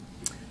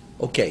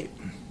Okay,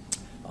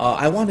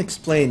 I want to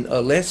explain.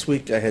 Last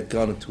week I had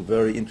gone into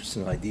very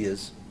interesting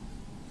ideas,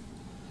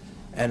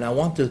 and I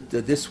wanted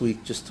this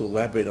week just to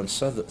elaborate on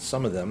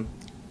some of them.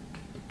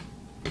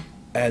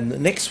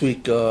 And next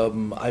week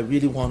I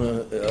really want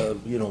to,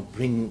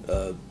 bring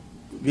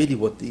really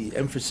what the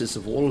emphasis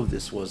of all of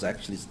this was.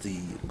 Actually, it's the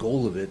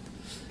goal of it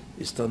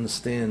is to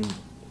understand,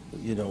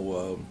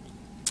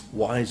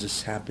 why is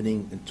this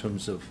happening in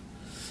terms of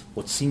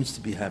what seems to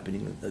be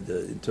happening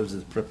in terms of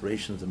the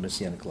preparation of the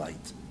Messianic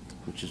light,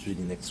 which is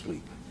really next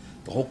week.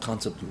 The whole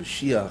concept of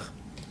Mashiach,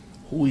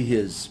 who he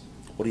is,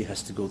 what he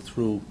has to go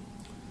through,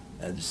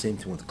 and the same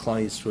thing with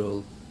Klal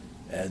Yisrael,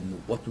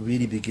 and what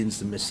really begins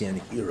the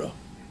Messianic era.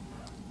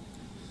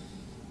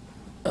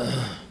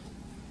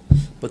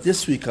 But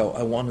this week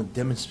I want to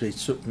demonstrate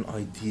certain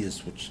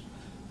ideas which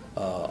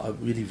are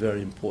really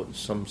very important.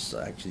 Some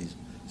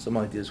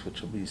ideas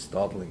which will be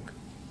startling.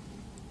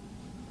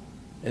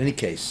 In any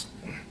case,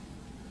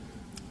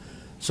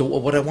 so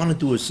what I want to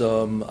do is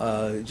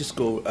just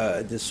go,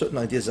 there's certain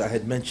ideas I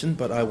had mentioned,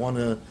 but I want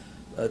to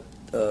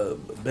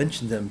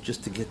mention them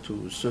just to get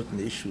to certain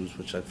issues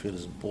which I feel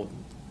is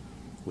important,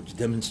 which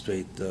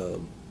demonstrate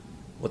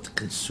what the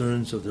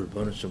concerns of the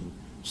Rebbeinu Shem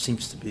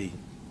seems to be.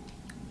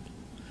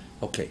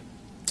 Okay.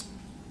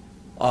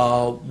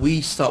 We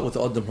start with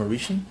Adam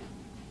Harishon,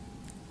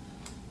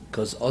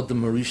 because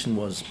Adam Harishon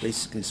was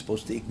basically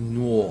supposed to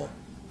ignore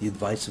the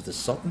advice of the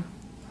Satan.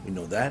 We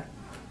know that.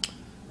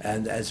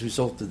 And as a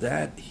result of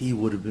that, he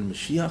would have been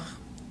Mashiach,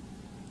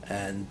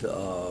 and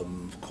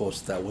of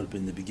course that would have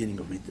been the beginning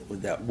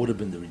of that would have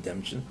been the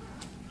redemption.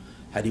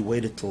 Had he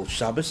waited till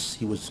Shabbos,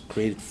 he was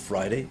created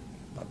Friday,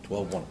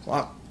 about 1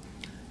 o'clock.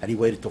 Had he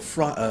waited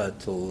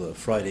till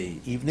Friday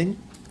evening,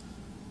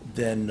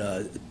 then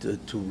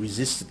to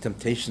resist the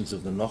temptations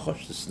of the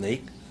Nachash, the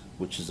snake,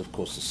 which is of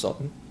course the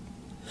Satan,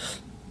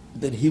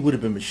 then he would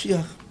have been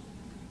Mashiach,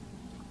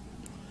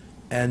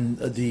 and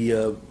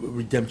the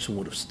redemption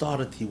would have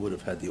started. He would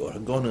have had the Or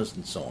HaGonos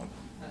and so on.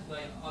 That's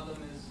why Adam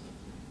is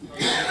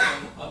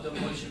Adam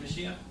Moshe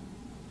Mashiach.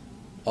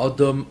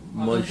 Adam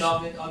Moshe.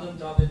 Adam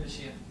David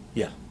Mashiach.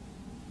 Yeah,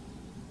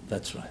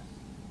 that's right.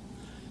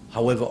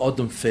 However,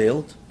 Adam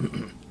failed.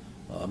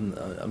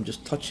 I'm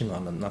just touching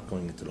on. I'm not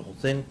going into the whole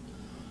thing.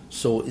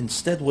 So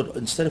instead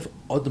of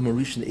Adam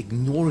Harishon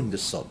ignoring the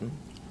Satan,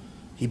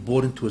 he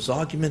bought into his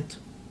argument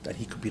that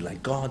he could be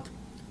like God,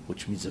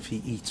 which means if he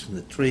eats from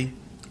the tree,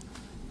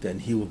 then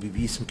he will be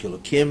V'yisem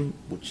Kelokim,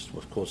 which is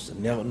of course the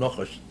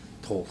Nachash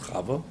told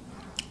Chava.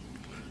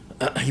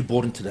 He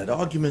bought into that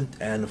argument,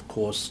 and of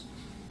course,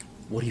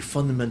 what he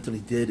fundamentally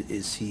did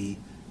is he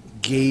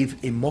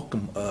gave a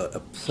mokum,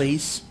 a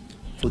place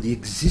for the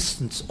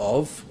existence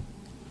of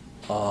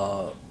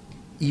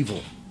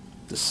evil,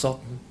 the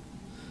Satan,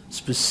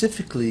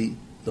 specifically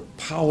the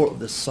power of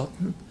the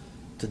Satan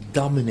to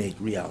dominate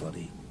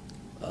reality.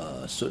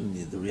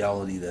 Certainly the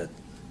reality that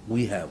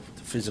we have,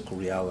 the physical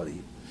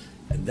reality.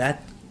 And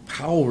that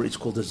power is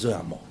called the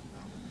Zoyama.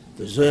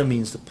 The Zoya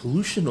means the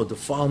pollution or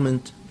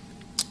defilement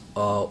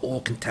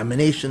or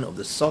contamination of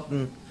the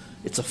Satan.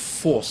 It's a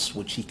force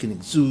which he can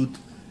exude,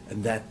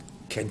 and that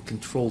can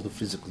control the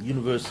physical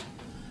universe.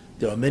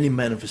 There are many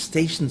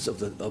manifestations of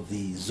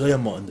the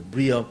Zoyama and the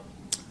Bria.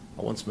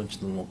 I once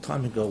mentioned a long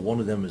time ago, one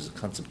of them is the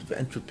concept of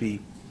entropy,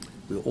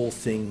 where all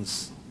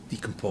things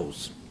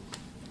decompose.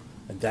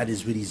 And that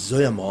is really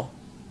Zoyama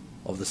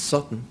of the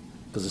Satan,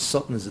 because the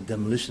Satan is a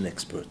demolition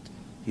expert.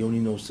 He only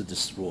knows to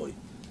destroy.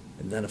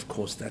 And then, of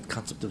course, that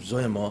concept of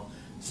Zoyama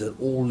is that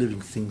all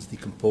living things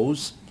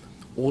decompose,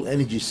 all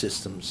energy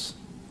systems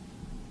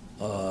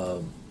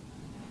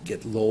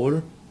get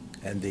lower,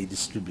 and they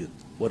distribute,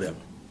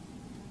 whatever.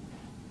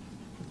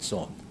 And so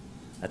on.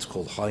 That's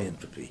called high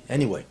entropy.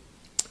 Anyway,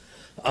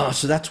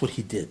 so that's what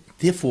he did.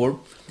 Therefore,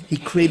 he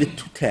created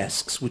two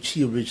tasks which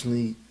he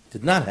originally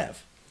did not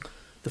have.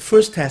 The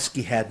first task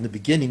he had in the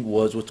beginning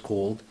was what's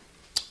called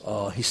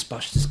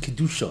Hispashtis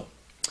Kedusha,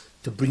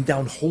 to bring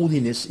down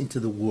holiness into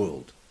the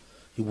world.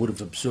 He would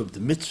have observed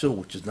the mitzvah,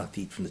 which is not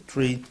to eat from the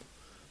tree.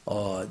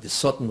 The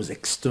Satan was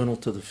external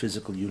to the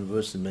physical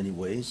universe in many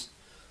ways,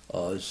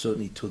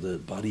 certainly to the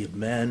body of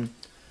man.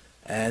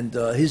 And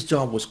his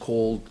job was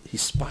called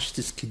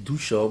Hispashtis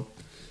Kedusha,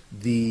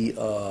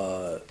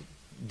 the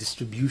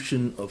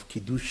distribution of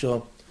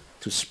Kedusha,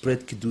 to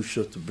spread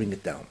Kedusha, to bring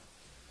it down.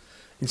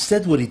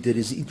 Instead, what he did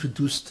is he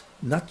introduced,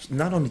 not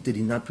only did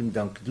he not bring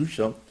down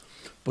Kedusha,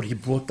 but he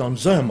brought down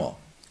Zoyama,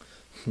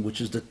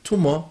 which is the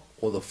tumah,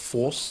 or the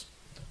force,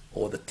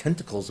 or the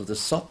tentacles of the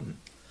Satan.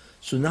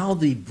 So now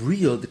the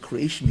Bria, the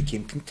creation,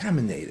 became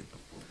contaminated.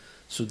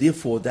 So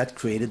therefore, that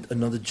created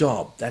another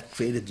job. That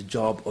created the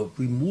job of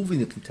removing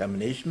the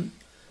contamination,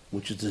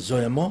 which is the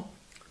Zoyama,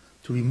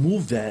 to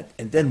remove that,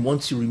 and then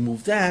once you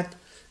remove that,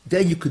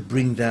 then you could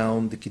bring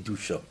down the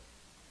Kedusha,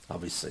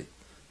 obviously.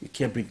 You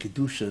can't bring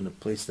Kedusha in a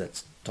place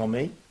that's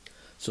Tomei.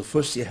 So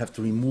first you have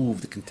to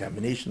remove the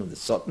contamination of the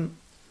Satan,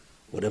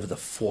 whatever the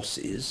force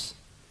is.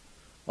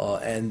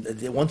 And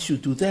once you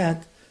do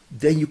that,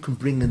 then you can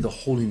bring in the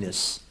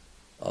holiness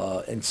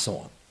and so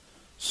on.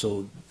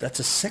 So that's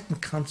a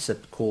second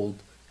concept called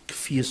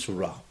Kfir Kfir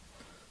Surah,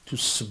 to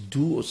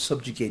subdue or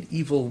subjugate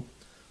evil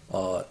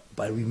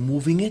by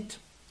removing it,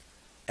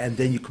 and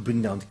then you could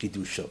bring down the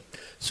Kedusha.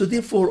 So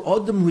therefore,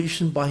 Adam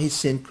Rishon by his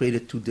sin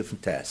created two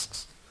different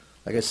tasks.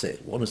 Like I said,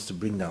 one is to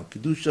bring down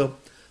Kedusha,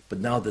 but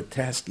now the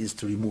task is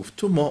to remove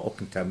Tumah or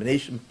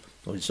contamination,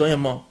 or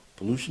Zoyama,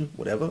 pollution,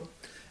 whatever,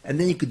 and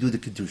then you could do the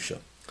Kedusha.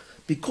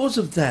 Because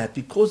of that,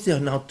 because there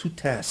are now two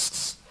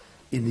tasks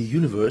in the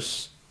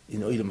universe,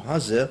 in Olam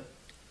Hazeh,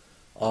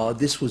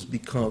 this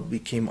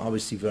became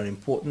obviously very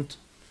important,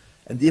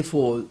 and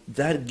therefore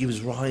that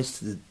gives rise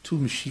to the two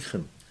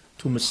Mashiachim,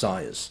 two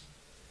Messiahs.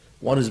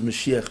 One is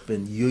Mashiach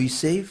ben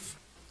Yosef.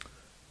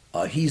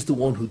 He's the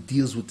one who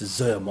deals with the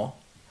Zoyama.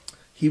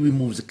 He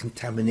removes the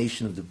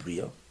contamination of the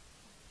Bria,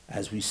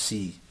 as we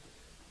see,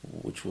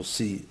 which we'll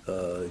see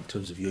in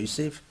terms of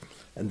Yosef.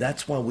 And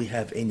that's why we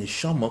have a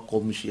Neshama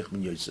called Mashiach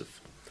ben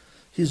Yosef.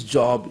 His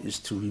job is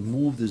to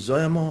remove the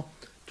Zoyama,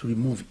 to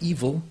remove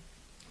evil,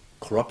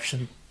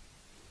 corruption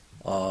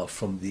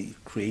from the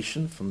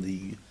creation, from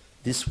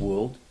this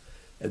world.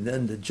 And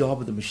then the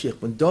job of the Mashiach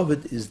ben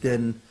David is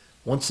then,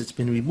 once it's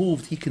been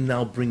removed, he can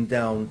now bring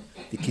down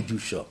the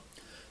Kedusha.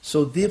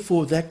 So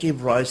therefore that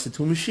gave rise to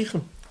two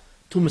Mashiachim,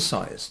 two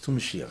Messiahs, two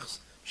Mashiachs.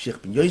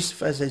 Mashiach ben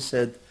Yosef, as I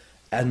said,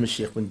 and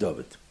Mashiach ben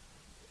David.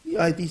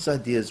 These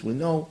ideas we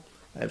know.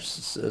 I've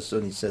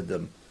certainly said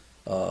them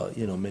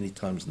many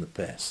times in the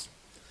past.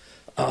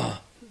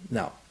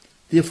 Now,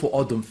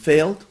 therefore Adam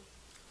failed.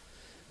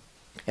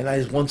 And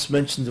I once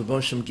mentioned the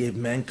Hashem gave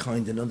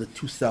mankind another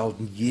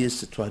 2,000 years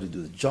to try to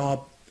do the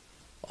job.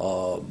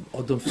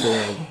 Adam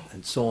failed,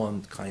 and so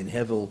on. Cain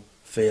Hevel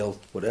failed,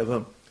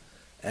 whatever.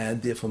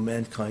 And therefore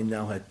mankind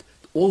now had,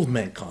 all of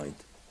mankind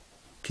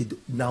could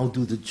now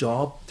do the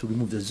job to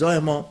remove the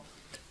Zoyama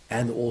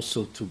and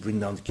also to bring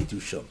down the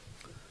Kedusha.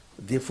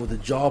 Therefore the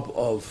job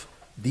of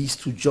these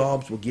two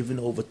jobs were given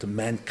over to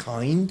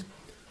mankind,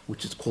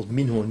 which is called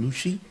Minhu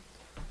Anushi,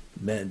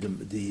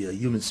 the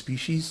human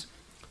species,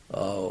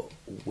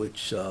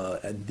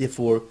 and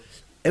therefore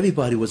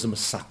everybody was a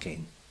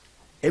Masakin.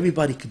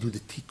 Everybody could do the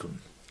Tikkun.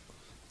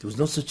 There was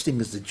no such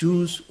thing as the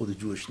Jews or the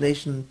Jewish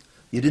nation.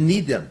 You didn't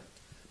need them,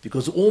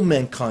 because all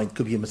mankind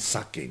could be a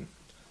Masakin,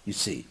 you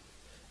see.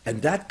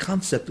 And that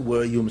concept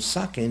where you're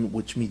Masakin,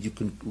 which means you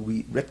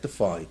can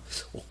rectify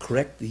or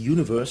correct the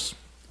universe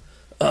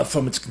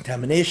from its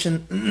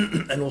contamination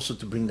and also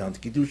to bring down the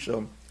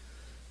Kedusha,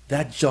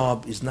 that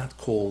job is not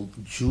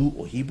called Jew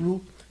or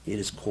Hebrew, it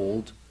is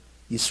called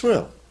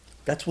Yisrael.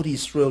 That's what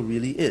Yisrael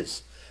really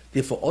is.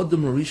 Therefore,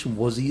 Adam Rishon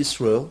was a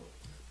Yisrael,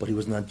 but he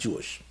was not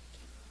Jewish,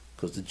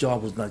 because the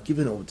job was not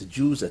given over to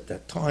Jews at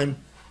that time.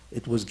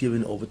 It was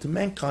given over to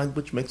mankind,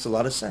 which makes a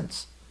lot of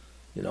sense.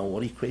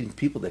 What are you creating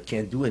people that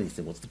can't do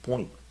anything? What's the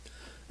point?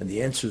 And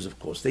the answer is, of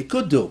course, they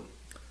could do.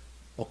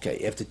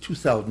 Okay, after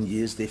 2,000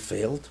 years, they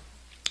failed.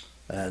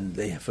 And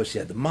first you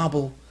had the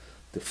Mabul,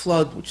 the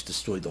flood, which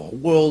destroyed the whole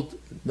world,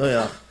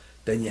 Noach.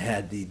 Then you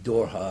had the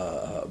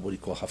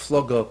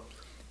Haflaga.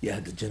 You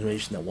had the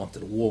generation that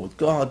wanted a war with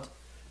God.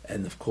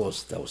 And of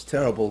course, that was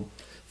terrible.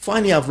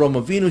 Finally, Avram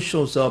Avinu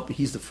shows up.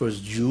 He's the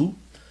first Jew. In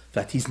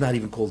fact, he's not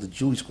even called a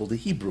Jew, he's called a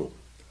Hebrew.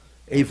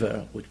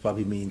 Aver, which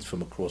probably means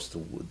from across the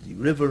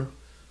river,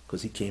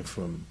 because he came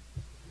from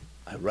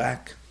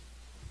Iraq.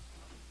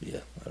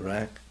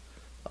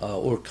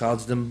 Or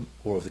Kalzdom,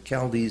 or of the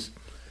Chaldees.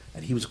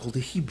 And he was called a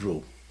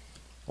Hebrew.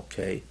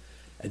 Okay?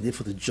 And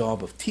therefore the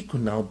job of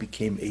Tikkun now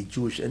became a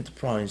Jewish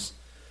enterprise,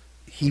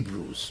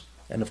 Hebrews.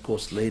 And of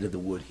course later the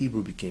word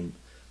Hebrew became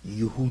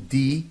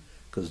Yehudi,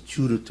 because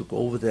Judah took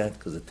over that,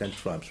 because the 10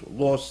 tribes were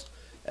lost,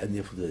 and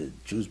therefore the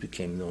Jews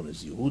became known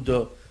as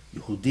Yehuda,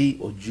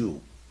 Yehudi, or Jew.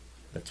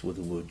 That's where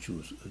the word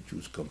Jews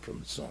come from,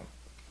 and so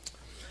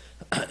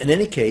on. In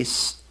any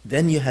case,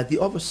 then you had the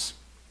Avos,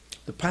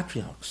 the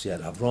patriarchs. You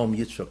had Avram,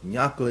 Yitzchak, and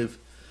Yaakov.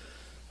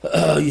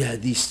 You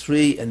had these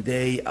three, and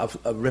they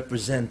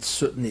represent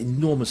certain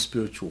enormous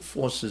spiritual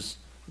forces.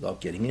 Without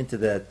getting into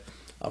that,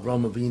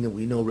 Avram Avinu,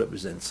 we know,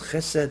 represents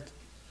Chesed,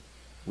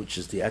 which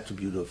is the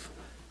attribute of,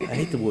 I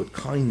hate the word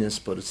kindness,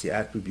 but it's the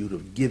attribute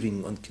of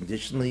giving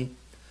unconditionally.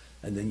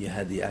 And then you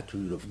had the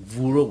attribute of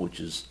Gvura, which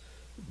is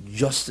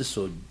justice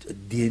or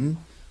din,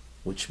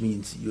 which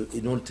means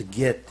in order to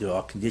get, there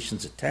are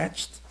conditions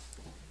attached,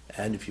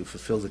 and if you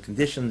fulfill the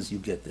conditions, you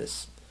get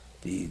this,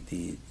 the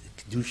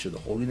Kedusha, the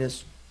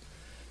holiness.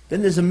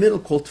 Then there's a middle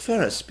called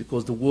Tiferes,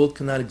 because the world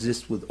cannot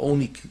exist with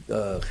only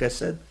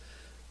Chesed,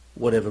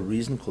 whatever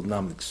reason, called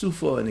Namlik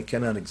Sufa, and it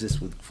cannot exist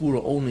with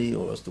Gvura only,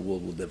 or else the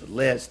world will never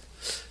last.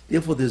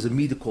 Therefore, there's a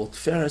midah called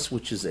Tiferes,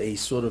 which is a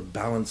sort of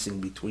balancing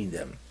between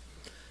them.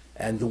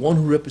 And the one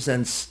who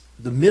represents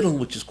the middle,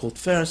 which is called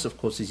Tiferes, of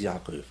course, is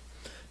Yaakov.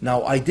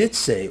 Now, I did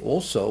say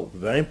also,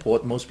 very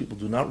important, most people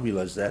do not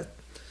realize that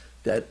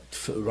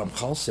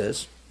Ramchal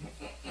says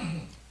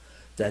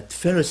that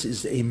Tiferes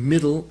is a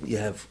middle. You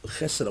have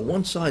Chesed on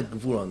one side,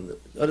 Gevurah on the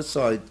other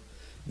side,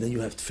 and then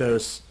you have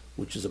Tiferes,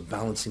 which is a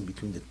balancing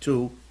between the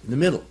two in the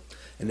middle.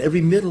 And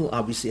every middle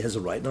obviously has a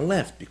right and a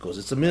left, because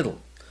it's a middle.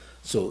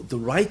 So the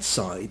right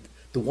side,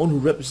 the one who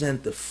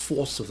represents the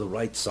force of the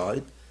right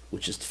side,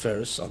 which is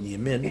Tiferes on the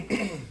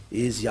Yamin,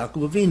 is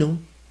Yaakov Avinu,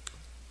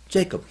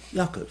 Jacob,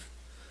 Yaakov.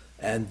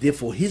 And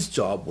therefore his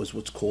job was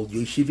what's called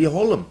Yoshiv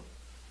Yeholim,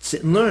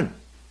 sit and learn,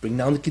 bring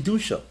down the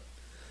Kedusha.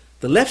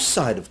 The left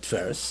side of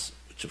Tiferes,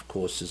 which of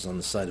course is on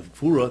the side of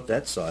Gvura,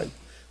 that side,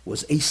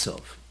 was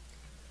Esav.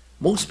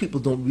 Most people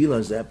don't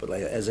realize that, but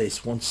as I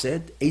once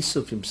said,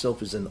 Esav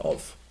himself is an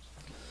Ov.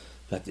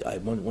 In fact, I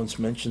once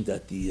mentioned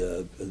that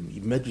the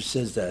Medrash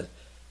says that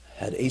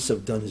had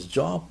Esav done his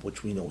job,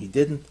 which we know he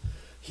didn't,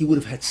 he would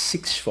have had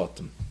 6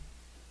 Shvatim.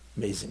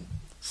 Amazing.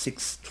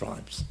 6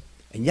 tribes.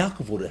 And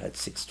Yaakov would have had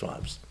 6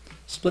 tribes.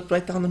 Split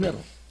right down the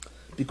middle.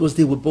 Because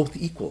they were both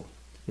equal.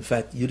 In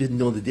fact, you didn't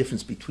know the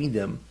difference between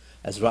them,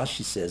 as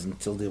Rashi says,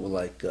 until they were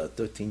like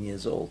 13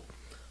 years old.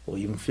 Or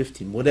even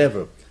 15,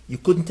 whatever. You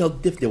couldn't tell the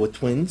difference. They were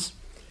twins.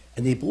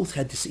 And they both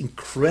had this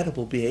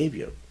incredible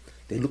behavior.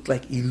 They looked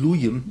like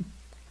Iluyim,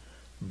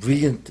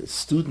 brilliant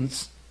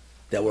students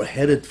that were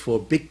headed for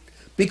big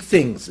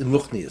things in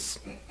Ruchnius.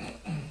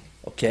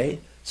 Okay?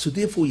 So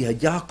therefore you had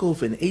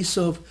Yaakov and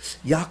Esav.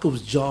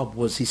 Yaakov's job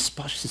was his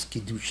Pashtus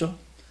Kedusha,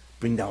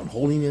 bring down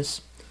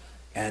holiness.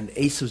 And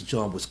Esav's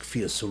job was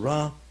Kfir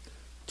Surah,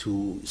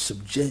 to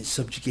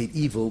subjugate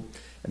evil.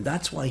 And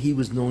that's why he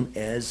was known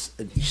as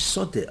an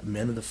Ishsodeh, a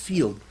man of the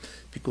field.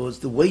 Because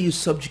the way you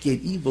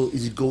subjugate evil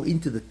is you go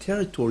into the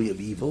territory of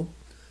evil,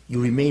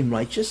 you remain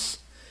righteous,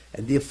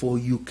 and therefore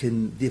you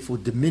can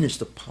diminish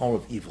the power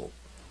of evil.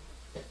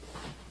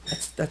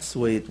 That's the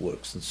way it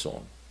works, and so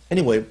on.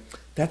 Anyway,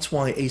 that's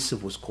why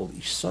Esav was called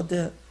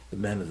Ishsodeh, the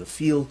man of the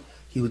field.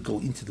 He would go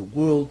into the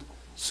world,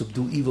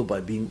 subdue evil by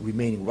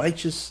remaining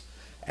righteous,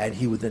 and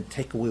he would then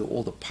take away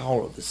all the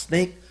power of the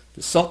snake,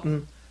 the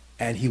Satan,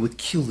 and he would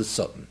kill the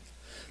Satan.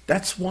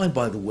 That's why,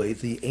 by the way,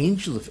 the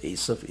angel of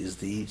Esav is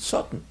the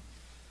Satan.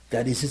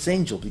 That is his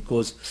angel,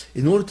 because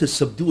in order to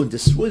subdue and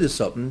destroy the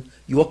Satan,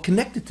 you are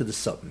connected to the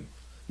Satan,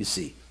 you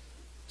see.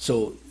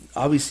 So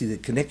obviously the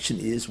connection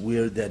is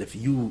where that if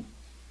you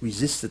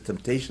resist the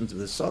temptations of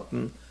the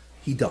Satan,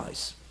 he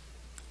dies.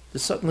 The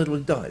Satan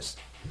literally dies.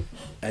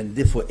 And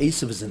therefore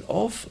Esav is an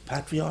Ov, a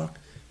patriarch,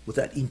 with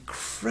that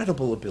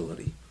incredible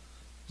ability.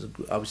 There's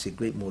obviously a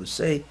great more to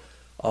say.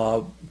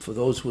 For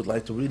those who would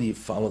like to really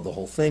follow the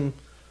whole thing,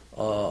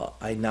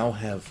 I now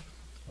have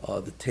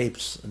the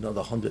tapes,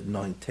 another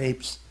 109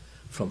 tapes,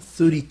 from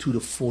 32 to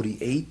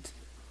 48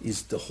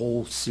 is the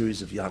whole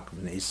series of Yaakov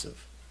and Esav.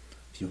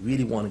 If you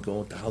really want to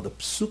go into how the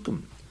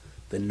psukim,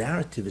 the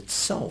narrative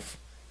itself,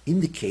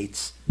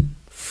 indicates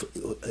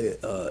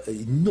an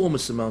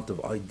enormous amount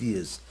of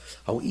ideas,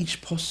 how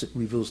each pasuk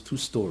reveals 2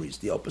 stories,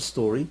 the upper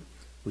story,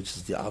 which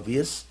is the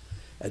obvious,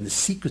 and the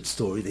secret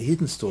story, the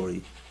hidden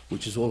story,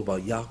 which is all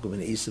about Yaakov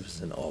and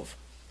Esav and Ov.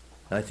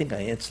 And I think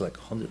I answered like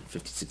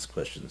 156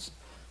 questions.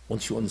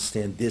 Once you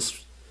understand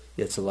this,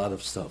 yeah, it's a lot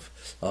of stuff.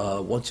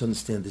 Once you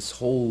understand this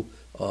whole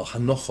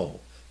hanocho,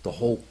 the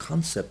whole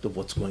concept of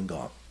what's going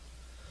on.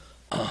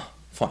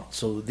 Fine.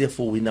 So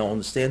therefore we now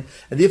understand.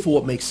 And therefore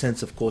what makes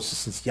sense, of course, is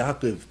since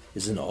Yaakov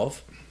is an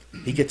Ov,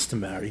 he gets to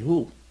marry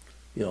who?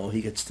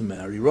 He gets to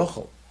marry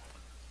Rachel.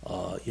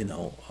 And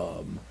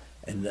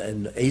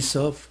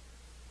Esav,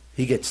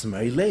 he gets to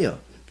marry Leah,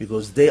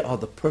 because they are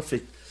the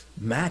perfect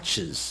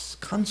matches,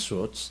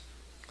 consorts,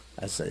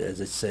 as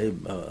I say,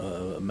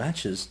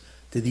 matches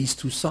to these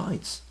 2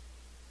 sides.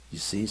 You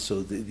see,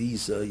 so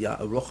these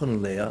Rachel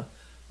and Leah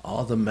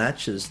are the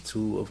matches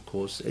to, of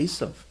course,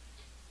 Esav.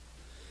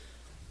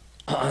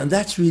 And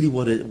that's really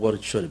what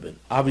it should have been.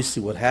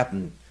 Obviously what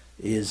happened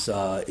is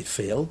it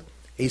failed.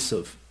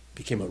 Esav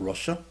became a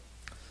Rasha.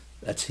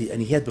 And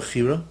he had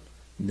Bechira.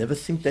 Never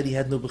think that he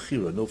had no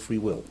Bechira, no free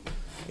will.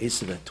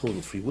 Esav had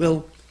total free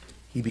will.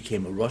 He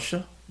became a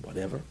Rasha,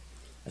 whatever.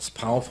 As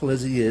powerful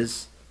as he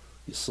is,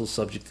 he's still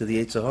subject to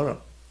the Yetzer Hara.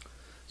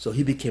 So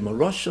he became a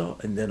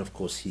Rasha, and then of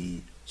course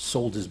he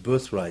sold his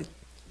birthright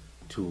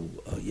to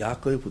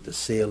Yaakov with the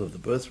sale of the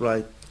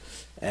birthright.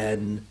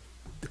 And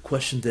the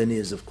question then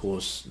is, of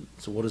course,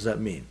 so what does that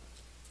mean?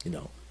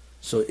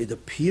 So it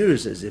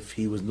appears as if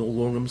he was no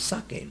longer a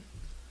Masakin.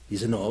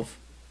 He's an Ov,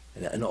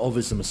 and an Ov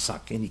is a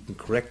Masakin. He can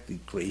correct the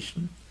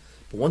creation.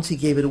 But once he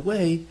gave it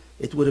away,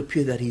 it would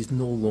appear that he's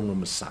no longer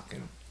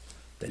Masakin,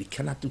 that he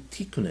cannot do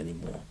Tikkun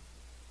anymore.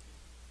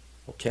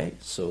 Okay?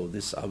 So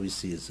this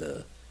obviously is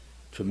a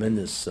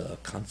tremendous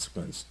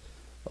consequence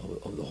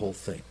of the whole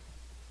thing.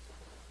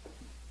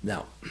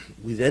 Now,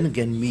 we then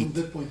again meet...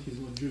 From that point, he's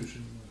not Jewish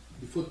anymore.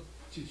 Before,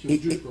 he was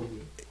Jewish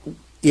probably.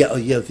 Yeah,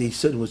 he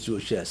certainly was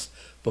Jewish, yes.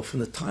 But from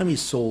the time he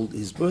sold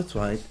his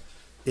birthright,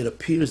 it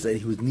appears that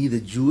he was neither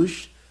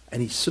Jewish,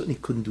 and he certainly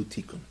couldn't do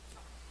Tikkun.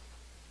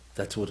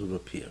 That's what it would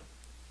appear.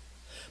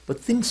 But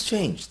things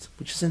changed,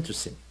 which is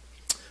interesting.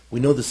 We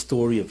know the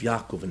story of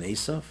Yaakov and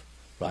Esav,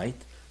 right?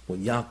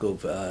 When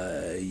Yitzchak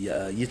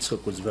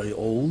was very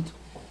old,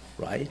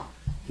 right?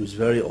 He was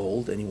very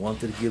old, and he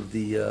wanted to give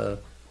the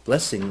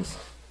blessings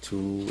to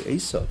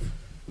Esav,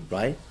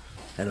 right?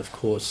 And of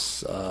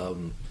course,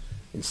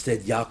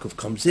 instead Yaakov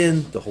comes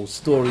in, the whole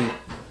story,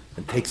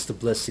 and takes the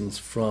blessings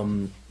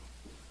from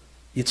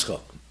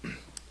Yitzchak.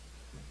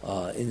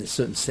 In a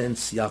certain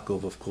sense,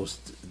 Yaakov, of course,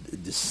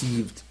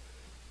 deceived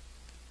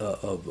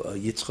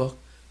Yitzchak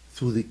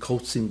through the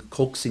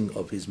coaxing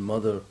of his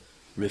mother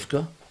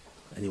Rivka.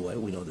 Anyway,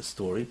 we know the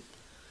story.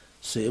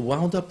 So it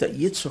wound up that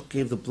Yitzchak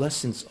gave the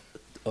blessings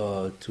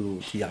to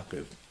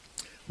Yaakov.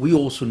 We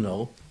also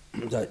know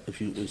that if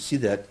you see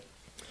that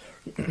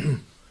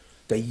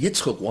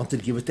Yitzchak wanted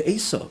to give it to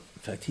Esau.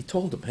 In fact, he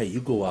told him, "Hey, you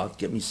go out,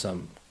 get me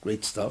some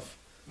great stuff,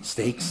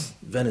 steaks,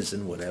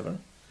 venison, whatever,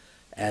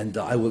 and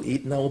I will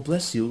eat and I will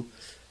bless you."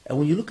 And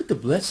when you look at the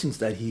blessings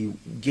that he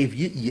gave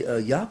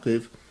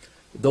Yaakov,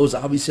 those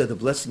obviously are the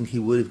blessings he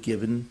would have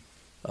given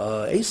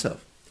Esau.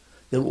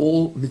 They're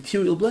all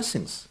material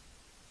blessings.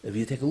 If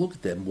you take a look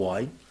at them,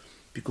 why?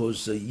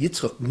 Because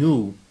Yitzchak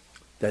knew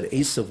that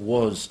Esau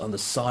was on the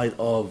side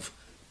of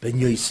Ben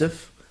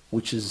Yosef,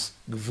 which is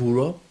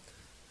Gvura,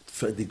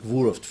 the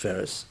Gvura of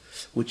Tferes,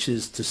 which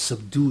is to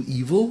subdue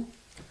evil.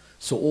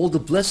 So all the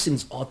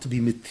blessings are to be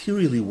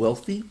materially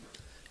wealthy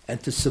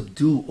and to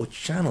subdue or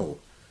channel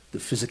the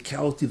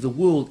physicality of the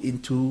world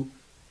into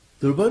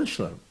the Rebbeinu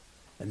Shalom.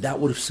 And that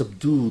would have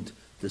subdued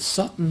the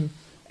Satan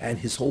and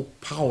his whole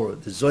power,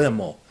 the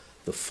Zoyama,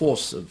 the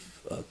force of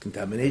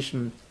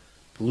contamination,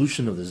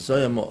 pollution of the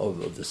Zoyama,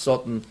 of the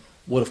Satan,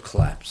 would have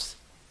collapsed.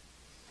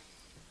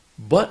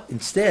 But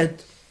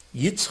instead,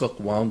 Yitzchak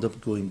wound up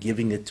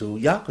giving it to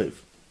Yaakov.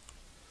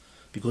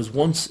 Because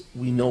once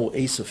we know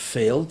Esau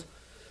failed,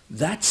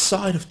 that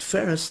side of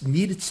Tferes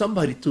needed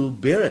somebody to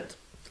bear it.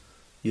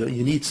 You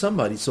need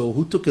somebody. So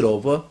who took it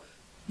over?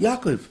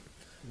 Yaakov.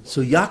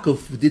 So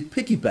Yaakov did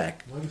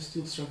piggyback. Why are we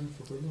still struggling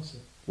for Parnasa?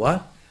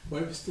 What? Why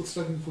are we still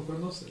struggling for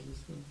Parnasa?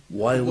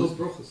 Why? Those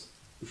brachas.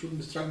 We shouldn't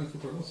be struggling for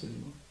Parnasa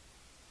anymore.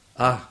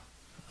 Ah,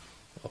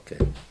 okay.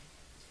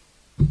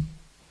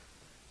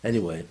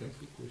 Anyway,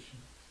 Thankful question.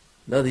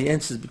 now the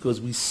answer is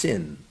because we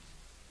sin.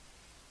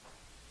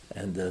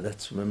 And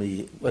that's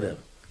whatever.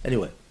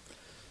 Anyway.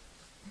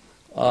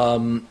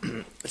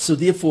 So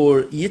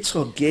therefore,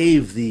 Yitzchak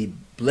gave the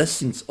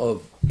blessings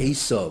of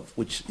Esau,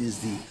 which is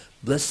the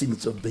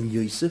blessings of Ben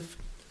Yosef,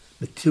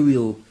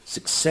 material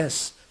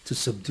success to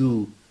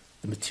subdue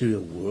the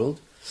material world.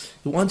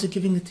 He wanted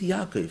giving it to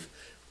Yaakov,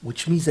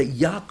 which means that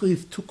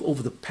Yaakov took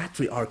over the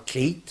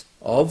patriarchate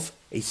of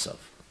Esau.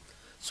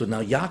 So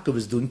now Yaakov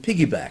is doing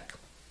piggyback,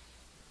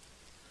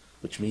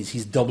 which means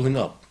he's doubling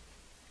up.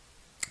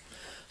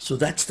 So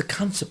that's the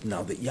concept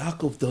now, that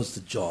Yaakov does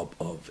the job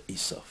of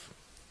Esau.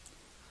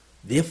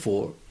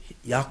 Therefore,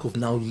 Yaakov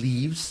now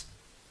leaves,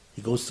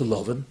 he goes to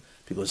Lavan,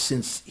 because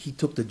since he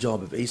took the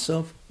job of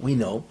Esau, we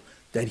know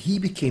that he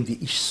became the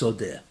Ish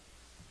Sodeh,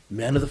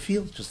 man of the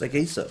field, just like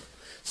Esau.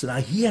 So now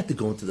he had to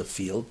go into the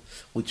field,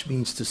 which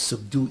means to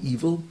subdue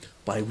evil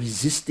by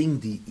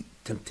resisting the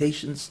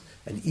temptations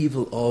and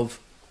evil of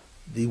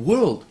the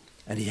world.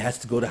 And he has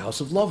to go to the house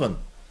of Lavan.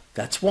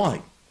 That's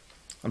why.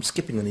 I'm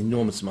skipping an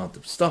enormous amount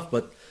of stuff,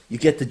 but you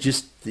get the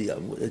gist,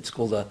 it's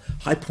called the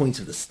high points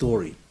of the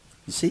story.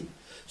 You see?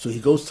 So he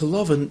goes to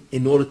Lavan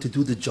in order to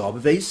do the job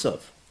of Esau.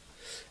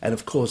 And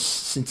of course,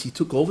 since he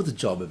took over the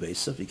job of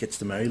Esau, he gets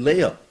to marry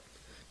Leah.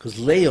 Because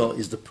Leah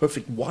is the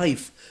perfect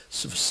wife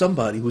for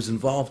somebody who's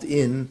involved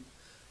in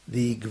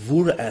the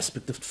Gevura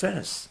aspect of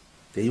Tferes.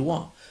 There you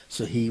are.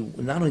 So he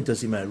not only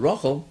does he marry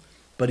Rachel,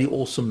 but he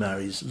also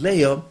marries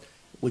Leah,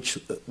 which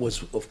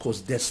was, of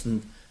course,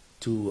 destined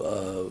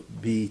to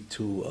be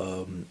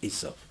to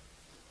Esau.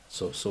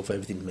 So far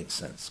everything makes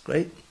sense.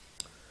 Great.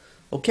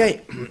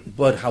 Okay,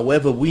 but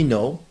however, we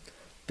know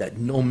that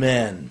no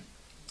man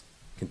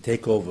can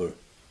take over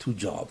two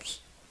jobs.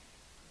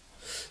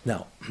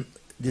 Now,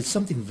 there's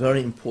something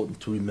very important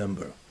to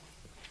remember.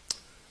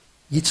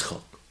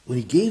 Yitzchak, when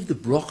he gave the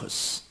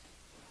brachas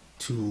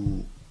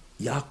to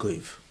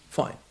Yaakov,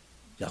 fine,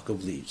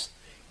 Yaakov leaves.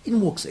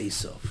 In walks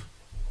Esau.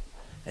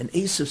 And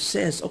Esau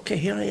says, okay,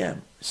 here I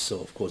am. So,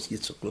 of course,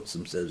 Yitzchak looks at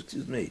him and says,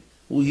 excuse me,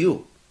 who are you?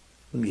 What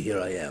do you mean,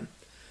 here I am?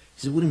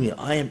 He said, what do you mean?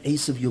 I am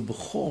Esau, your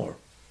Bechor,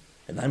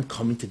 and I'm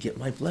coming to get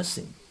my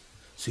blessing.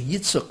 So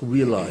Yitzchak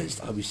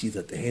realized, obviously,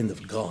 that the hand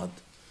of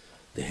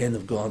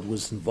God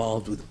was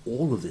involved with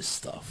all of this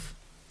stuff.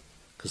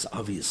 Because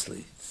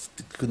obviously,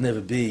 it could never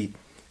be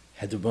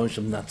had the Rebbeinu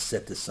Shalom not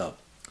set this up.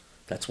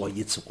 That's why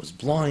Yitzchak was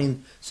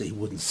blind, so he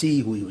wouldn't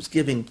see who he was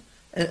giving,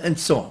 and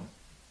so on.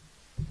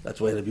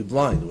 That's why he had to be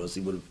blind, or else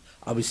he would have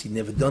obviously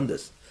never done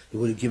this. He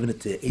would have given it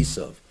to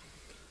Esau.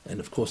 And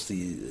of course,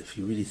 if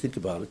you really think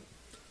about it,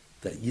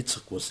 that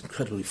Yitzchak was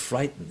incredibly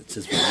frightened. It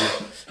says,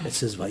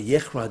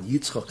 "Vayechrad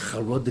Yitzchak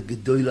charod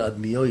gedola ad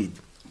mioid,"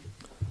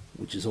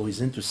 which is always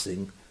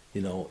interesting.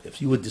 You know,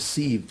 if you were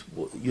deceived,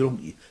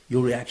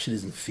 your reaction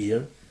isn't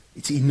fear;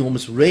 it's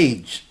enormous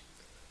rage,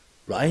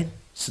 right?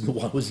 So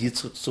why was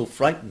Yitzchak so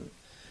frightened?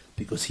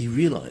 Because he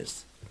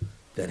realized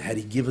that had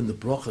he given the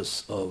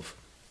brachas of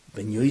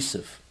Ben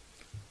Yosef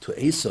to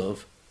Esau,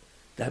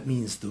 that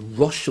means the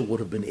Rasha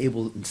would have been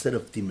able, instead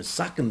of the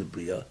Masakin the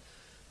Bria,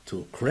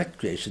 to correct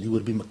creation, he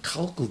would be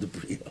Makalkal the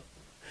Bria.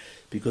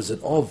 Because an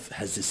Ov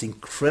has this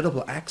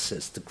incredible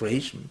access to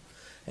creation,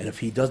 and if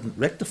he doesn't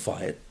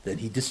rectify it, then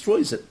he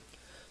destroys it.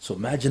 So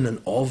imagine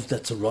an Ov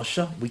that's a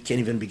Rasha. We can't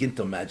even begin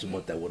to imagine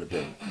what that would have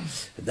been.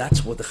 And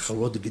that's what the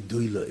Charod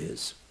Gedola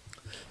is.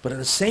 But at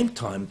the same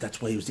time,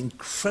 that's why he was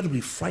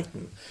incredibly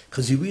frightened,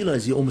 because he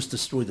realized he almost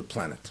destroyed the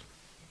planet.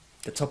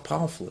 That's how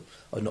powerful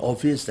an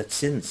Ov is that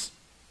sins,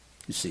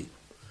 you see.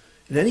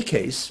 In any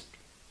case,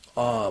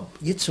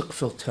 Yitzchak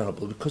felt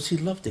terrible because he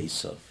loved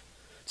Esav. It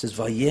says,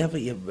 Vayev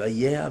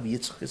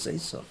Yitzchak is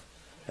Esav.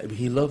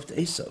 He loved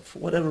Esav for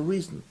whatever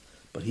reason,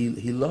 but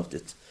he loved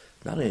it.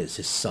 Not only as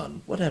his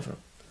son, whatever.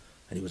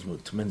 And he was a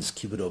tremendous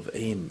kibbud of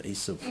aim,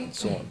 Esav, and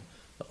so on.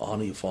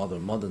 Honor your father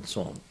and mother, and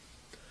so on.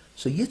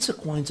 So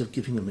Yitzchak winds up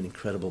giving him an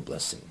incredible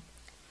blessing.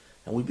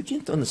 And we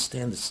begin to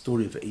understand the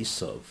story of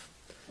Esav.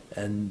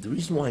 And the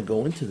reason why I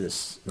go into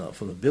this now,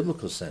 from a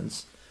biblical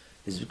sense,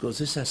 is because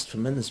this has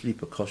tremendous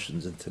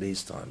repercussions in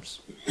today's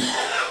times.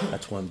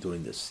 That's why I'm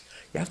doing this.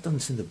 You have to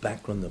understand the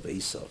background of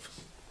Esav.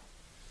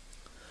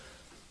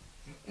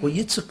 What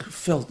Yitzchak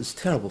felt is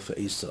terrible for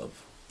Esav,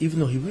 even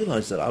though he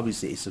realized that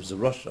obviously Esav is a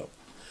Rasha.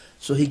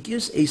 So he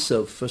gives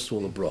Esav, first of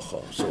all, a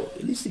bracha. So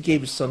at least he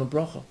gave his son a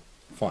bracha.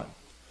 Fine.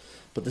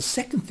 But the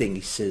second thing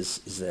he says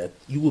is that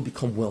you will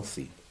become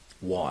wealthy.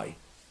 Why?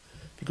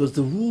 Because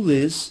the rule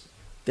is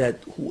that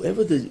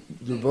whoever the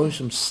Rebbe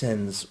Hashem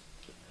sends,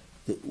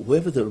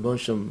 whoever the Rebbe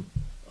Hashem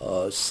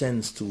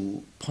sends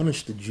to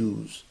punish the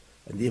Jews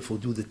and therefore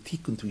do the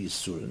tikkun to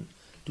Yisurin,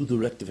 do the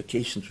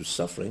rectification through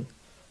suffering,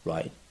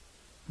 right?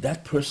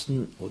 That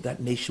person or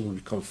that nation will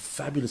become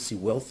fabulously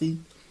wealthy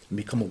and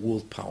become a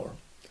world power.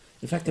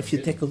 In fact, if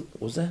you take a... What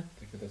was that?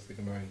 I think that's the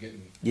Gemara in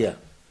Gittin. Yeah.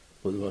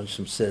 Well, the Rebbe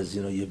Hashem says,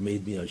 you've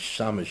made me a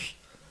shamish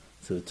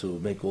to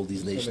make all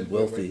these nations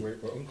wealthy. Where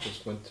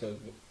Unclus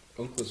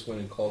went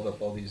and called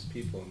up all these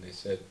people, and they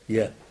said,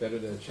 yeah, better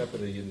to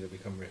shepherd a Yidden to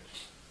become rich.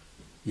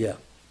 Yeah.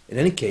 In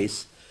any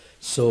case,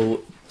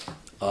 so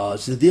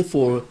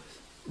therefore,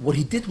 what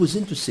he did was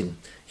interesting.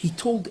 He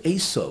told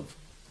Esav,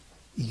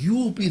 you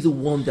will be the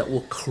one that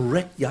will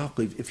correct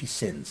Yaakov if he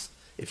sins.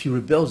 If he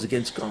rebels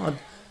against God,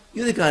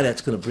 you're the guy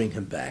that's going to bring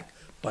him back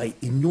by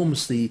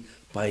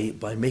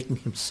making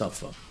him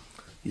suffer,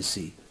 you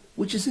see,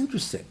 which is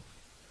interesting.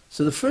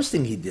 So the first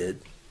thing he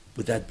did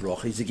with that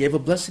bracha is he gave a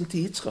blessing to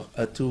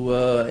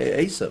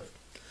Esav.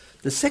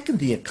 The second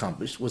thing he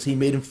accomplished was he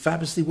made him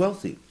fabulously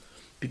wealthy,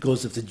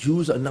 because if the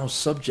Jews are now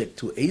subject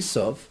to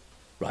Esav,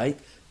 right,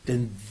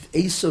 then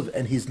Esav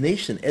and his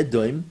nation,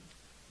 Edom,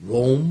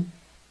 Rome,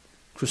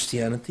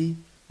 Christianity,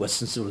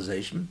 Western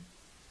civilization,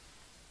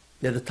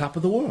 they're the top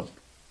of the world,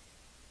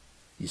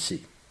 you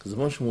see, because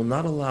the Moshe will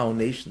not allow a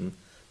nation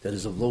that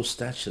is of low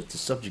stature to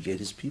subjugate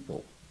his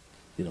people.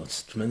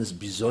 It's tremendous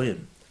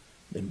bizoyan,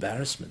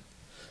 embarrassment.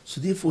 So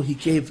therefore he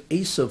gave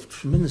Esav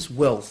tremendous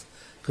wealth,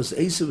 because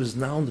Esav is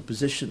now in the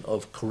position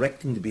of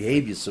correcting the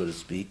behavior, so to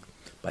speak,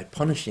 by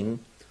punishing,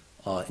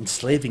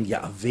 enslaving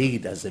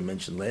Ya'aved, as I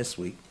mentioned last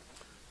week,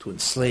 to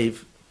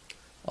enslave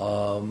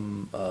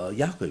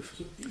Yaakov.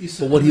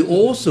 So but what he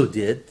also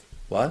did,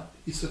 what?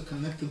 Esau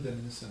connected them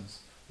in a sense.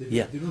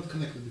 Yeah. They're not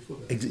connected before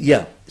that.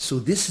 Yeah. So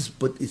this is,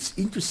 but it's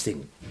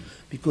interesting,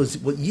 because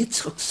what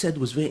Yitzchak said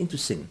was very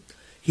interesting.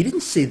 He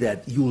didn't say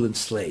that you will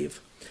enslave.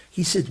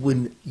 He said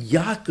when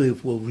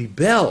Yaakov will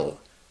rebel,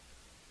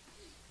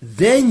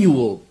 then you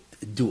will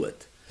do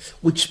it.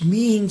 Which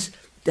means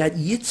that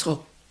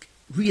Yitzchak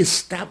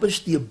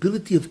reestablished the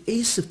ability of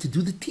Esav to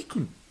do the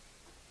tikkun.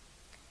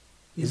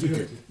 Isn't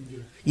it?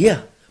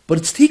 Yeah, but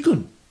it's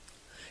tikkun.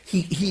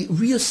 He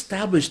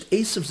reestablished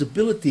Esav's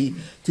ability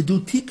to do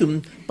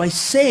tikkun by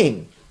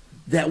saying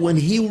that when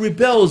he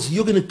rebels,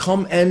 you're going to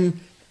come and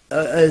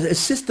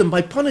assist him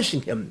by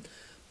punishing him.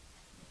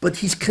 But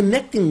he's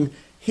connecting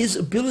his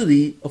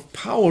ability of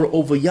power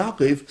over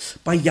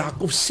Yaakov by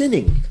Yaakov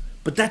sinning.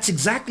 But that's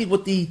exactly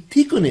what the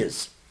tikkun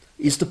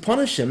is to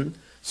punish him,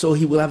 so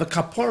he will have a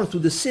kapara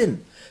through the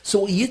sin. So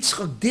what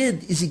Yitzchak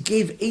did is he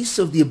gave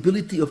Esav the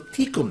ability of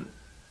tikkun,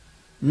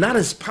 not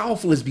as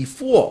powerful as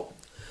before,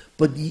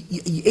 but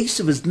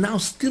Esav is now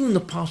still in the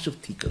path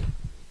of tikkun.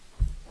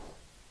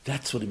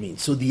 That's what it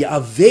means. So the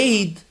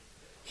Aved,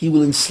 he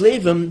will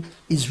enslave him,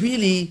 is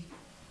really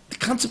the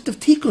concept of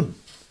tikkun,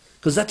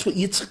 because that's what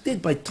Yitzchak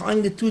did by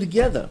tying the two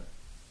together.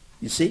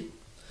 You see?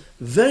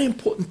 Very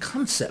important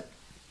concept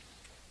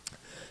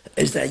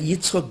is that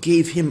Yitzchak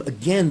gave him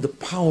again the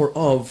power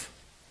of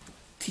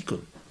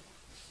tikkun.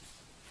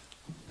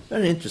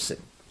 Very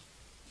interesting,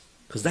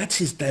 because that's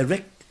his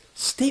direct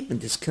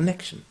statement, his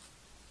connection.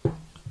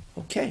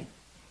 Okay.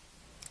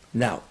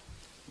 Now,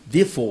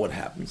 therefore what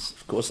happens,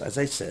 of course, as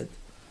I said,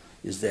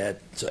 is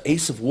that so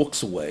Esav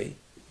walks away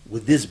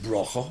with this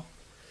bracha,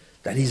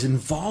 that he's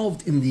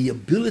involved in the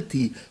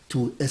ability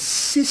to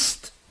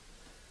assist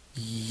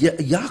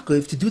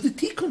Yaakov to do the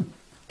tikkun.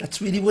 That's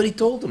really what he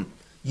told him.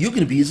 You're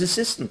going to be his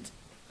assistant,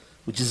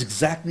 which is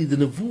exactly the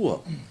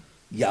nevuah,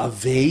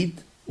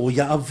 Ya'aved or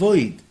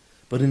Ya'avoid.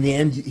 But in the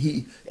end,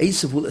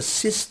 Esav will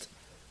assist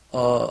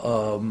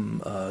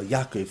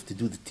Yaakov to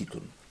do the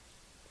tikkun.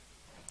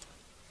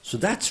 So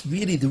that's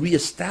really the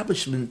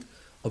reestablishment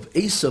of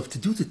Esav to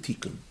do the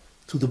tikkun,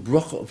 to the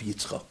bracha of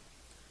Yitzchak.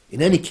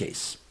 In any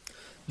case,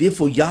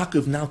 therefore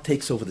Yaakov now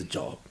takes over the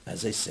job,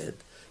 as I said.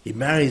 He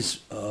marries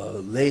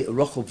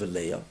Rachel and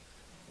Leah,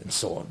 and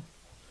so on.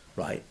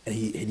 right? And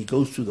he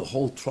goes through the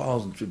whole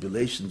trials and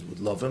tribulations with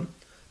Lavan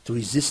to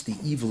resist the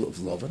evil of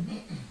Lavan.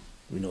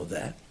 We know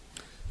that.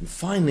 And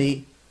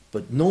finally,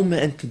 but no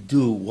man can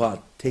do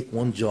what? Take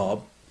one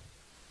job,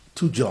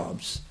 two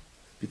jobs,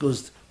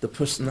 because the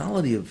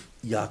personality of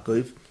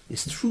Yaakov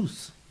is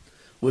truth,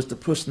 whereas the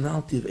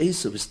personality of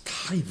Esav is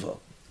taiva,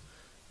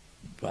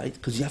 right?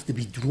 Because you have to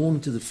be drawn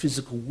to the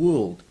physical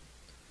world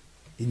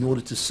in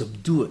order to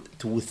subdue it,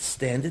 to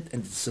withstand it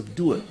and to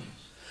subdue it.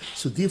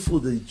 So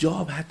therefore the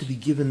job had to be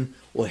given,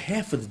 or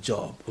half of the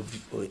job of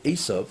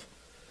Esav.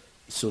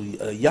 So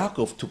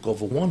Yaakov took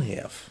over one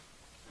half.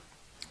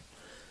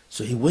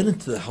 So he went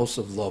into the house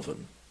of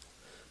Lavan.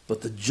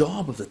 But the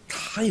job of the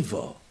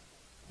taiva,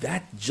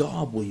 that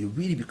job where you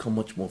really become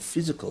much more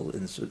physical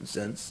in a certain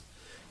sense,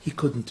 he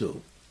couldn't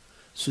do.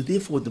 So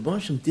therefore what the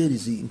Baruch Shem did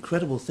is the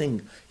incredible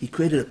thing. He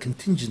created a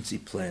contingency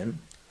plan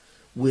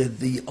where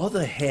the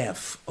other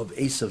half of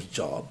Esav's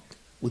job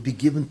would be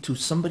given to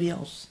somebody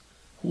else.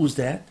 Who was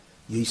that?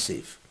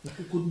 Yosef. Like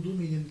he couldn't do,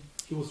 meaning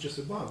he was just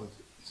above it.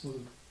 It's not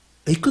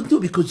He couldn't do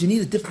it because you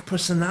need a different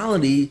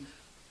personality.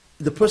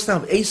 The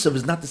personality of Esav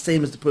is not the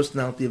same as the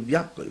personality of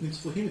Yaakov. means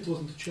for him it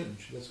wasn't a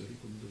challenge. That's why he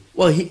couldn't do it.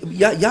 Well,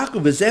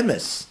 Yaakov is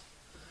emes,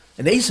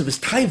 and Esav is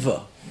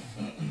taiva,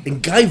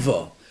 and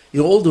gaiva.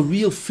 You know, all the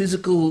real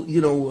physical,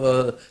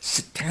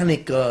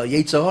 satanic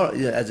Yetzer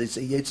Hara, as they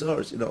say, Yetzer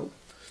Haras,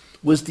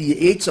 was the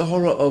Yetzer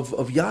Hara of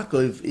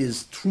Yaakov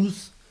is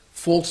truth,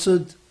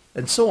 falsehood,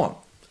 and so on.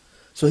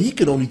 So he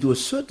could only do a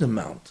certain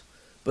amount,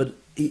 but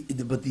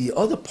the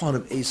other part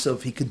of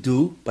Esav he could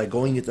do by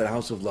going into the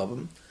house of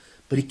Lavan,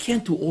 but he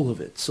can't do all of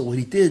it. So what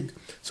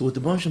the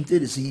Baruch Shem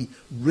did is he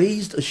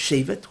raised a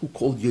shevet who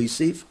called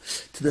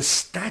Yosef to the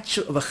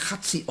stature of a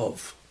chatzi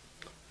of,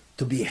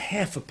 to be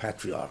half a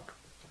patriarch.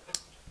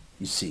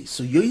 You see,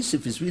 so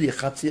Yosef is really a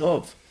chatzi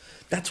of.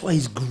 That's why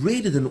he's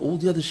greater than all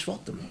the other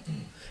shvatim,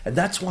 and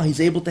that's why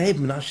he's able to have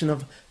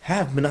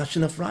Menashe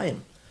and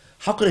Ephraim.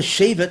 How could a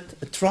shevet,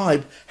 a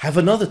tribe, have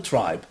another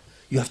tribe?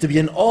 You have to be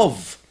an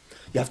of.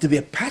 You have to be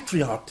a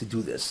patriarch to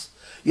do this.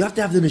 You have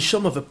to have the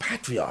neshama of a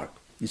patriarch.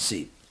 You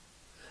see.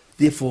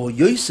 Therefore,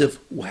 Yosef,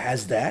 who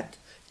has that,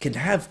 can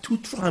have two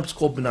tribes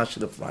called Menashe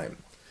and Ephraim.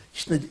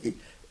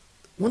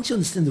 Once you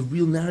understand the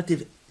real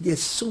narrative,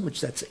 there's so much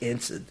that's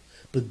answered,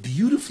 but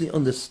beautifully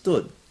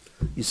understood,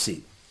 you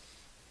see.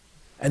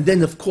 And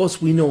then, of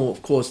course, we know,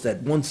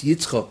 that once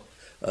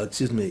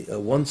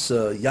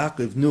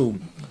Yaakov knew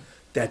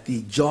that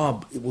the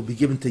job will be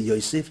given to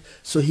Yosef,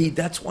 so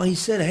that's why he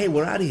said, hey,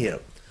 we're out of here.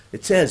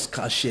 It says,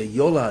 Kasher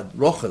Yolad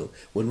Rochel,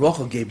 when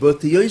Rochel gave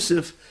birth to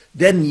Yosef,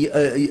 then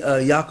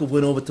Yaakov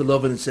went over to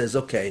Lavan and says,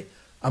 okay,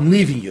 I'm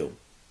leaving you.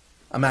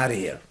 I'm out of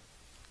here.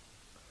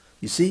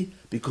 You see?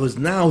 Because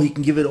now he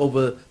can give it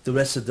over the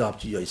rest of the job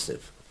to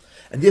Yosef.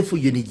 And therefore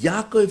you need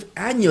Yaakov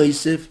and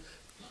Yosef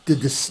to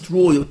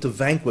destroy or to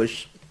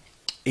vanquish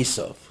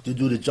Esav, to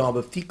do the job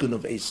of tikkun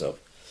of Esav.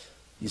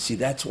 You see,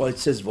 that's why it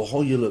says,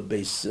 V'hoyel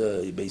beis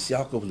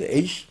Yaakov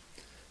le'esh,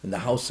 and the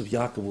house of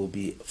Yaakov will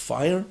be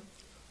fire,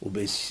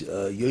 ubeis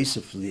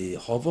Yosef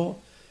le'hovo,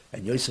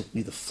 and Yosef will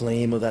be the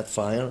flame of that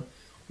fire,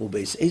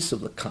 ubeis Esav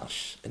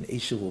le'kash, and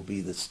Esav will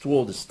be the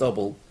straw, the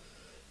stubble.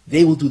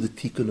 They will do the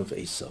tikkun of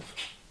Esav.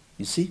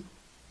 You see?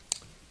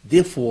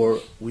 Therefore,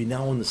 we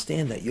now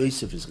understand that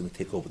Yosef is going to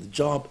take over the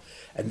job,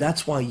 and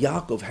that's why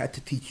Yaakov had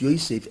to teach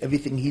Yosef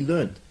everything he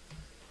learned.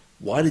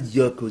 Why did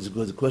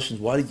the question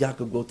is, why did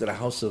Yaakov go to the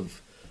house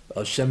of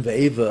Shem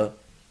Ve'eva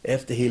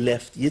after he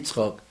left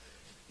Yitzchak?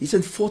 He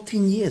said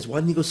 14 years. Why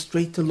didn't he go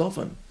straight to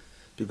Lavan?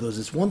 Because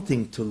it's one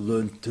thing to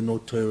learn, to know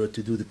Torah,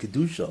 to do the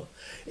Kedusha.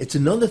 It's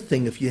another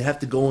thing if you have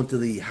to go into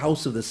the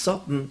house of the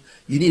Sultan,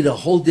 you need a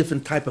whole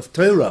different type of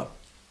Torah.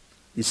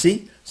 You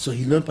see? So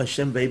he learned by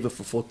Shem Ve'eva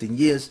for 14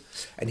 years,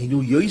 and he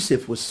knew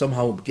Yosef was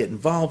somehow get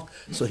involved,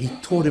 so he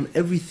taught him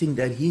everything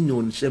that he knew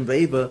in Shem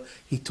Ve'eva,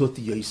 he taught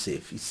to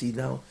Yosef. You see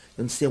now?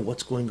 You understand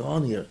what's going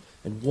on here,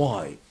 and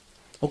why.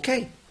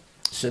 Okay.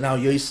 So now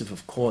Yosef,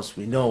 of course,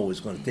 we know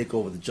is going to take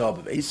over the job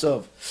of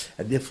Esav,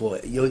 and therefore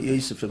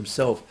Yosef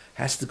himself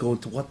has to go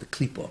into what? The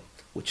Klippa,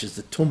 which is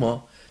the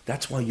Tumah.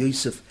 That's why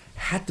Yosef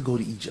had to go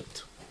to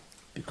Egypt,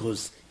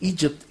 because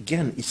Egypt,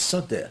 again, is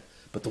Sodeh,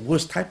 but the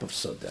worst type of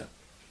Sodeh.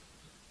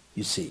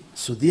 You see.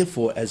 So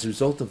therefore, as a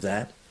result of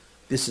that,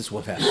 this is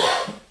what happened.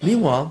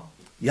 Meanwhile,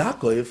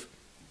 Yaakov,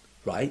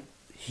 right,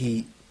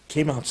 he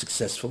came out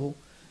successful,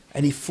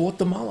 and he fought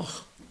the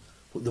Malach.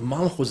 The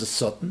Malach was a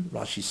Satan,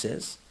 Rashi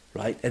says,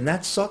 right? And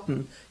that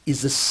Satan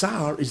is the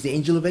Sar, is the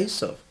angel of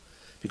Esav.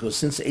 Because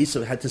since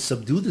Esav had to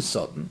subdue the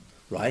Satan,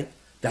 right,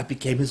 that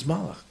became his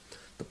Malach.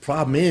 The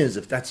problem is,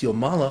 if that's your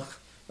Malach,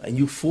 and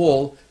you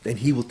fall, then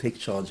he will take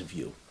charge of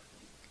you,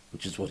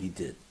 which is what he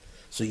did.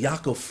 So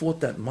Yaakov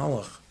fought that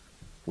Malach,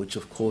 which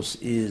of course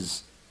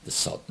is the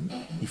Satan.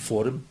 He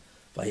fought him.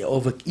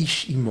 Vayovak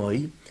ish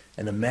imoy,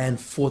 and a man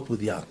fought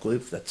with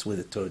Yaakov. That's where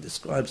the Torah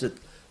describes it.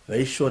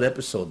 Very short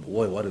episode.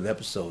 Boy, what an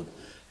episode.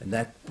 And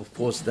that, of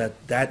course,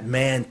 that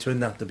man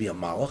turned out to be a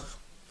malach,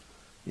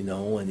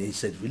 and he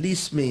said,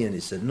 release me. And he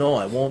said, no,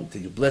 I won't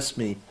till you bless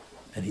me.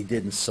 And he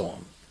did, and so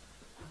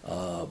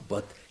on.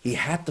 But he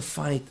had to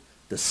fight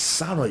the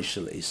Sarai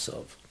Shel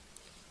Esav,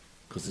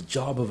 because the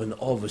job of an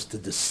Ov is to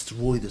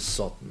destroy the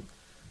Sultan.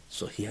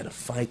 So he had to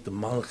fight the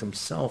Malach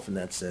himself in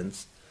that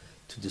sense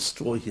to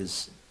destroy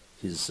his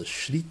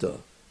shlita,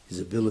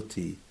 his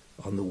ability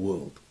on the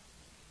world.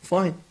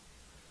 Fine.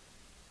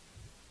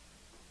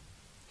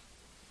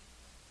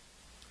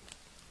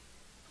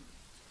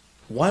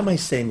 Why am I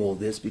saying all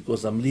this?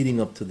 Because I'm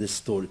leading up to this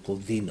story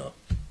called Dinah.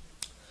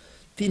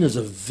 Dinah is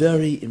a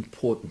very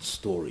important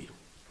story.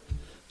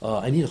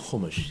 I need a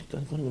chumash.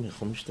 Can you give me a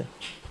chumash there?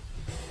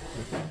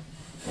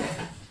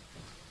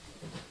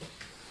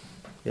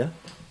 Yeah?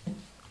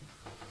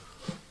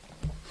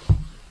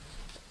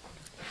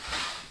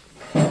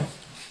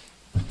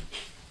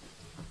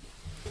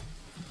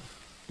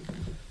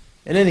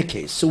 In any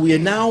case, so we are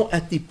now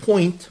at the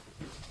point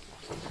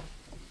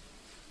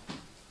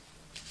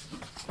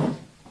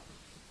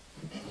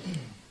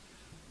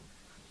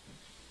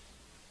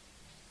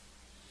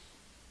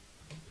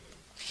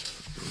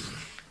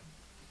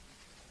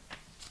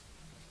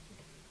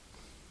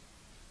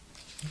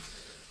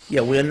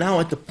we are now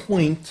at the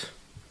point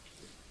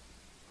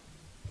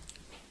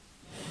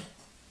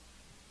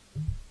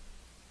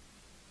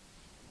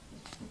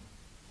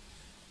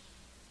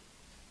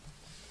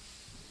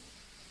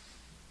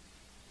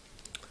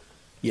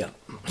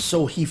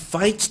so he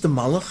fights the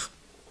Malach,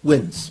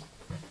 wins.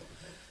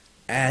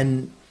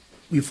 And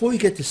before we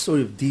get to the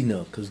story of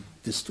Dinah, because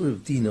the story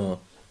of Dinah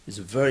is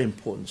a very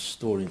important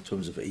story in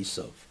terms of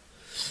Esav,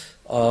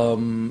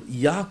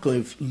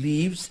 Yaakov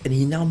leaves and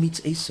he now meets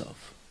Esav.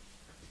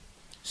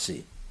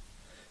 See,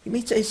 he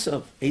meets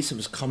Esav. Esav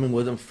is coming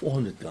with him,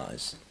 400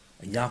 guys.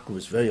 And Yaakov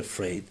is very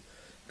afraid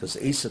because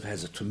Esav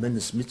has a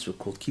tremendous mitzvah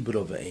called Kibbud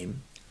Avayim.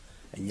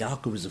 And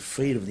Yaakov is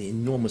afraid of the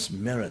enormous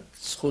merit,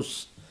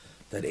 schus,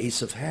 that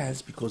Esav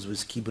has because of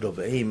his Kibbud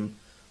Avayim,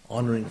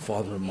 honoring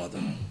father and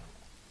mother.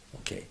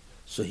 Okay,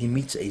 so he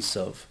meets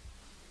Esav.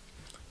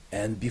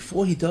 And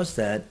before he does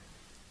that,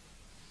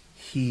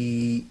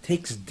 he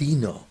takes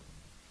Dinah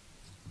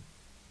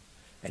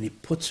and he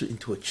puts her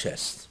into a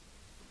chest.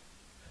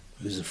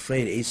 He was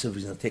afraid Esav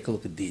was going to take a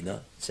look at Dinah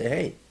and say,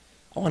 hey,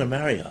 I want to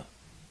marry her,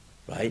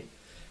 right?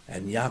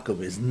 And Yaakov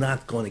is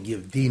not going to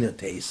give Dinah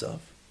to Esav,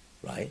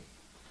 right?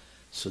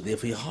 So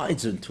therefore he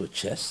hides her into a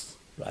chest,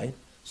 right?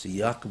 So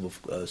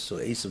so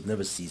Esav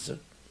never sees her.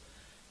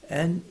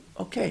 And,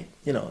 okay,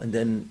 and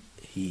then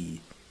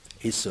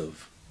Esav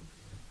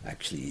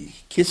actually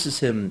kisses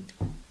him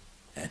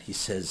and he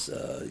says,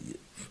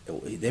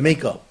 they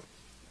make up.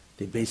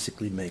 They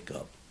basically make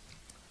up.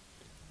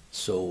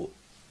 So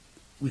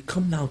we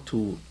come now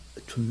to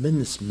a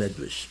tremendous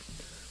medrash,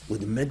 where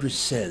the medrash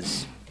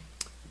says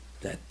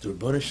that the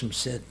Rebbeinu Hashem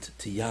said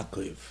to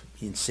Yaakov,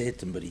 he didn't say it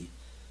to him, but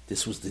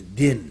this was the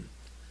din.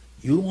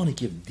 You don't want to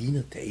give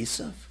Dinah to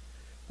Esav?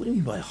 What do you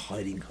mean by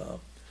hiding her?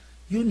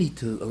 You need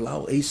to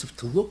allow Esav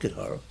to look at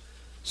her.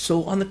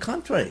 So on the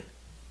contrary,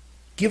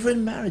 give her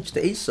in marriage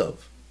to Esav.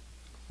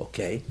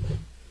 Okay?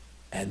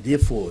 And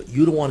therefore,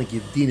 you don't want to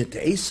give Dinah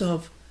to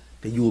Esav,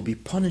 then you will be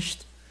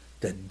punished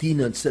that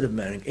Dinah, instead of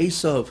marrying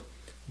Esav,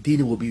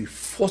 Dinah will be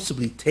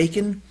forcibly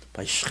taken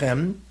by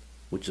Shechem,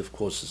 which of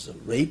course is a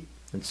rape,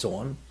 and so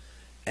on.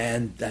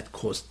 And that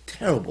caused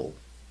terrible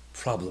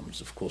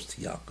problems, of course, to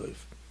Yaakov.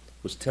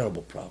 It was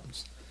terrible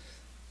problems.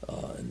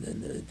 And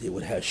then they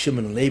would have,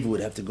 Shimon and Levi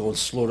would have to go and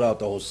slaughter out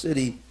the whole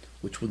city,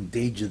 which would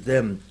endanger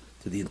them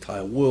to the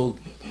entire world.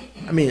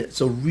 I mean, it's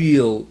a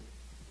real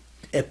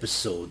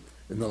episode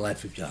in the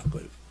life of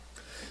Yaakov.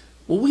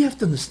 What we have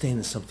to understand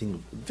is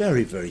something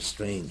very, very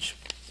strange.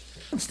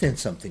 Understand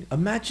something.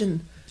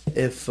 Imagine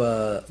if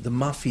the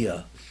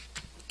mafia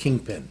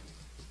kingpin,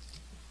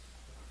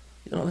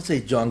 let's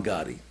say John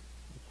Gotti,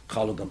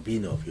 Carlo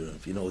Gambino,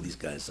 if you know who these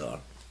guys are,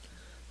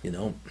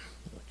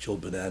 Joe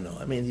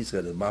Bonanno, I mean, these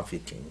are the mafia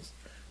kings,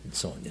 and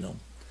so on,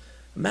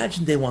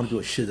 Imagine they want to do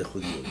a shidduch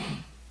with you.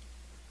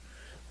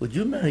 Would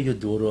you marry your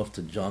daughter off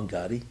to John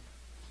Gotti?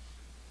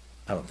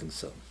 I don't think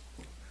so.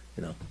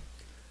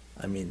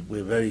 I mean,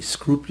 we're very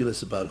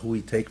scrupulous about who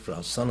we take for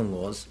our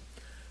son-in-laws.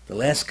 The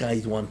last guy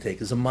you want to take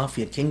is a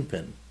mafia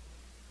kingpin.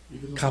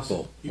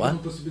 Capo. What? Even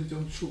the possibility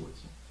of tshuva.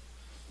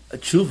 A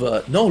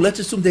tshuva? No, let's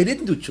assume they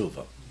didn't do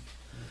tshuva.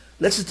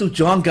 Let's assume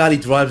John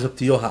Gotti drives up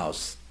to your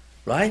house,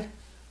 right?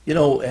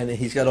 And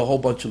he's got a whole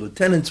bunch of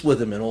lieutenants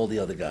with him and all the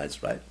other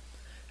guys, right?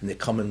 And they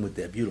come in with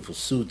their beautiful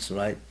suits,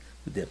 right?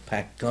 With their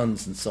packed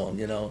guns and so on,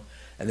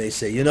 And they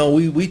say,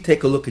 we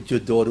take a look at your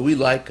daughter. We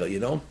like her,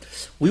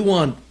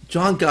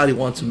 John Gotti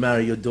wants to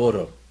marry your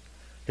daughter.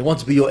 He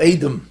wants to be your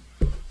Adam.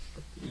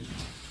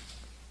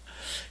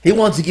 He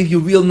wants to give you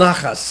real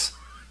nachas.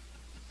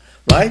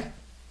 Right?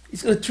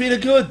 He's going to treat her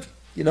good,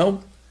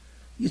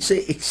 You'd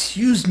say,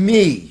 excuse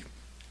me.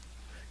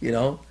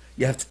 You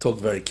have to talk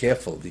very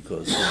careful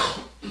because,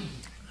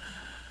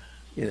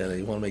 you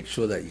want to make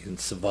sure that you can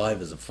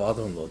survive as a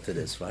father-in-law to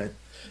this, right?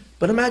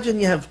 But imagine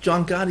you have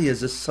John Gotti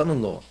as a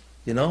son-in-law,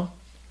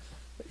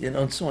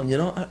 and so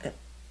on,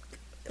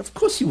 of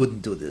course you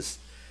wouldn't do this.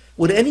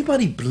 Would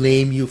anybody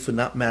blame you for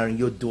not marrying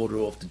your daughter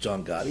off to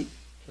John Gotti?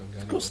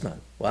 Of course not.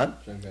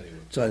 What? John Gotti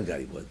would. John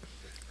Gotti would.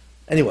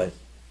 Anyway,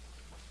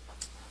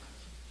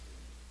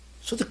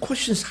 So the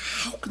question is,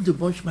 how can the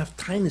Rebbeinu Shalom have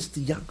kindness to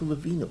Yaakov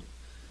Avinu?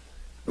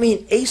 I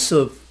mean,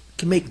 Esav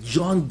can make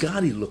John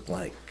Gotti look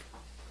like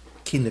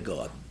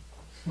kindergarten.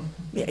 I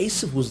mean,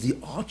 Esav was the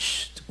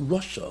arch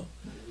Russia.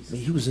 I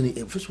mean, he was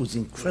first was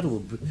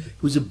incredible.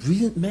 He was a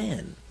brilliant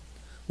man.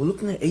 We're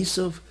looking at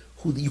Esav,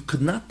 who you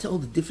could not tell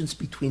the difference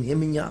between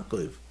him and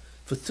Yaakov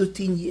for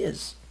 13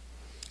 years.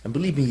 And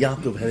believe me,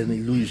 Yaakov had an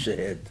illusion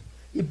head.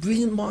 A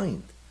brilliant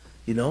mind,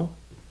 you know.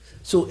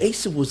 So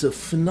Esav was a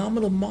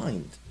phenomenal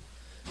mind.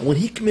 And when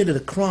he committed a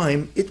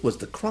crime, it was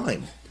the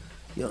crime.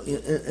 You know,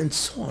 and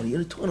so on.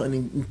 You're talking about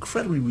an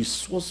incredibly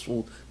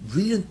resourceful,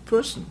 brilliant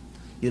person,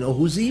 you know,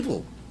 who's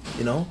evil,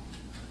 you know.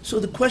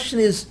 So the question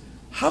is,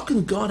 how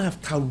can God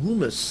have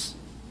tarumas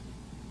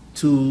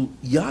to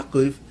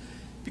Yaakov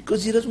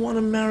because he doesn't want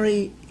to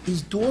marry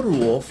his daughter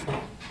off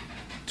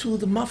to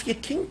the mafia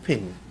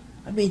kingpin?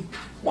 I mean,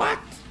 what?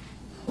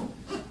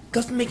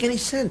 Doesn't make any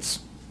sense.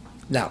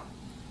 Now,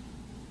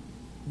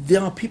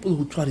 there are people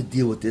who try to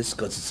deal with this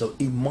because it's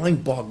a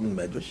mind-boggling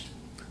medrash,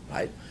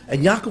 right?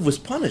 And Yaakov was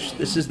punished.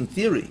 This isn't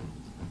theory.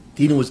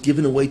 Dinah was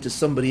given away to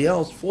somebody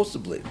else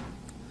forcibly.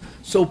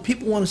 So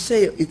people want to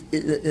say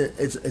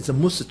it's a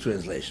Musa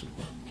translation.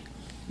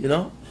 You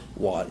know?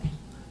 Why?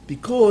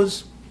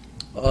 Because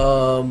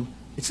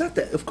it's not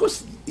that, of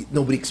course,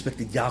 nobody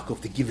expected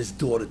Yaakov to give his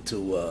daughter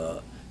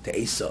to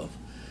Esav.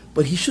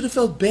 But he should have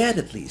felt bad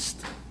at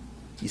least.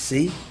 You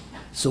see?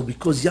 So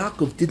because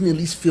Yaakov didn't at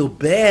least feel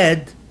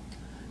bad,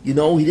 you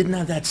know, he didn't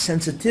have that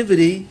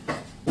sensitivity,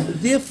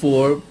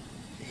 therefore,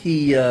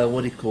 he,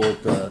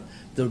 the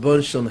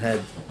Rebbeinu Shalom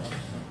had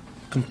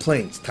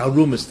complaints,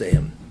 tarumas to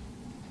him.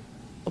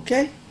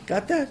 Okay?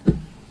 Got that?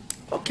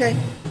 Okay.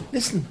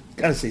 Listen,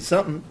 gotta say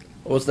something,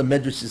 or else the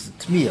medrash is a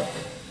tmiyah.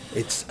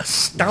 It's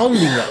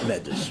astounding, that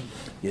medrash,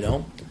 you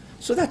know?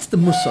 So that's the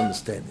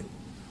misunderstanding.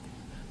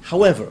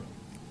 However,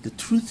 the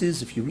truth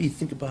is, if you really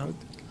think about it,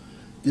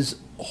 there's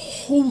a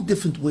whole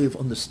different way of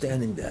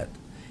understanding that.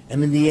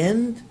 And in the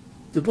end,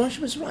 the Rebbeinu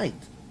Shalom is right.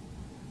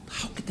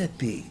 How could that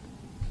be?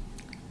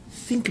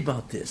 Think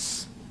about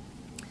this.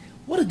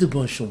 What did the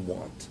Rebbeinu Shalom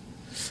want?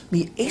 I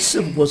mean,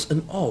 Esav was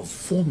an Av,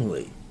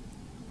 formerly,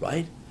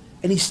 right?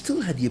 And he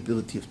still had the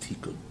ability of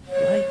tikkun,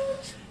 right?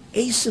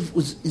 Esav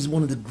is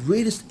one of the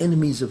greatest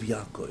enemies of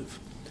Yaakov.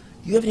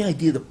 Do you have any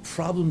idea the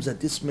problems that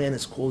this man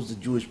has caused the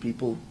Jewish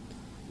people?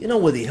 You know,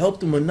 whether he helped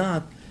them or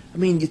not. I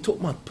mean, you're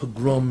talking about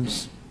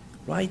pogroms,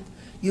 right?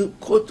 You're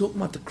talking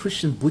about the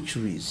Christian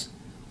butcheries.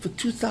 For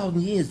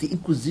 2,000 years, the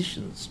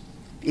Inquisitions,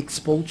 the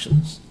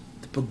expulsions,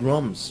 the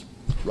pogroms,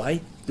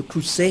 right? The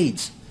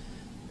Crusades.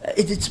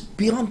 It's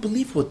beyond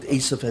belief what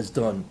Esav has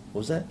done. What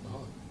was that?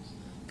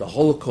 The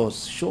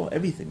Holocaust, sure,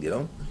 everything, you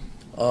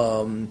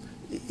know.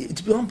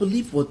 It's beyond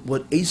belief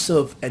what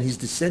Esav and his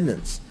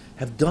descendants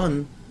have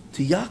done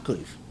to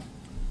Yaakov.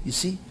 You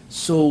see?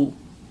 So,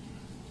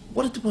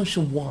 what did the Rebbeinu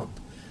Shalom want?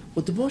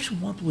 What the Rebbeinu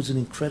Shalom wanted was an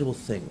incredible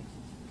thing.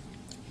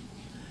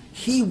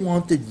 He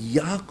wanted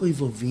Yaakov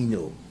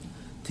Avinu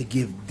to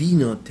give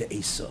Dinah to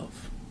Esav.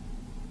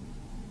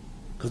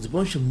 Because the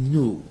Rebbeinu Shalom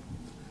knew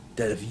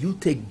that if you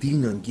take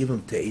Dinah and give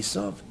him to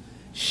Esav,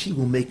 she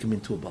will make him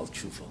into a Baal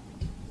Tshuva.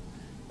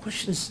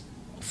 Question is,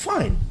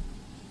 fine,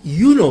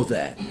 you know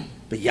that,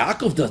 but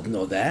Yaakov doesn't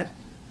know that.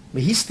 I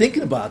mean, he's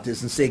thinking about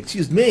this and saying,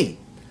 excuse me,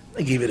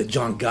 I gave it to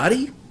John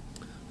Gotti,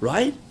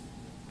 right?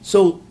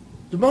 So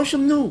the Rebbeinu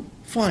Shalom knew,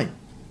 fine,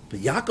 but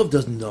Yaakov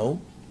doesn't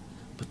know.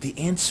 But the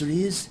answer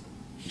is,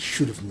 he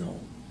should have known.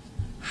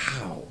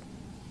 How?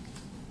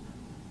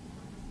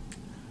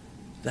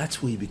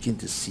 That's where you begin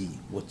to see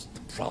what's the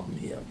problem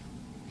here.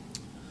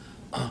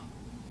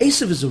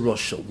 Esav is a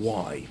Rasha.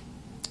 Why?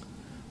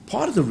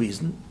 Part of the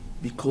reason,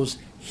 because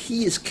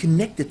he is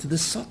connected to the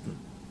Satan.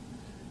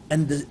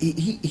 And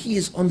he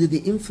is under the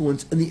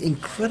influence and the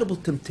incredible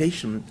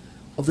temptation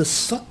of the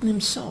Satan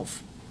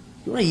himself.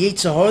 You know what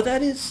Yetzer Hara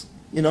that is?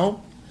 You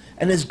know?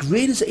 And as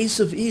great as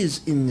Esav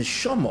is in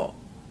Neshama,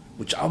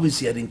 which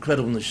obviously had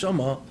incredible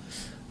Neshama,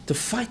 to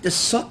fight the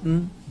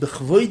Satan, the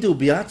Chavoidu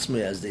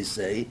Biatzme, as they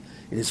say,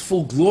 in his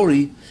full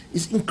glory,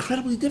 is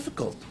incredibly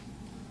difficult.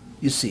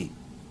 You see.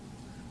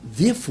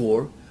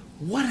 Therefore,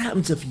 what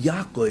happens if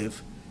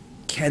Yaakov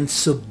can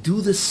subdue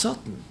the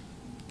Satan?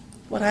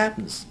 What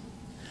happens?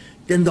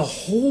 Then the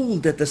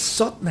hold that the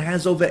Satan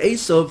has over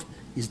Esav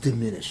is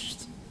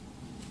diminished.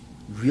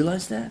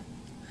 Realize that?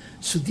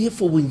 So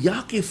therefore, when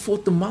Yaakov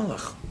fought the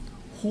Malach,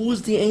 who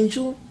was the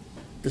angel?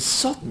 The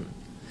Satan.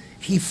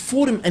 He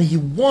fought him and he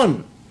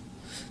won,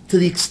 to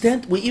the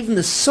extent where even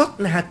the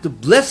Satan had to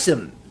bless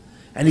him,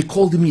 and he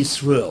called him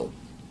Yisrael.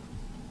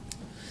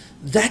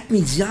 That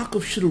means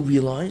Yaakov should have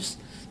realized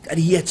that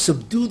he had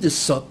subdued the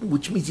Satan,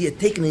 which means he had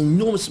taken an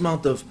enormous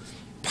amount of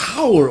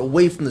power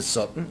away from the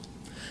Satan.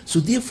 So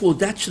therefore,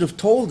 that should have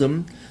told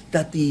him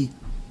that the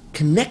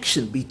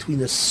connection between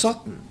the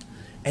Satan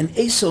and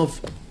Esav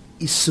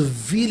is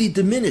severely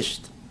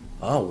diminished.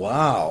 Oh,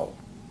 wow.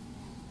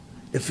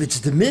 If it's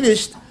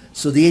diminished,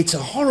 so the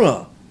Yetzer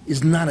Hara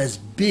is not as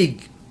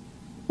big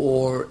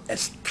or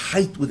as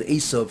tight with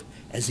Esav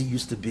as it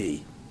used to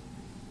be.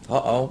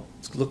 Uh-oh,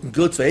 it's looking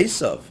good for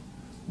Esav.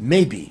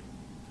 Maybe.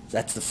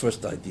 That's the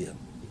first idea.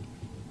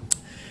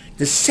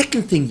 The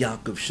second thing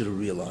Yaakov should have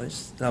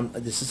realized,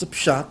 this is a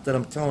pshat that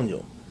I'm telling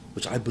you,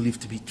 which I believe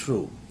to be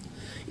true,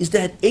 is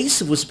that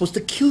Esav was supposed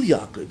to kill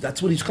Yaakov.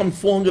 That's what he's come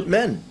 400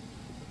 men,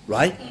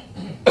 right?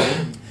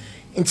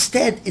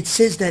 Instead, it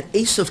says that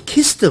Esav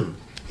kissed him.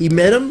 He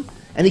met him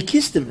and he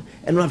kissed him.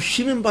 And Rav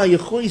Shimon Bar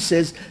Yochai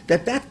says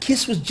that that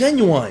kiss was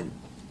genuine.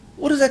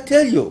 What does that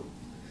tell you?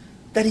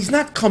 That he's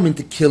not coming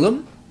to kill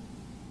him,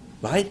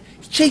 right?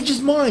 He changed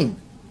his mind.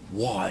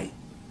 Why?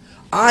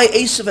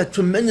 Esav had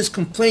tremendous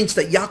complaints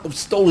that Yaakov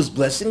stole his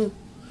blessing.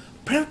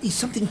 Apparently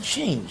something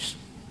changed.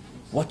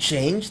 What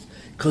changed?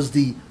 Because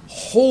the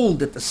hold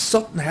that the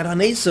Sultan had on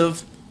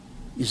Esav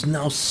is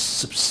now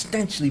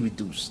substantially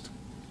reduced.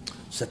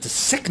 So that's the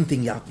second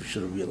thing Yaakov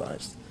should have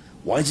realized.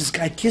 Why is this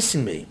guy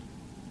kissing me?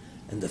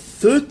 And the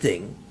third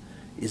thing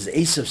is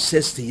Esav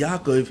says to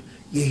Yaakov,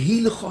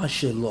 Yehi lecha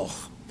asher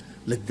loch.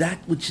 Let that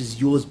which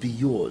is yours be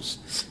yours.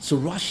 So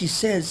Rashi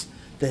says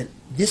that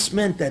this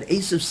meant that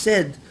Esav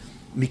said,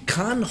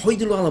 Mikan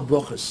hoidilu ala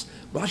brochas.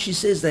 Rashi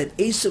says that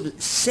Esav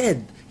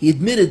said, he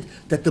admitted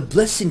that the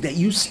blessing that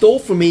you stole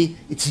from me,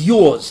 it's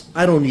yours.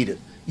 I don't need it.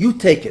 You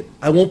take it.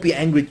 I won't be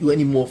angry at you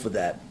anymore for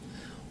that.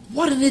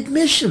 What an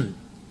admission.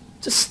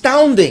 It's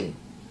astounding.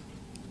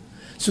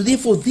 So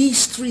therefore,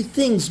 these three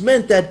things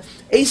meant that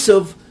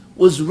Esav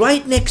was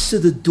right next to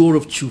the door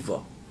of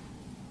tshuva.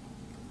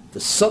 The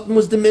Sultan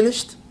was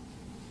diminished.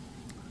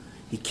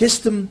 He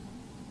kissed him,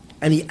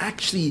 and he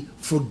actually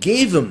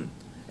forgave him.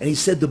 And he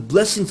said, the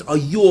blessings are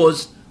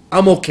yours.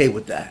 I'm okay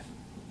with that.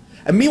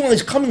 And meanwhile,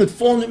 he's coming with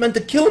 400 men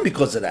to kill him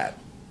because of that.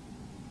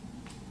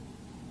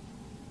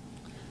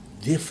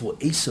 Therefore,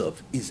 Esav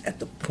is at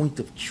the point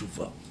of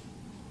tshuva.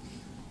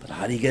 But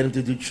how do you get him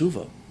to do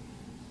tshuva?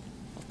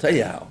 I'll tell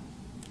you how.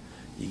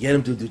 You get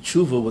him to do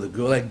tshuva with a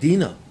girl like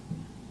Dinah.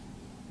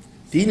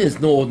 Dinah is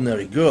no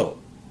ordinary girl.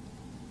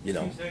 You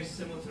know. It seems very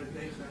similar to Rabbi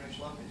Yochanan and Rish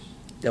Lakish.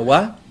 Yeah,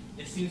 what?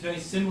 It seems very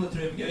similar to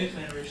Rabbi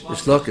Yochanan and Rish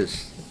Rish Lakish.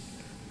 Lakish.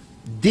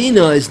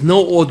 Dinah is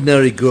no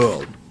ordinary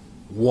girl.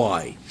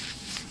 Why?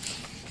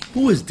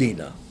 Who is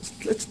Dinah?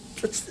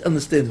 Let's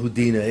understand who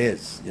Dinah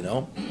is, you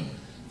know.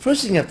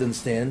 First thing you have to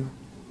understand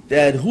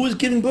that who is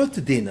giving birth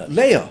to Dinah?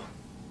 Leah.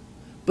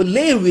 But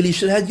Leah really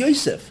should have had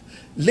Yosef.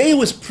 Leah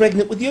was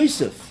pregnant with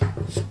Yosef.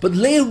 But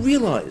Leah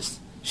realized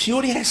she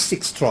already has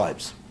 6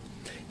 tribes.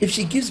 If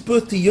she gives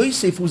birth to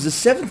Yosef, who's the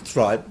 7th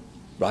tribe,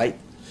 right,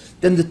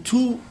 then the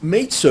 2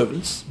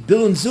 maidservants,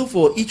 Bill and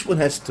Zilpah, each one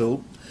has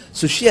 2.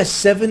 So she has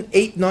 7,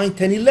 8, 9,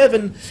 10,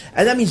 11.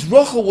 And that means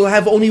Rachel will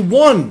have only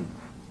 1.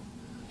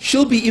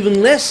 She'll be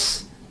even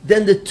less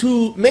than the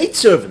 2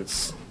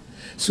 maidservants.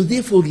 So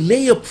therefore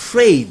Leah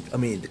prayed,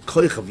 the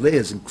koich of Leah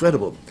is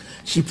incredible.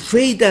 She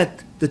prayed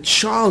that the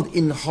child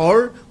in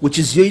her, which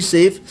is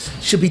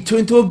Yosef, should be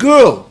turned to a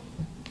girl.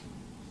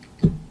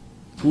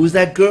 Who is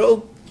that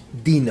girl?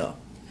 Dinah.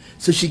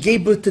 So she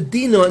gave birth to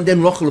Dinah, and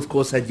then Rachel, of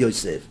course, had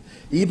Yosef.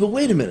 Yeah, but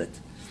wait a minute.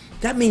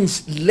 That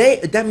means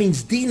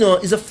Dinah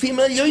is a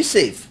female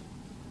Yosef,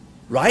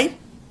 right?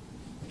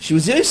 She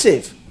was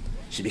Yosef.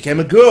 She became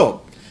a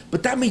girl.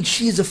 But that means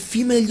she is a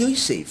female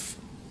Yosef.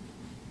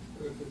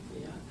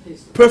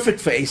 Perfect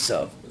for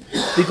Esav.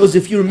 Because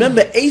if you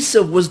remember,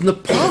 Esav was in the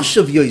parsha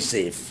of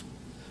Yosef,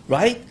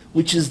 right?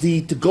 Which is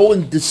to go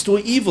and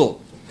destroy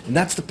evil. And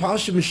that's the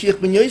parsha of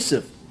Mashiach ben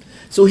Yosef.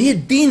 So here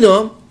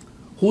Dinah,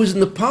 who is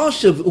in the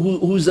parsha,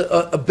 who's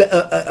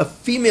a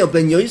female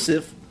ben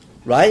Yosef,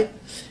 right?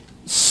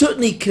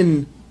 Certainly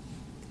can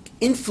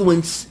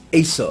influence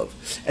Esav.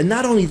 And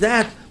not only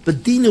that,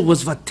 but Dinah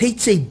was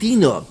Vatetze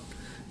Dinah.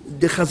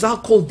 The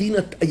Chazal called Dinah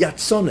a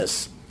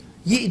Yatzonis.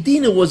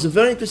 Dinah was a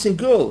very interesting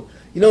girl.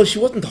 You know, she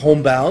wasn't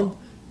homebound.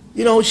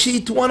 You know,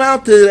 she went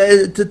out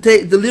to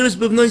take the Liris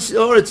B'Bnei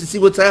Oretz to see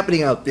what's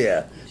happening out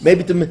there.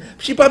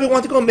 She probably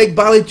wanted to go and make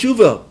Baalei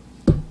Tshuva.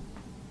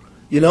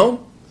 You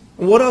know?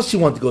 And what else she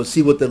wanted to go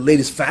see what the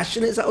latest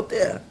fashion is out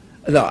there?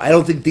 No, I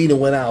don't think Dinah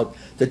went out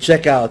to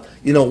check out,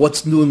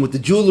 what's new with the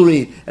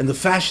jewelry and the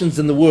fashions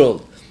in the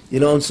world.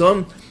 And so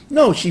on.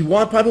 No, she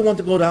probably wanted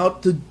to go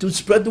out to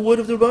spread the word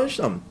of the Rebbe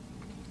Shalom.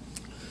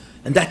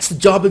 And that's the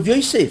job of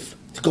Yosef,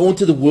 to go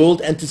into the world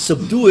and to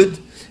subdue it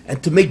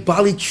and to make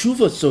Baalei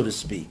Tshuva, so to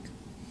speak.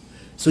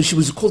 So she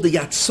was called a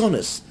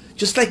Yatzonis,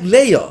 just like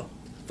Leah.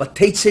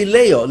 Vatetze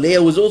Leah.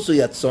 Leah was also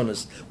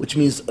Yatzonis, which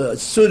means a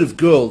assertive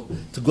girl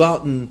to go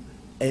out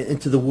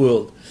into the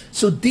world.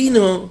 So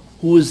Dinah,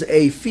 who was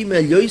a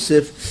female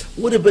Yosef,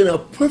 would have been a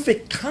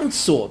perfect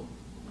consort,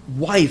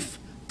 wife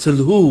to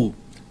who?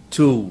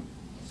 To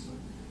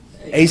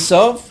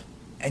Esav,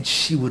 and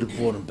she would have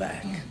brought him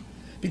back.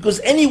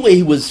 Because anyway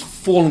he was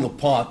falling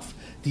apart,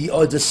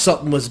 the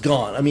Sultan was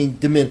gone.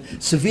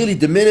 Severely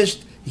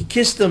diminished. He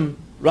kissed him,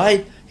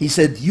 right? He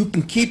said, you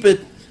can keep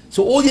it.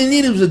 So all you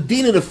needed was a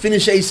Dinah to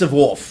finish Esav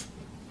off.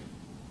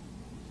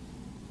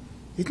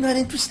 Isn't that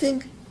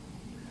interesting?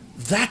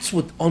 That's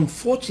what,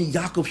 unfortunately,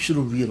 Yaakov should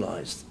have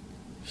realized.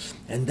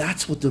 And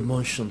that's what the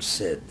Moshe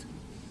said.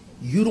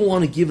 You don't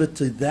want to give it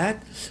to that?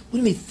 What do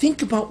you mean?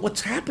 Think about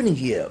what's happening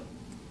here.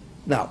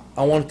 Now,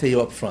 I want to tell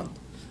you up front.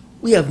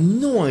 We have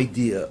no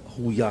idea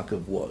who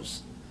Yaakov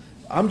was.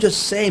 I'm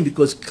just saying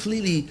because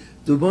clearly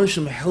the Rebbeinu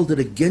Shem held it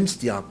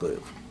against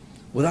Yaakov.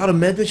 Without a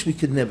medrash, we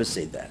could never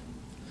say that.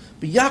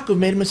 But Yaakov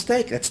made a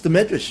mistake. That's the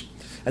medrash.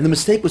 And the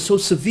mistake was so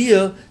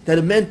severe that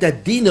it meant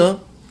that Dinah,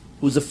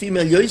 who was a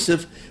female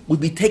Yosef, would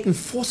be taken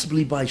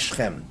forcibly by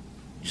Shechem.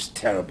 Just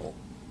terrible.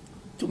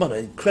 Talk about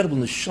an incredible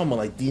neshama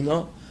like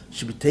Dinah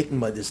should be taken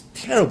by this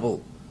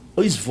terrible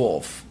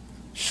Oizvov,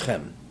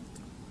 Shechem.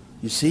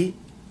 You see?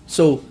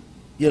 So,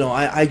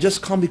 I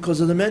just come because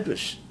of the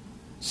medrash.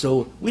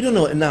 So, we don't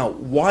know. And now,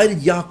 why did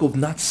Yaakov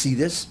not see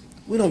this?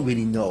 We don't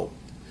really know.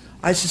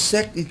 I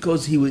suspect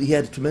because he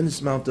had a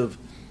tremendous amount of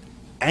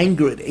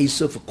anger at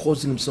Esau for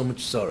causing him so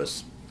much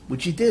sorrows,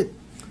 which he did.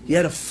 He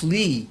had to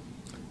flee,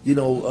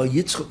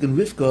 Yitzchak and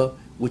Rivka,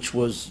 which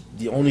was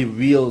the only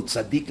real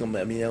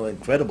tzaddikim,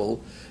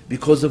 incredible,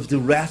 because of the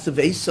wrath of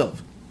Esau.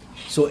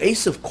 So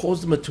Esau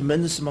caused him a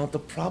tremendous amount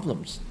of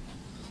problems,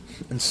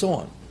 and so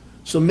on.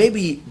 So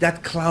maybe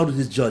that clouded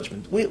his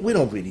judgment. We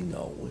don't really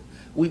know.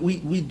 We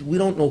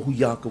don't know who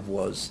Yaakov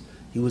was.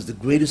 He was the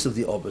greatest of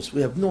the Avos.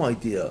 We have no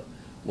idea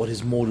what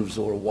his motives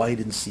were or why he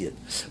didn't see it.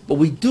 But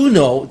we do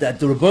know that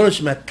the Rebbeinu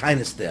Shem had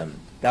kindness to him.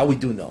 That we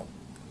do know.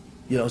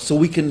 So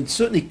we can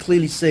certainly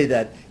clearly say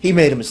that he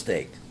made a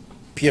mistake.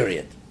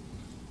 Period.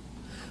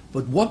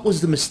 But what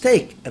was the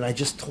mistake? And I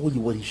just told you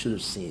what he should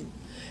have seen.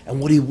 And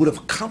what he would have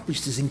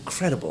accomplished is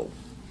incredible.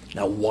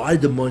 Now, why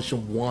did the Rebbeinu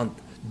Shem want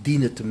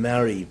Dinah to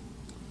marry?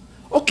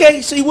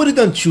 Okay, so he would have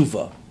done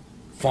tshuva.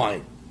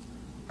 Fine.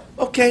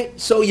 Okay,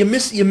 so you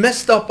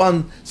messed up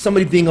on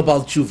somebody being a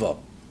Baal tshuva.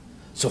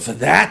 So for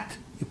that,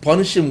 you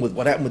punish him with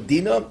what happened with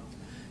Dinah?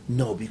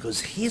 No,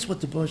 because here's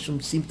what the Rebbeinu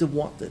Shem seemed to have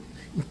wanted.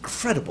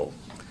 Incredible.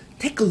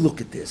 Take a look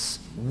at this.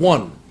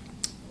 1,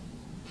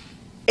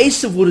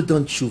 Esav would have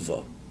done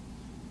tshuva.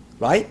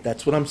 Right?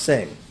 That's what I'm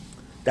saying.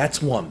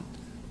 That's 1.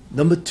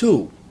 Number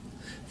 2,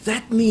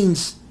 that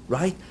means,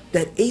 right,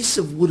 that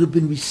Esav would have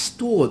been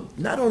restored,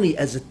 not only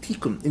as a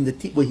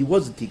tikkun, where he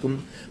was a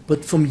tikkun,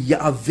 but from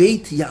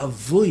Ya'aveh to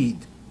Ya'avoid.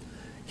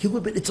 He would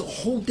have been, it's a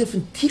whole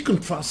different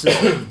tikkun process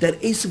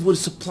that Esav would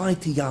have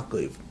supplied to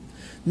Yaakov.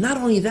 Not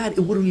only that,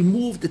 it would have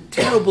removed the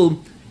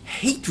terrible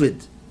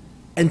hatred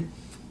and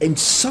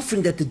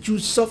suffering that the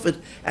Jews suffered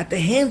at the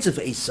hands of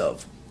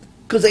Esav.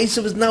 Because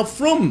Esav is now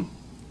from.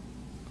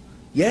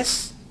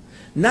 Yes?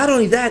 Not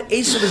only that,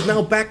 Esav is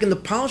now back in the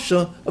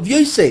parsha of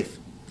Yosef.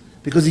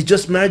 Because he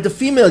just married the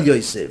female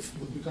Yosef.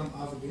 Would become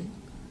Avabin?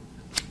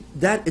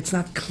 That, it's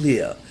not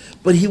clear.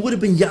 But he would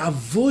have been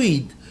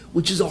Ya'avoid,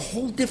 which is a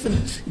whole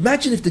different...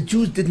 Imagine if the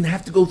Jews didn't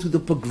have to go through the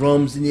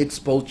pogroms and the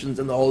expulsions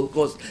and the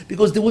Holocaust,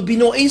 because there would be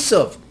no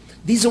Esav.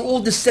 These are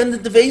all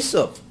descendants of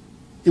Esav.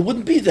 There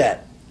wouldn't be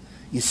that.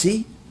 You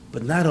see?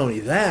 But not only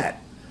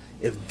that,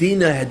 if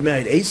Dinah had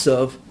married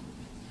Esav,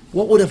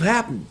 what would have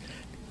happened?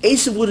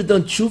 Esav would have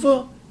done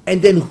tshuva,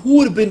 and then who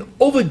would have been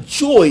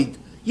overjoyed?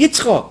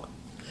 Yitzchak.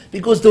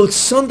 Because the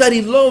son that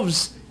he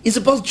loves is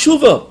about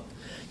tshuva.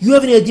 You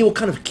have any idea what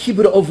kind of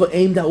kibbutz over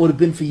aim that would have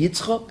been for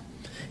Yitzchak?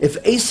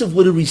 If Esav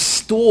would have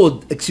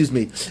restored, if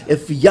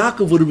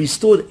Yaakov would have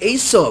restored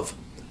Esav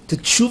to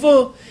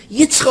tshuva,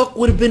 Yitzchak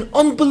would have been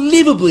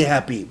unbelievably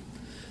happy.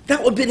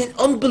 That would have been an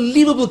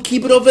unbelievable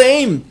kibbutz over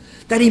aim,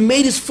 that he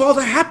made his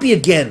father happy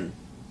again.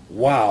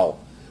 Wow.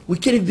 We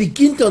can't even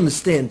begin to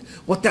understand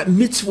what that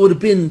mitzvah would have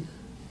been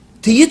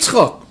to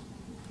Yitzchak.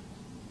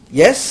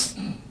 Yes?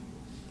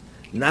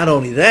 Not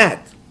only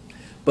that,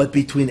 but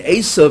between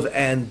Esav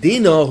and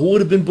Dinah, who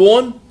would have been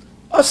born?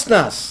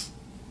 Osnas.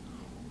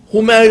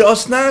 Who married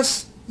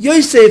Osnas?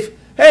 Yosef.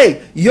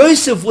 Hey,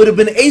 Yosef would have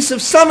been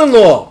Esav's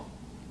son-in-law.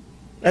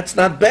 That's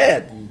not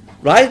bad,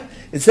 right?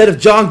 Instead of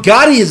John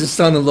Gotti as his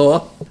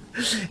son-in-law,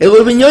 it would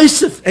have been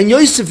Yosef. And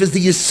Yosef is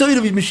the Yesod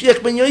of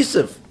Mashiach ben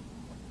Yosef.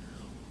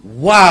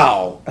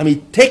 Wow. I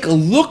mean, take a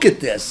look at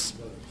this.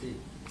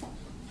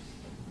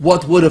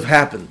 What would have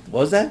happened?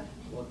 What was that?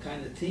 What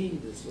kind of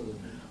team this would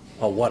have been?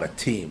 Oh, what a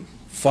team.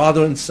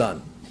 Father and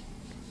son.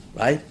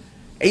 Right?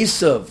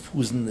 Esav,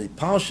 who's in the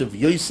parsha of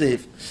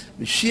Yosef,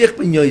 Mashiach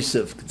ben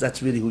Yosef, because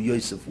that's really who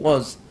Yosef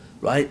was,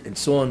 right? And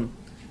so on.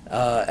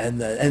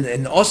 And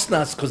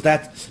Osnas,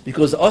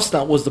 because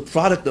Osnas was the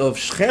product of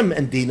Shechem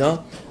and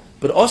Dinah,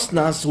 but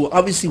Osnas, who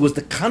obviously was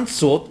the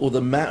consort, or the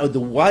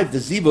wife, the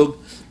zivug,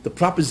 the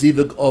proper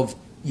zivug of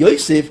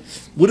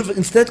Yosef, would have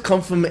instead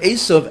come from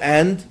Esav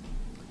and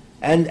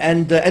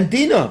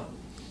Dinah.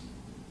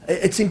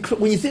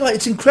 When you think about it,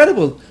 it's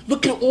incredible.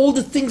 Look at all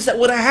the things that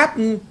would have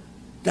happened.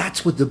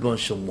 That's what the Rebbeinu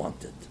Shem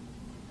wanted.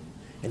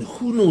 And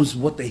who knows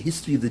what the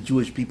history of the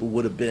Jewish people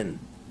would have been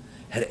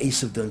had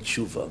Esav done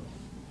tshuva.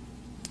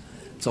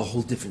 It's a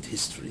whole different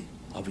history,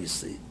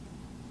 obviously.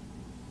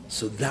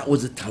 So that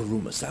was a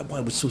tarumas. That's why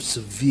it was so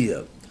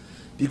severe.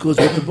 Because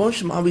what the Rebbeinu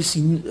Shem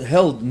obviously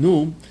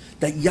knew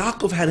that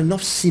Yaakov had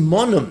enough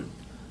simonim,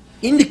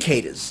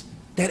 indicators,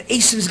 that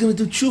Esav is going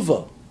to do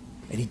tshuva.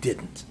 And he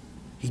didn't.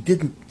 He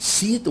didn't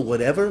see it or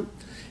whatever.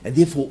 And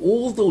therefore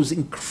all those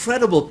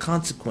incredible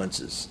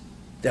consequences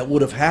that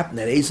would have happened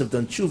had Esav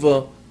done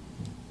tshuva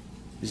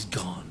is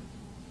gone.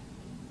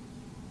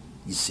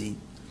 You see?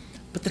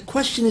 But the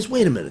question is,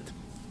 wait a minute.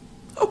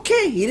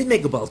 Okay, he didn't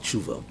make a Baal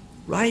Tshuva,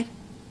 right?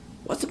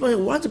 Why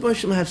does the Baruch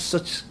Shem have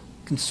such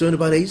concern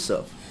about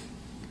Esav?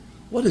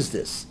 What is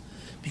this?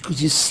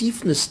 Because you see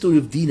from the story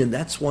of Dinah, and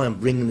that's why I'm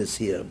bringing this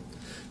here,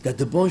 that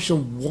the Baruch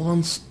Shem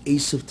wants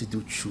Esav to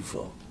do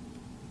Tshuva.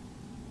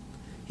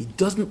 He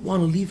doesn't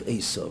want to leave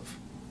Esav.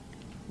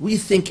 We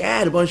think,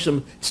 the Baruch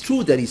Shem, it's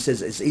true that he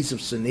says, it's Esav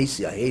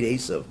Senesi, I hate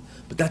Esav,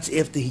 but that's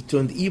after he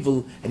turned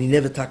evil and he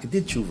never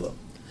did Tshuva.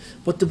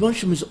 But the Baruch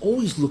Shem is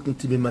always looking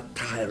to be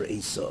Matayr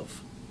Esav.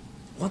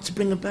 Wants to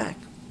bring him back.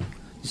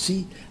 You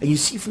see? And you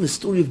see from the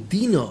story of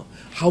Dinah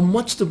how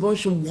much the Baruch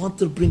Shem wanted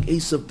to bring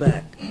Esav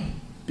back.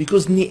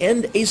 Because in the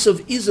end,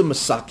 Esav is a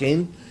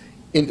Masakin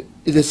in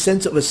the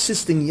sense of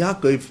assisting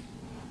Yaakov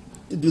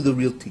to do the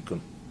real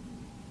tikkun.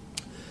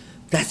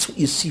 That's what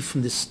you see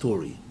from this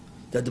story.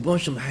 That the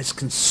Baruch Shem has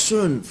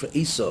concern for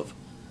Esav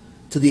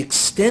to the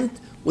extent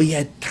where he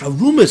had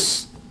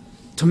tarumas,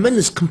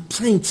 tremendous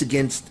complaints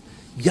against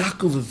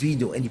Yaakov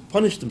Avinu, and he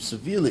punished him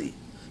severely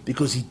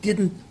because he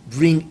didn't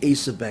bring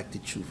Esav back to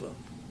tshuva.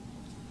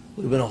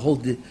 Would have been a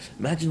whole.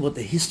 Imagine what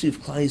the history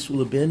of Klal Yisrael would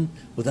have been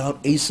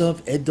without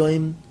Esav,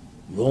 Edom,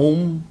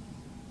 Rome,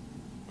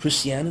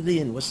 Christianity,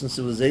 and Western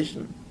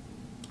civilization.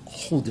 A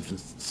whole different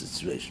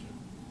situation.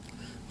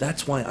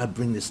 That's why I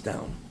bring this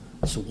down.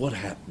 So what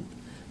happened?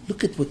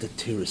 Look at what the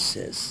Torah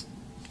says.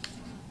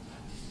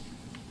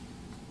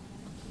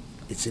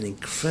 It's an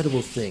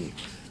incredible thing.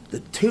 The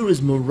Torah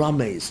is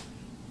merames.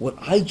 What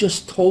I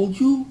just told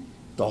you,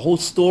 the whole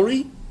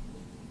story,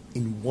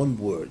 in one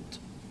word.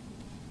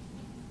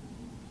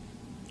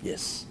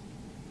 Yes.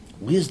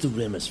 Where's the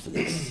remes for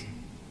this?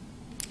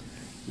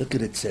 Look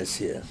at it says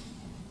here.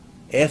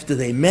 After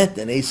they met,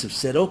 and Esav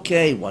said,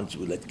 okay, why don't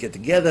you let's get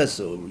together?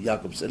 So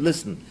Yaakov said,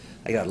 listen,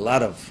 I got a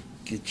lot of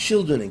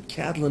children and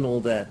cattle and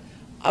all that.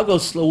 I'll go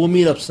slow, we'll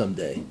meet up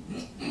someday.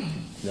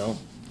 No?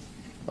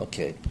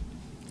 Okay.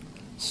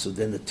 So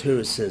then the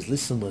Torah says,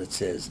 listen what it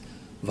says.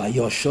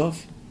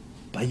 Vayoshav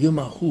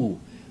Bayomahu.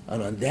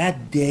 And on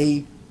that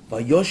day,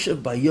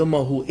 Vayoshav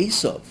Bayomahu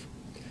Esav.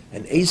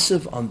 And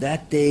Esav on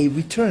that day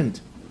returned.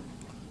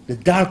 The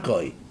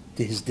Darkoi,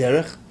 to his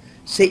derech,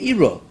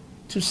 Seira,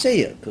 to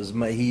Seir, because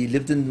he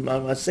lived in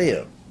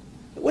Seir.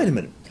 Wait a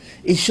minute.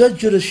 It should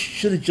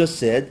have just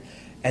said,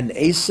 and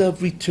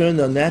Esav returned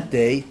on that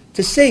day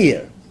to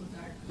Seir.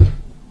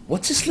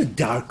 What's this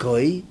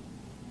Ledarkoi?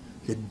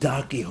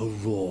 Ledarkei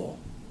Haro.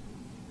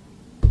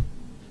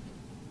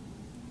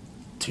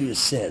 Torah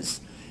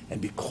says, and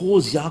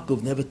because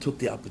Yaakov never took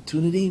the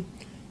opportunity,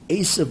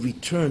 Esav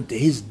returned to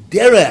his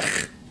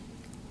derech,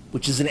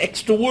 which is an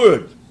extra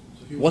word.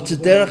 So what's his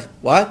derech?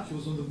 What? He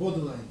was on the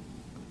borderline.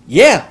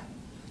 Yeah.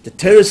 The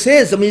Torah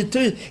says, the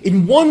Torah,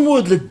 in one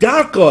word,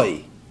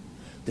 Ledarkoi,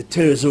 the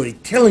Torah is already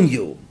telling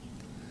you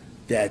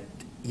that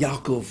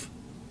Yaakov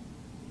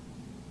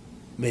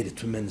made a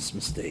tremendous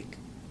mistake.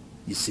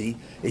 You see?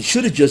 It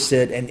should have just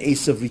said, and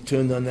Esav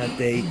returned on that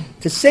day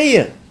to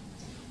Seir.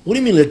 What do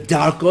you mean,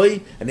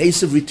 Ledarkoi? And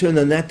Esav returned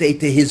on that day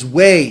to his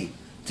way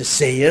to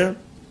Seir.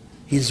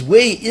 His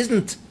way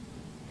isn't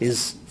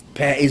his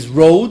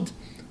road.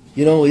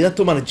 You know, you're not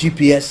talking about a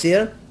GPS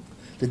here.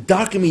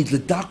 Ledarkoi means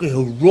Ledarkoi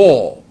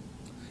Haro.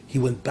 He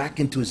went back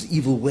into his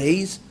evil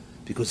ways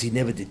because he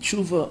never did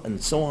tshuva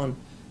and so on.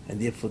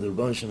 And therefore the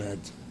Rebbeinu Shem had,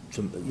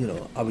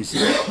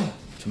 obviously,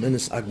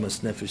 tremendous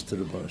agmas nefesh to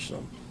the Rebbeinu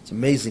Shem. It's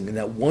amazing. And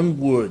that one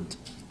word,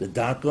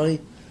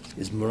 Ledarkoi,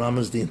 is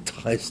merames the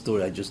entire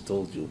story I just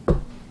told you.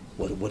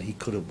 What he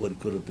could have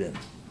been.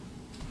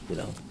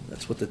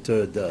 That's what the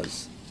Torah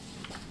does.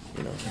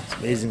 It's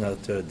amazing how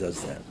the Torah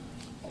does that.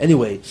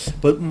 Anyway,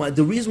 but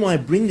the reason why I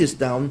bring this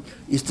down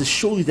is to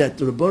show you that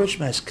the Rebbeinu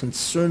Shem has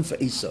concern for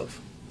Esav.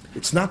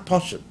 It's not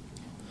Pashat,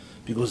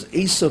 because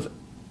Esav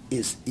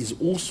is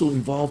also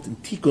involved in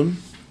Tikkun,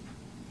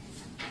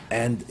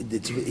 and the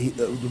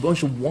Rebbeinu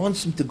Shem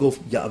wants him to go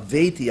from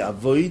Ya'aveh to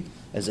Ya'avoid,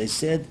 as I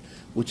said,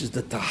 which is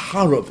the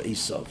Tahara of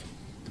Esav.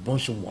 The Rebbeinu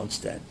Shem wants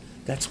that.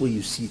 That's where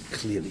you see it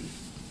clearly.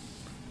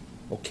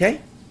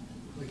 Okay?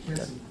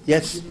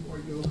 Yes.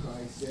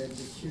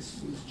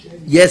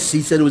 Yes,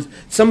 he said it was.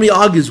 Somebody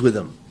argues with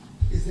him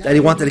that he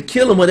wanted to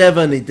kill him,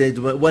 whatever, and he did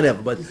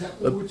whatever. But is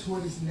that over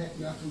toward his neck,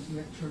 Yaakov's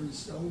neck turned to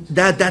stone?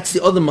 That's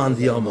the other man,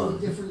 the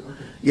Yoma. Okay.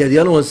 Yeah, the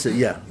other one said,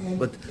 yeah.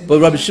 But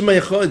Rabbi Shimon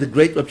Yochai, the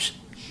great Rabbi. Sure.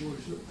 And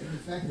the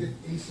fact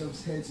that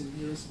Esav's head's in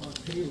Miras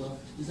Marpela,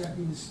 does that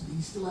mean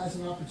he still has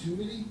an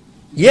opportunity?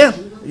 Yeah,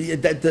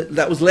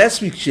 that was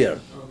last week's share.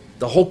 Okay.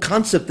 The whole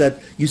concept that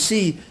you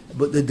see,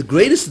 but the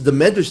greatest is the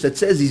Medrash that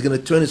says he's going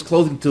to turn his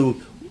clothing to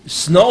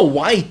snow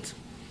white.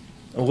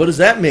 And what does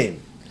that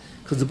mean?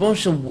 Because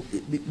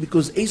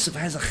Esav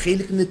has a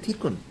chelik in the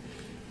tikkun,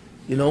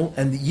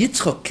 and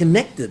Yitzchak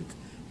connected,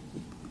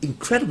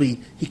 incredibly,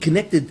 he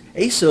connected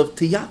Esav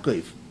to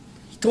Yaakov.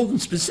 He told him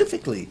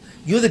specifically,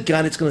 you're the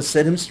guy that's going to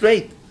set him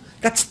straight.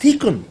 That's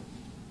tikkun,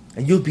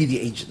 and you'll be the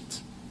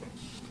agent.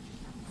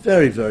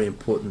 Very, very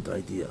important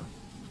idea.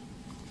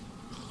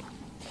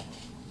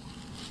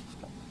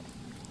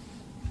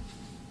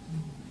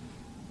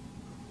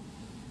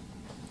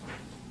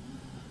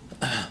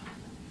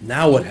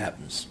 Now what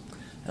happens?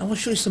 I want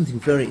to show you something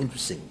very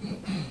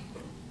interesting.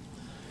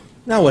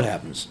 Now what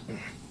happens?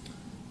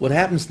 What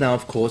happens now,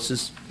 of course,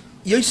 is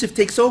Yosef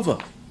takes over.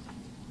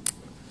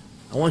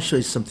 I want to show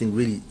you something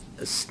really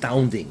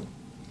astounding.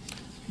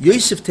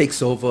 Yosef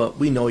takes over.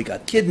 We know he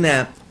got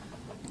kidnapped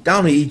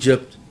down in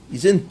Egypt.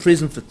 He's in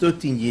prison for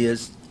 13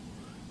 years.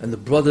 And the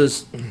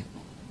brothers,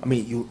 I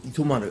mean, you're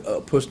talking about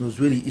a person who's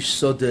really ish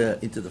soda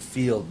into the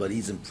field, but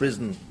he's in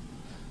prison.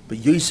 But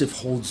Yosef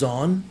holds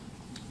on.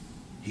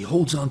 He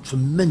holds on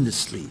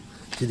tremendously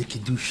to the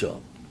Kedusha.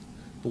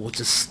 But what's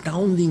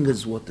astounding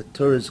is what the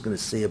Torah is going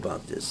to say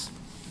about this.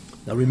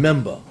 Now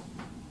remember,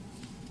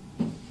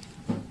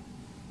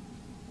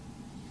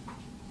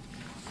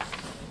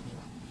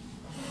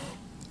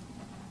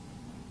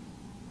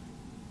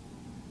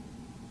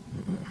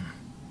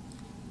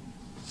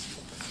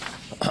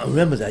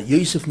 remember that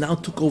Yosef now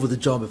took over the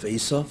job of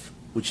Esav,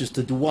 which is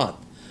to do what?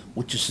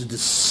 Which is to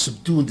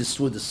subdue and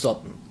destroy the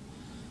Satan.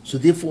 So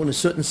therefore, in a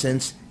certain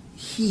sense,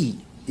 he,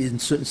 in a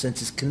certain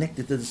sense, is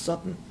connected to the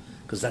Satan,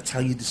 because that's how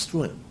you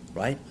destroy him,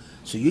 right?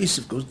 So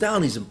Yosef goes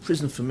down, he's in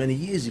prison for many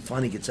years, he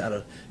finally gets out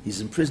of,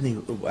 he's in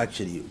prison,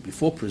 actually,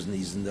 before prison,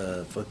 he's in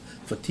the, for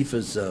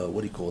Tifa's,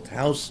 what do you call it,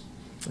 house,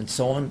 and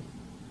so on.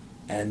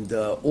 And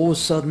all of a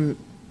sudden,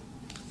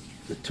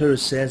 the Torah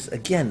says,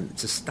 again,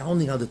 it's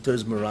astounding how the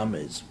Torah's Maram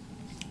is.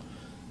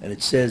 And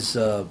it says,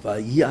 and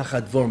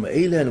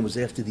it was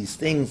after these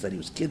things that he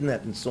was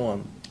kidnapped and so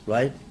on,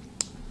 right?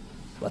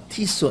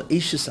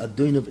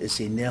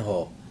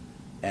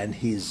 And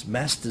his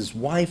master's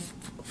wife,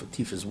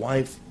 Fatifa's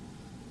wife,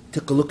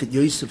 took a look at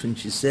Yosef and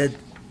she said,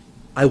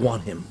 I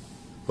want him,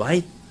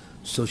 right?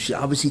 So she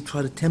obviously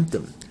tried to tempt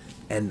him.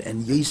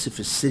 And Yosef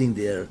is sitting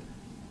there,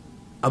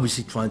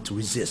 obviously trying to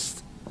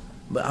resist.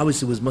 But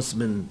obviously it must have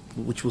been,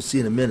 which we'll see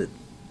in a minute,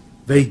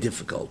 very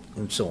difficult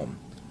and so on.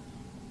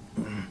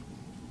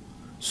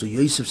 So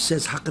Yosef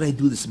says, how can I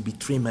do this and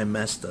betray my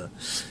master?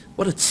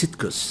 What a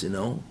tzitkus, you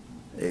know.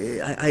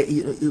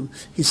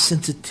 His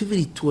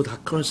sensitivity toward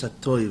Hakaras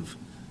HaTov,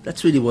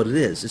 that's really what it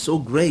is. It's so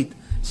great.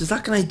 He says, how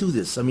can I do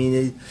this? I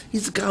mean,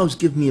 he's the guy who's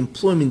given me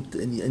employment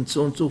and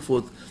so on and so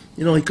forth.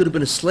 You know, he could have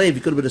been a slave.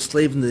 He could have been a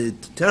slave in the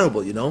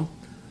terrible, you know.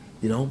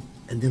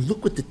 And then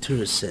look what the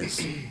Torah says.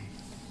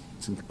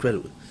 It's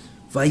incredible.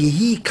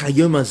 Vayehi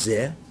kayom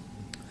hazeh,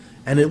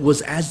 and it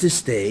was as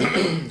this day.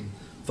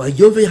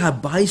 Vayove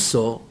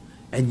habayso,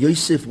 and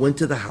Yosef went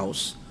to the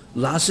house,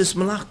 lasis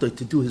malachto,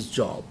 to do his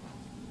job,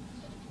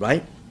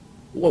 right?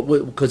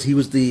 Because he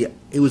was the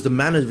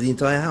manager of the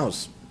entire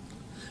house.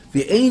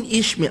 V'ein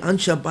ish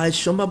me'anshe habayis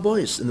shom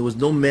habois, and there was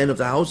no man of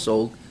the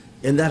household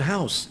in that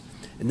house.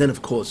 And then,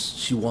 of course,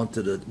 she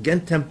wanted to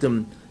again tempt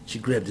him. She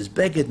grabbed his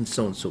beged and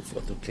so on and so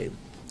forth. Okay,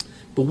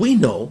 but we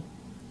know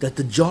that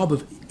the job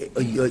of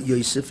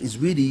Yosef is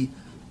really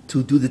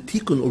to do the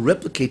tikkun or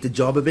replicate the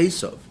job of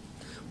Esav,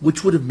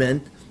 which would have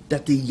meant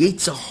that the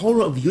Yetzer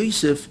Hara of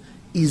Yosef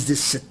is the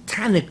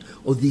satanic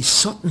or the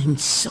Satan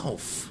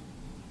himself.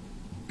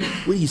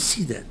 Where do you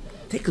see that?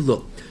 Take a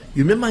look.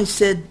 You remember I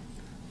said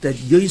that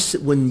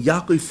Yosef, when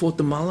Yaakov fought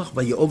the Malach,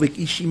 Vayovek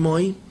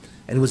Ishimoi,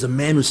 and it was a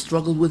man who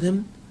struggled with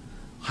him,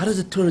 how does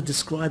the Torah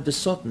describe the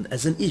Satan?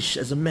 As an ish,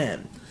 as a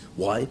man.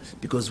 Why?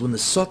 Because when the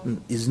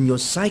Satan is in your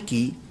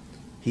psyche,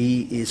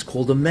 he is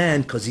called a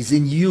man because he's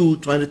in you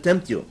trying to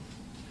tempt you.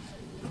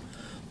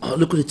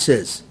 Look what it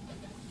says.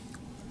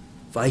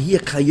 Vayhi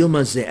kayom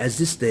hazeh, as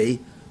this day,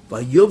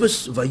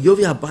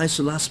 Vayovi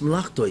habayis las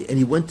malachtoi, and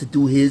he went to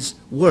do his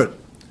work.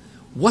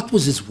 What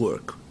was his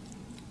work?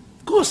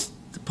 Of course,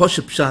 the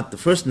Pashup Pshat, the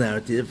first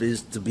narrative,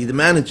 is to be the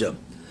manager.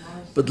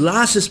 But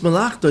lasis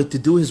malachtoi, to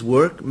do his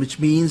work, which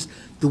means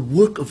the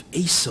work of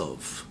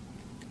Esav.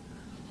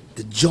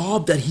 The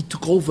job that he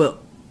took over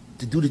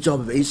to do the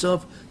job of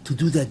Esav, to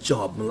do that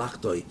job,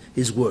 malachtoi,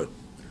 his work,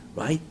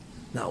 right?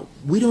 Now,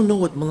 we don't know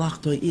what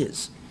malachtoi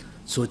is.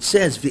 So it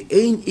says,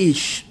 V'ein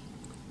ish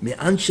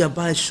me'anshe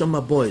habayis shom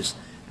habois,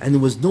 and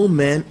there was no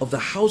man of the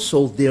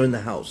household there in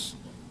the house.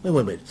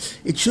 Wait.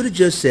 It should have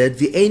just said,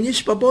 V'ein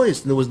ish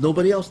babois, and there was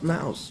nobody else in the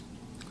house.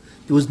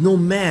 There was no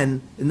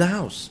man in the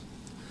house.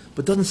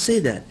 But it doesn't say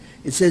that.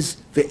 It says,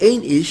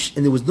 V'ein ish,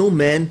 and there was no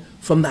man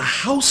from the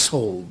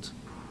household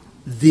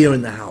there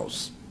in the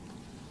house.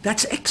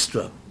 That's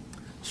extra.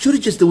 Should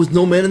have just, there was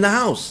no man in the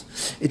house.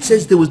 It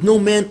says there was no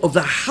man of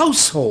the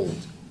household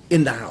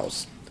in the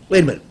house.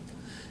 Wait a minute.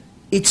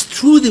 It's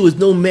true there was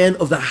no man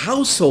of the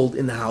household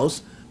in the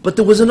house, but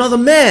there was another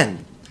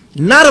man,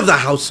 not of the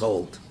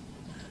household.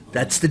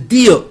 That's the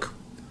diuk.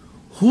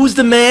 Who's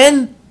the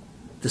man?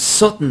 The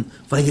Satan.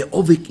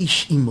 Vayeovek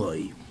ish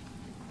imoi.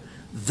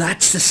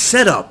 That's the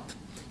setup.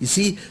 You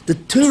see, the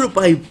Torah,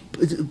 by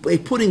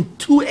putting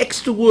two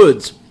extra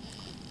words,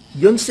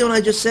 you understand what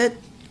I just said?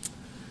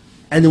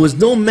 And there was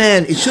no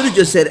man, it should have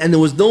just said, and there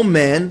was no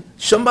man,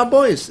 shom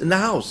habois, in the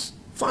house.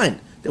 Fine.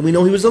 Then we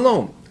know he was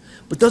alone.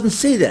 But it doesn't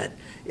say that.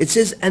 It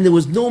says, and there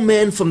was no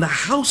man from the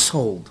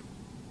household,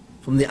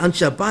 from the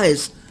anshe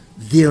habayis,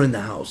 there in the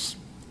house.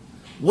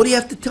 What do you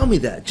have to tell me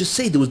that? Just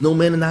say there was no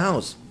man in the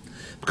house.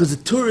 Because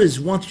the Torah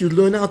wants you to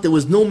learn out there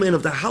was no man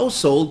of the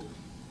household,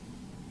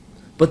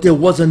 But there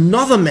was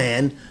another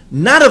man,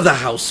 not of the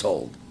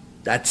household.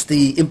 That's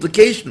the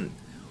implication.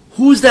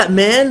 Who's that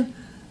man?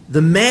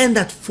 The man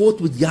that fought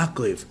with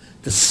Yaakov,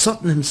 the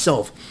Satan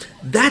himself.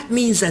 That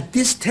means that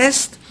this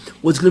test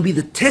was going to be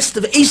the test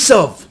of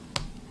Esav.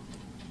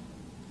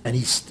 And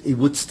he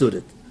withstood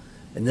it.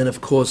 And then, of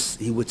course,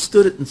 he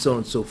withstood it and so on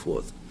and so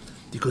forth.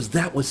 Because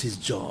that was his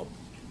job,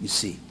 you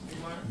see.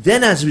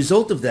 Then, as a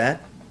result of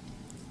that,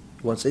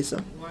 you want to say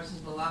something? Gemara says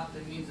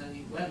Balak means that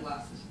he wed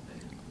last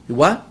day. You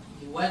what?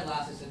 He wed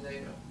last day.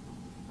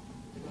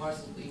 The Gemara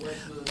says he went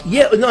through the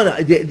Yeah, no,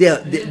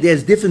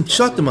 there's different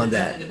shatim on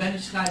that. The Ben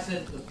Ish Chai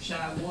said the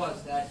pshat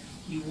was that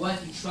he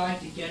tried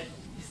to get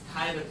his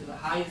taiva to the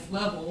highest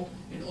level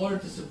in order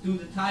to subdue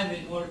the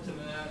taiva, in order to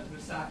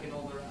masak and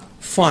all the rest.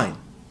 Fine.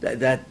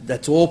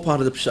 That's all part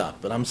of the pshat.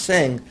 But I'm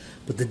saying,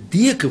 but the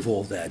diak of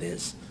all that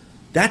is,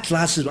 that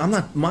lasses, I'm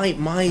not,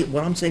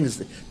 what I'm saying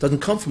is, it doesn't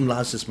come from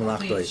lasses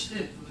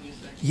malachtai.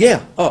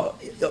 Yeah,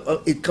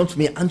 it comes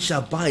from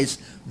ansha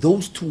bayis.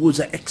 Those two words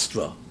are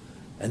extra.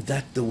 And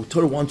that the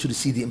Torah wants you to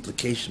see the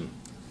implication.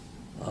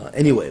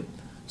 Anyway,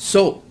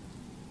 so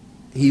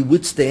he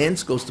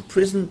withstands, goes to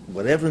prison,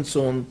 whatever and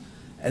so on.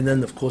 And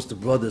then, of course, the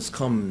brothers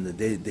come.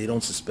 They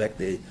don't suspect.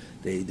 They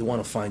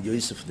want to find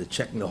Yosef. They're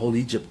checking the whole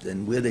Egypt.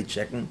 And where they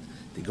checking?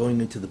 They're going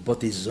into the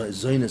Batei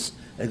Zionist.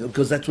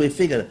 Because that's where they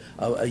figure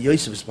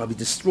Yosef is probably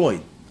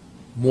destroyed,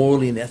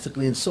 morally and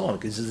ethically and so on,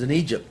 because he's in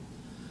Egypt.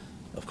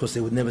 Of course,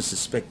 they would never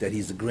suspect that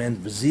he's the Grand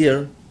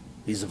Vizier.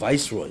 He's a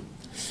viceroy.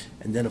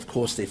 And then, of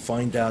course, they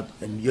find out,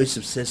 and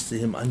Yosef says to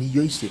him, Ani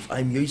Yosef,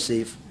 I'm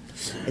Yosef.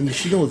 And you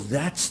should know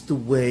that's the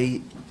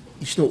way,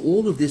 you should know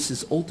all of this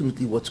is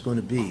ultimately what's going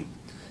to be.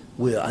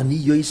 Where Ani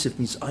Yosef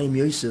means I am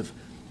Yosef,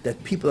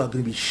 that people are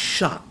going to be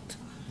shocked.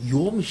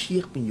 You're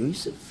Mashiach ben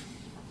Yosef?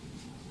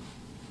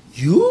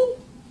 You?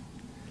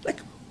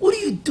 Like, what are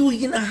you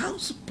doing in the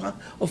house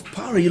of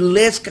Paro? You're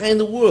the last guy in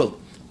the world.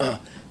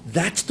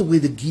 That's the way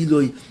the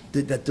Giloi,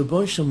 that the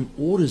Baruch Shem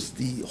orders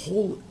the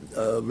whole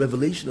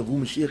revelation of who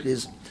Mashiach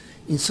is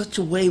in such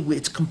a way where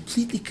it's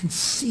completely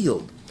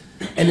concealed.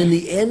 And in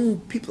the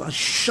end, people are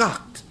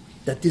shocked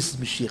that this is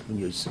Mashiach ben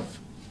Yosef.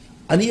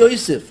 Ani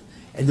Yosef.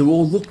 And they're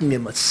all looking at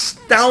him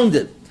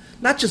astounded.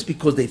 Not just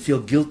because they feel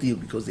guilty or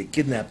because they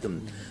kidnapped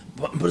him,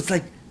 but it's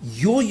like,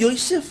 you're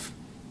Yosef?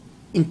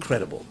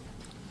 Incredible.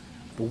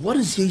 But what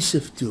does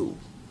Yosef do?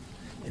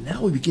 And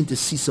now we begin to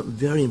see something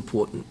very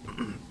important.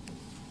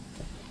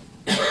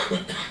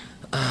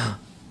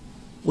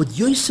 What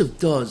Yosef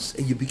does,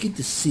 and you begin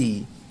to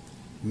see,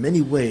 in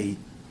many ways,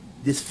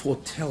 this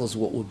foretells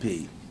what will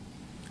be.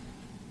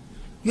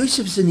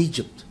 Yosef is in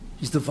Egypt.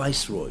 He's the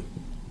viceroy.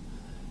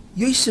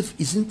 Yosef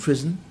is in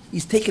prison.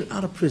 He's taken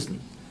out of prison.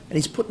 And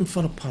he's put in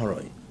front of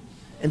Paro.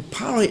 And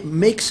Paro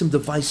makes him the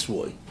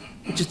viceroy,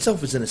 which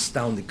itself is an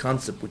astounding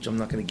concept, which I'm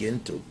not going to get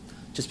into.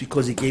 Just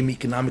because he gave me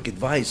economic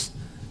advice,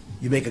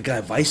 you make a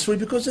guy viceroy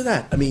because of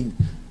that. I mean,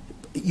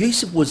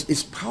 Yosef was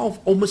as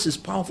powerful, almost as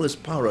powerful as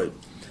Paro.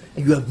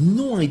 And you have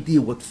no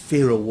idea what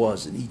Pharaoh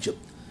was in Egypt.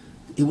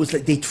 It was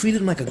like they treated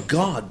him like a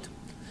god.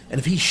 And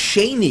if he's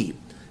Shani,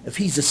 if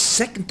he's a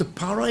second to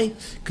Paro,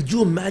 could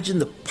you imagine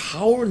the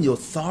power and the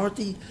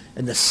authority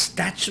and the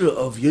stature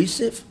of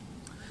Yosef?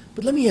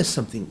 But let me ask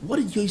something. What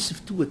did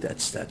Yosef do with that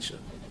stature?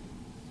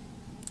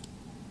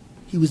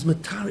 He was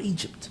Matar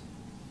Egypt.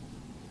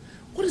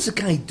 What does a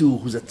guy do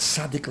who's a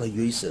tzaddik like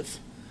Yosef,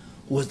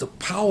 who has the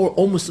power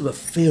almost of a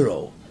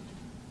pharaoh?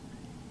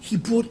 He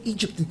brought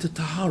Egypt into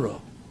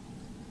Tahara.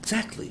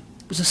 Exactly.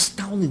 It was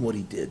astounding what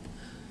he did.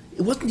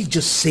 It wasn't he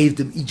just saved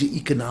them Egypt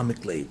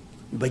economically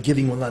by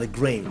giving them a lot of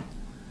grain.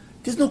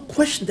 There's no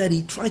question that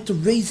he tried to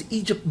raise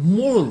Egypt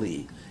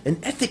morally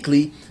and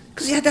ethically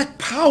because he had that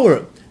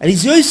power. And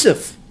he's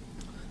Yosef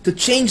to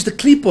change the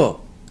klipa.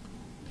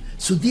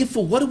 So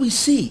therefore, what do we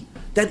see?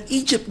 That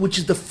Egypt, which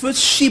is the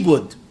first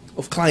shibud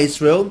of Klal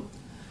Yisrael,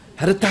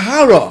 had a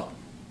tahara,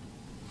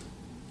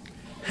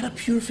 had a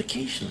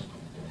purification.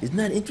 Isn't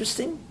that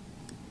interesting?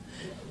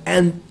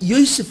 And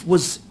Yosef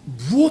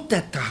brought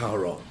that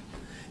tahara.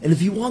 And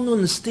if you want to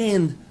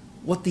understand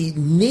what the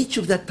nature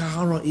of that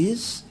tahara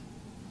is,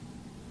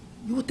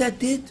 you know what that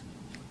did?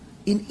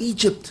 In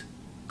Egypt,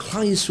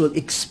 Klal Yisrael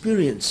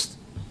experienced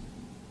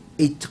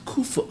a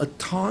tekufa, a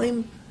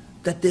time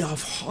that they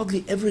have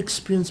hardly ever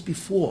experienced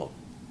before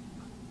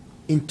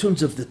in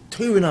terms of the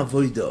Torah and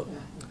Avodah.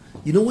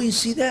 You know where you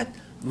see that?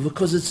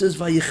 Because it says,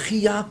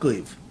 Vayechi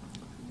Yaakov,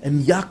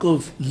 and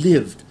Yaakov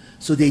lived.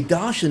 So they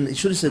darshan, it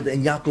should have said,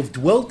 and Yaakov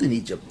dwelt in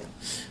Egypt.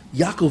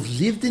 Yaakov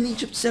lived in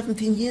Egypt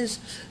 17 years.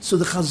 So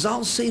the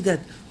Chazal say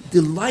that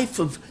the life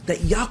of, that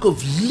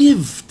Yaakov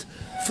lived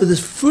for the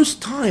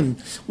first time,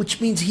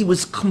 which means he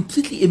was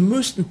completely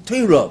immersed in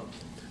Torah,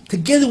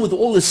 together with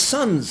all his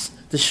sons,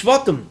 the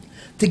Shvatim,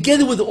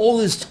 together with all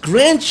his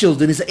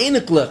grandchildren, his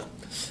Einiklech,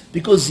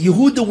 because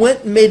Yehuda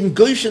went and made in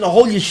Goshen a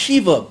whole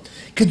yeshiva.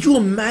 Could you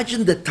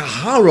imagine the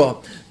Tahara,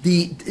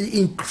 the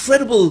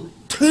incredible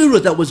Torah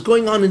that was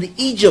going on in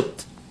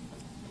Egypt,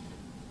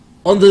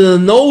 under the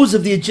nose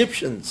of the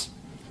Egyptians?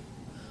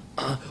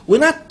 We're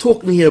not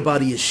talking here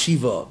about a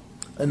yeshiva.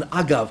 an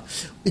agav.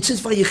 It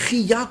says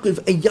Vayechi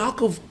Yaakov, and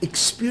Yaakov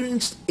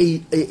experienced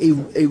a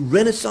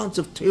renaissance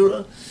of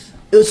Torah.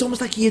 It was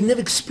almost like he had never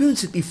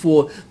experienced it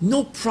before.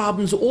 No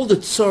problems, all the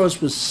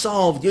tsaras was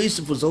solved,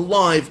 Yosef was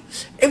alive,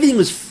 everything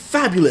was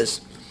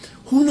fabulous.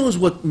 Who knows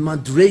what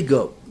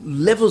madrega,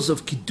 levels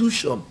of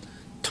Kedusha,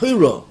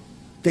 Torah,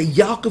 that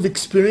Yaakov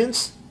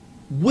experienced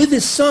with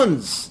his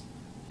sons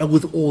and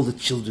with all the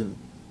children.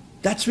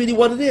 That's really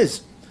what it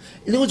is.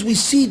 In other words, we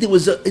see there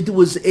was an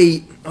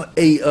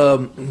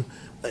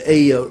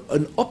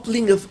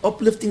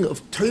uplifting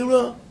of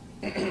Torah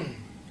and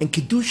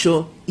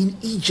Kedusha in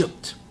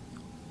Egypt.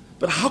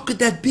 But how could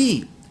that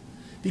be?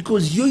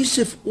 Because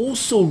Yosef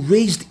also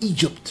raised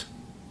Egypt.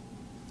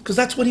 Because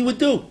that's what he would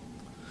do.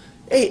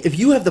 Hey, if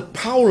you have the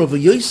power of a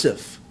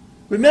Yosef,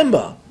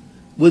 remember,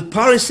 what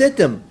Parah said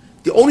to him,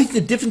 the only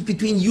thing different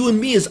between you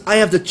and me is I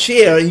have the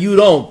chair and you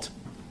don't.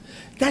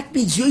 That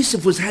means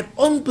Yosef had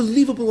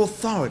unbelievable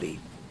authority.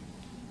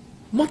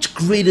 Much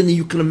greater than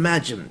you can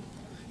imagine.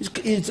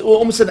 It's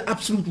almost an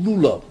absolute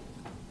ruler.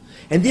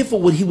 And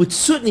therefore what he would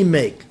certainly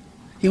make,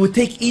 he would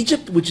take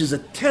Egypt, which is a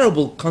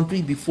terrible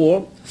country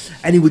before,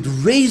 and he would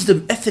raise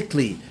them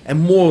ethically and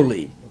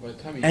morally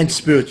and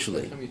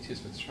spiritually.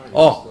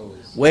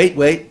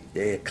 Wait,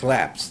 it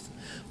collapsed.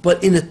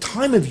 But in the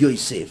time of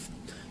Yosef,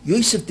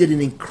 Yosef did an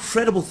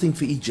incredible thing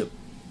for Egypt.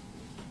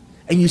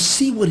 And you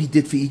see what he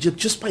did for Egypt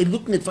just by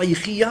looking at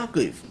Vayechi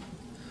Yaakov.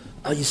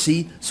 You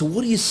see? So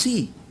what do you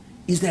see?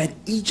 Is that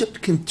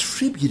Egypt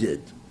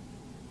contributed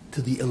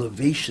to the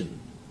elevation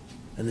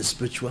and the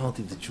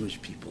spirituality of the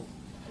Jewish people.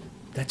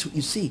 That's what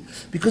you see.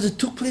 Because it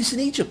took place in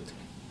Egypt.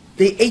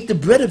 They ate the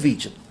bread of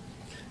Egypt.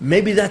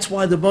 Maybe that's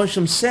why the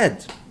Barsham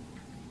said,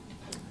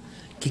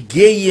 in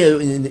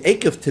the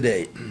Ekev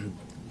today,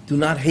 do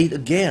not hate a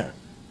ger,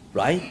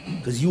 right?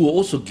 Because you were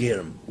also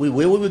gerim. Where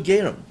were we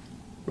gerim,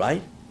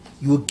 right?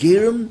 You were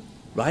gerim,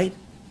 right?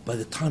 At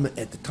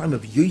the time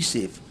of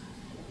Yosef,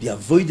 the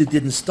avodah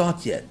didn't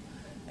start yet.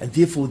 And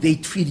therefore they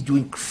treated you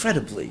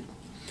incredibly.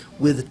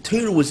 Where the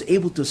Torah was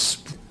able to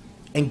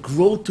and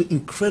grow to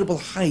incredible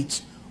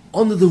heights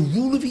under the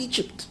rule of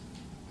Egypt.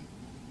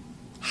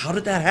 How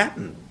did that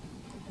happen?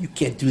 You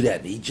can't do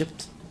that in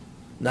Egypt.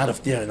 Not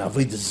if they're in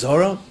Avodah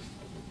Zarah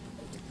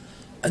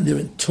and they're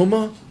in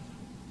Tumah.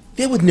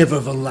 They would never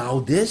have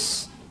allowed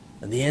this.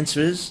 And the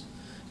answer is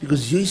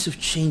because Yosef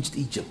changed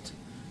Egypt.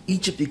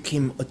 Egypt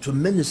became a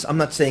tremendous, I'm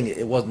not saying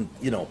it wasn't,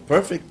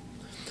 perfect,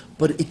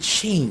 but it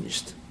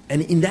changed.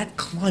 And in that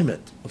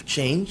climate of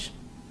change,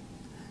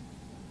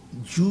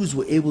 Jews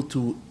were able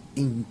to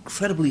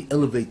incredibly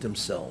elevate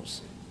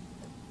themselves.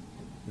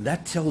 And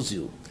that tells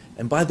you,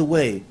 and by the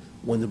way,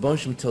 when the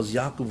Barsham tells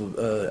Yaakov,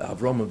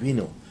 Avraham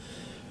Avinu,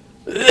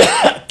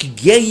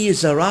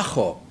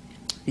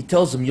 he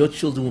tells them, your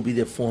children will be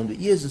there 400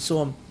 years and so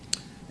on,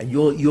 and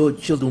your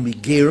children will be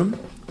gerim,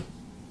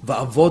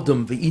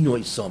 va'avodam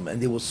ve'inoisam,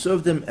 and they will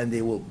serve them and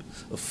they will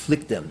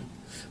afflict them.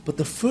 But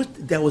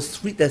there's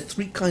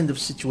three kind of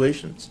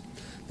situations.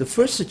 The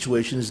first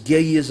situation is ger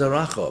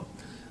yizaracha.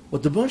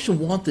 What the Barsham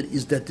wanted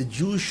is that the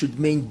Jews should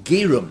remain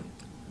gerim,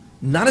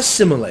 not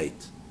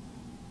assimilate,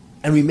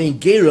 and remain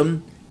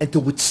gerim, and to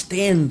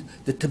withstand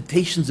the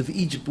temptations of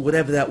Egypt,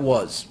 whatever that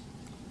was.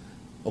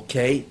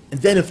 Okay?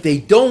 And then if they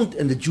don't,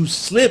 and the Jews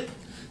slip,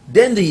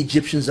 then the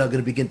Egyptians are going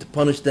to begin to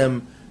punish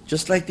them,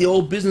 just like the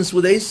old business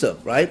with Esau,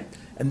 right?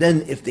 And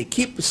then if they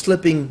keep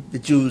slipping, the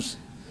Jews,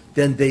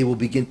 then they will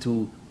begin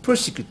to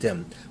persecute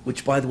them,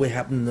 which, by the way,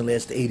 happened in the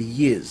last 80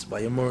 years,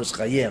 by Amoris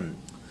Chayim.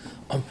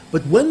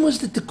 But when was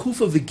the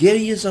Tekufa V'ger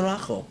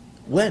Yizaracha?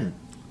 When?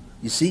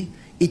 You see,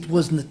 it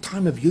was in the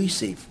time of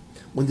Yosef,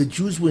 when the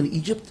Jews were in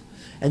Egypt,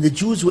 and the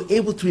Jews were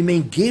able to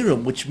remain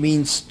gerim, which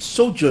means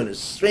sojourners,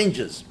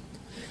 strangers,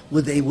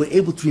 where they were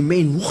able to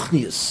remain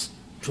ruchnius,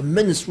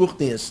 tremendous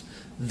ruchnius.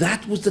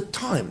 That was the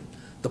time.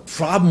 The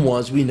problem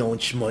was, we know in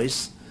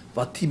Shmois,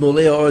 that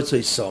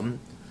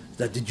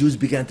the Jews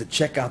began to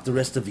check out the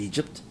rest of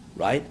Egypt,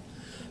 right?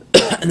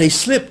 And they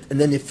slipped, and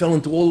then they fell all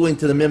the way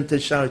into the Mem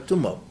Teshar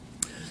Tumah.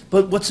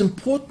 But what's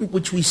important,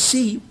 which we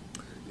see,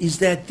 is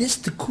that this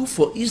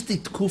tekufa is the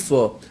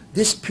tekufa,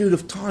 this period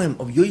of time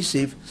of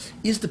Yosef,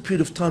 is the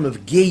period of time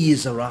of Ger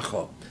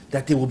Yizaracha,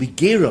 that they will be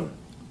gerim,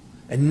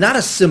 and not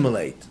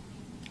assimilate,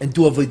 and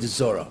do Avodah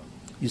Zarah,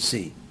 you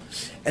see.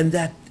 And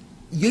that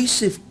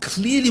Yosef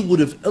clearly would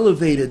have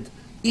elevated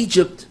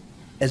Egypt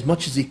as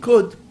much as he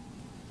could,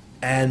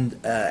 and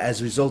as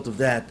a result of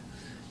that,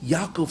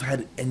 Yaakov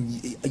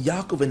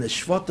and the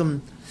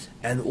Shvatim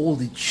and all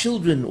the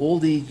children, all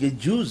the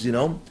Jews,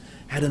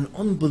 had an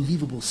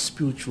unbelievable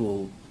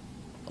spiritual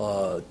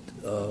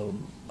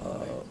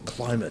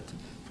climate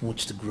from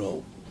which to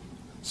grow.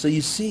 So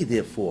you see,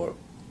 therefore,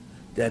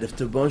 that if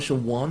the Rebbe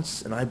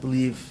wants, and I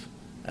believe,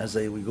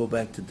 we go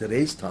back to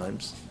today's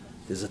times,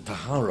 there's a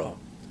tahara,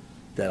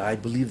 that I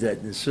believe that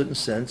in a certain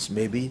sense,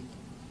 maybe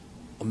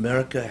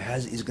America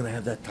is going to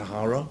have that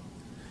tahara,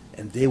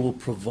 and they will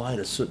provide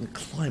a certain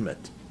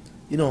climate.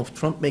 If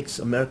Trump makes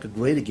America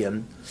great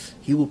again,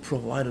 he will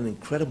provide an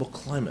incredible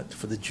climate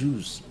for the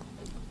Jews.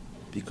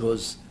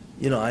 Because,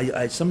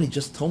 somebody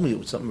just told me it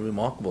was something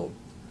remarkable.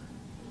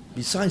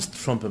 besides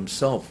Trump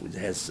himself, it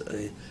has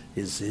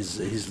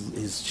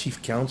his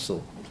chief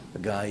counsel, a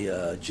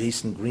guy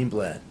Jason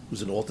Greenblatt,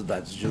 who's an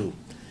Orthodox Jew,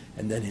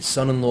 and then his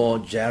son-in-law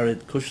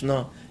Jared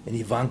Kushner and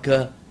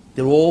Ivanka.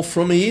 They're all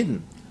from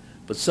Eden.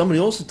 But somebody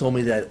also told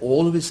me that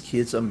all of his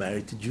kids are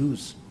married to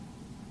Jews.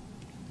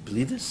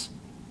 Believe this?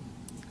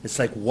 It's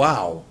like,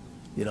 wow,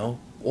 you know,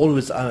 all of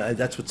his,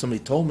 that's what somebody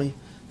told me,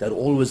 that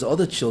all of his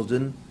other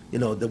children, you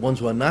know, the ones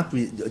who are not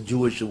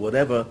Jewish or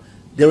whatever,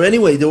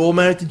 they're all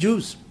married to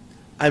Jews.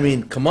 I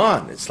mean, come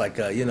on, it's like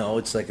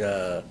it's like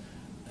a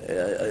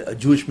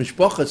Jewish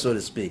mishpacha, so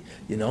to speak,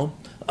 you know.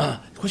 The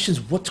question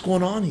is, what's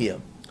going on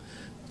here?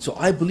 So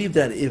I believe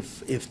that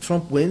if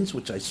Trump wins,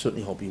 which I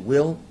certainly hope he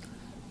will,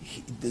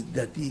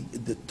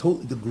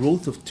 the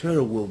growth of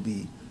Torah will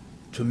be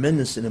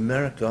tremendous in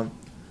America,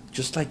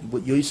 just like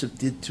what Yosef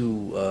did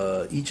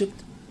to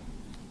Egypt.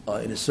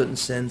 In a certain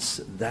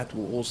sense, that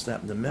will also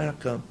happen in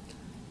America,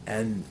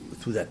 and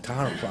through that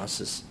Torah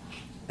process,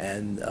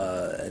 and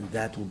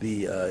that will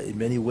be in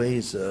many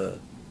ways a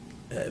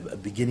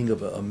beginning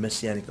of a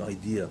messianic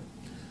idea.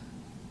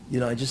 You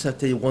know, I just have to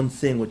tell you one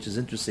thing, which is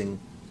interesting.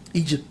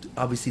 Egypt,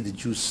 obviously, the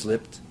Jews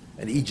slipped,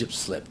 and Egypt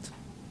slipped.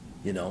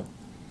 You know.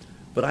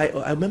 But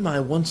I remember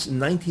in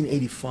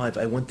 1985,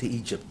 I went to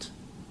Egypt,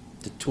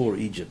 to tour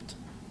Egypt.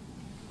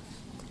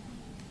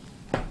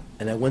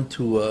 And I went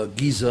to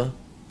Giza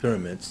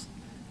pyramids,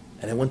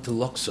 and I went to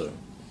Luxor.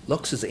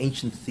 Luxor is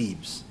ancient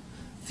Thebes.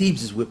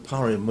 Thebes is where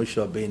Paro and Moshe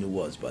Rabbeinu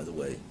was, by the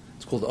way.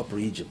 It's called Upper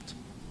Egypt.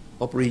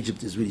 Upper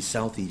Egypt is really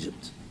South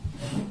Egypt.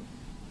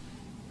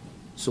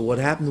 So what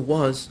happened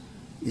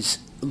is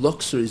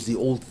Luxor is the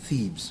old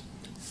Thebes.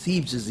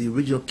 Thebes is the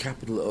original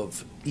capital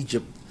of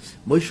Egypt.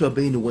 Moshe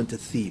Rabbeinu went to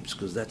Thebes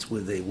because that's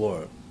where they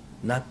were,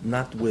 not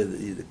where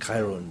the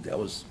Cairo, and that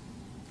was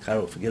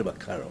Cairo. Forget about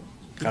Cairo.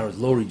 Cairo is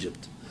Lower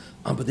Egypt,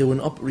 but they were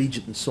in Upper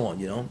Egypt and so on,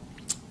 you know.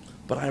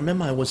 But I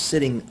remember I was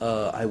sitting.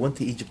 I went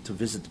to Egypt to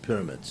visit the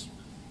pyramids,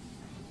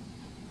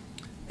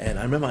 and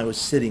I remember I was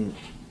sitting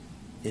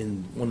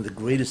in one of the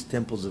greatest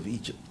temples of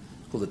Egypt,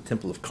 called the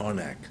Temple of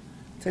Karnak.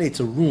 I tell you,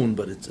 it's a ruin,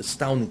 but it's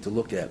astounding to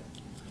look at.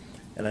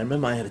 And I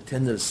remember I had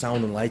attended a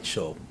sound and light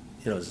show.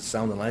 You know, it's a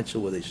sound and light show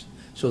where they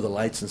show the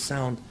lights and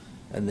sound,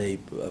 and they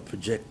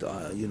project,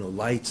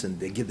 lights, and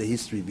they give the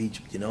history of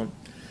Egypt, you know.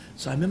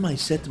 So I remember I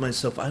said to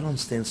myself, I don't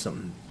understand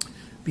something.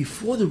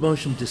 Before the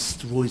Russian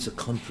destroys a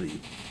country,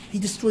 he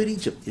destroyed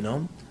Egypt, you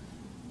know.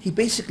 He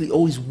basically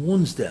always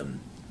warns them.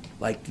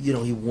 Like, you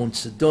know, he warned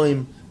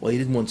Saddam. Well, he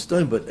didn't warn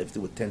Saddam, but if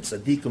there were 10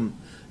 Tzaddikim,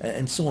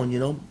 and so on, you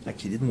know.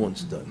 Actually, he didn't warn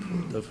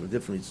Saddam, for a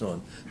different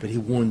reason. But he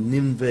warned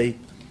Nineveh.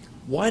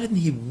 Why didn't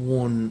he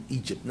warn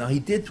Egypt? Now, he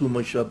did through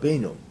Moshe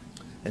Rabbeinu,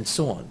 and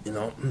so on, you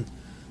know.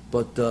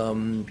 But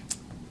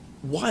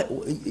why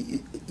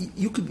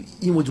you could,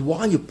 you know,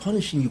 while you're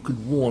punishing, you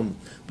could warn,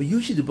 but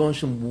usually the Baruch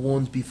Hashem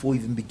warns before it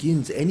even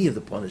begins any of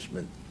the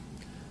punishment,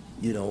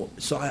 you know.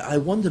 So I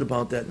wondered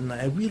about that, and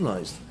I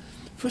realized,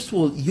 first of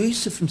all,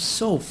 Yosef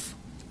himself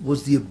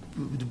was the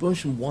Baruch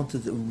Hashem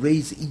wanted to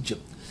raise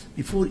Egypt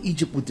before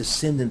Egypt would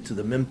descend into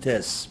the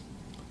Memtes,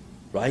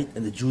 right,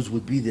 and the Jews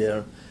would be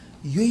there.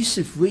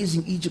 Yosef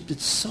raising Egypt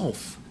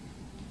itself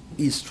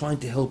is trying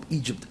to help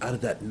Egypt out of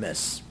that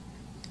mess.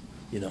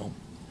 You know,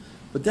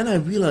 but then I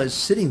realized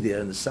sitting there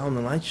in the Sound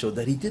and Light show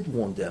that he did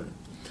warn them,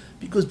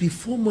 because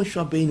before Moshe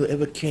Rabbeinu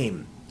ever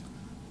came,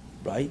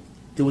 right,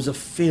 there was a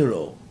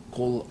pharaoh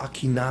called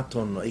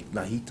Akhenaton or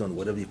Iknahiton,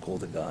 whatever you call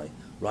the guy,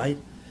 right,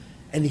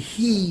 and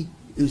he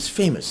was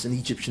famous in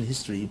Egyptian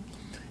history.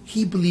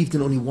 He believed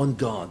in only one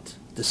God,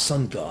 the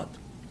sun god,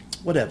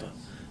 whatever.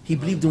 He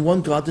believed in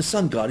one God, the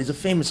sun god. He's a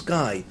famous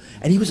guy,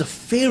 and he was a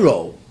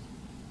pharaoh.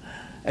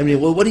 I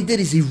mean, well, what he did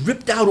is he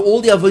ripped out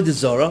all the Avodah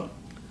Zarah.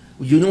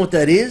 You know what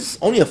that is?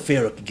 Only a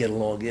pharaoh could get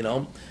along, you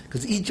know,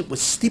 because Egypt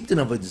was steeped in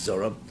Avodah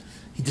Zarah.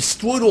 He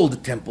destroyed all the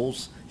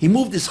temples. He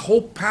moved his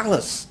whole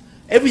palace,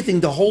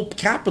 everything, the whole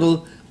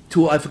capital,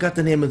 to, I forgot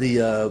the name of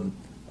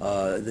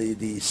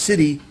the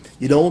city,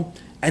 you know,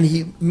 and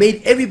he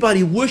made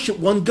everybody worship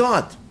one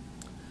God.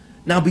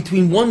 Now,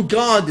 between one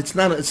God,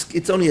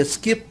 it's only a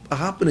skip, a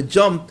hop, and a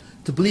jump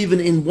to believe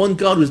in one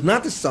God who is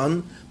not the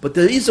sun, but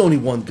there is only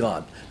one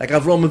God. Like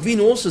Avraham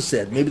Avinu also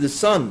said, maybe the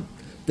sun.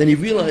 Then he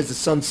realized the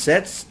sun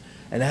sets,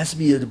 and it has to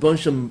be a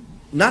bunch of,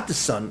 not the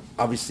sun,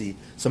 obviously,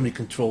 somebody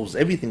controls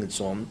everything and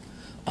so on.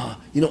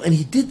 You know, and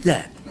he did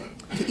that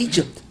to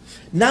Egypt.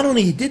 Not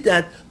only he did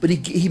that, but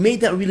he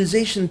made that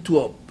realization to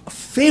a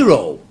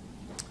pharaoh.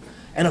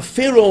 And a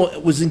pharaoh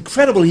was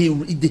incredible.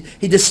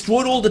 He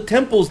destroyed all the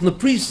temples and the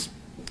priests.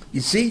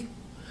 You see?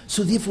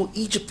 So therefore,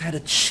 Egypt had a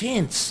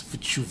chance for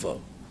tshuva,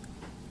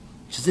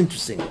 which is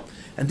interesting.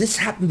 And this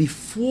happened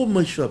before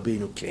Moshe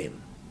Rabbeinu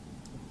came.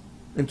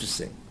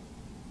 Interesting.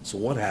 So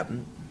what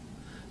happened?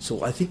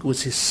 So I think it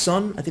was his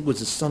son, I think it was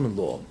his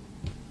son-in-law.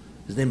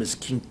 His name is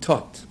King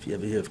Tut. If you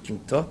ever hear of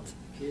King Tut.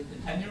 The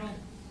 10-year-old?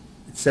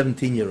 It's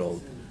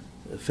 17-year-old.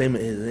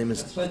 Famous, his name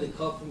is... That's why the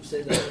Kofim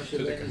said that Moshe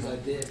Rabbeinu's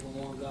idea from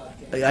one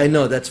God. I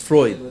know, that's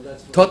Freud. Yeah, but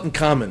that's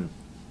Tutankhamun.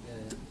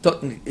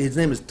 His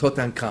name is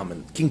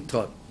Tutankhamun, King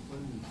Tut.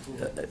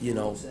 you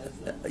know, Says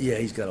that. yeah,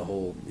 he's got a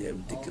whole,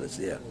 ridiculous,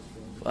 yeah.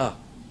 Ah,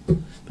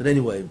 but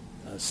anyway,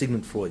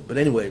 Sigmund Freud. But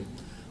anyway,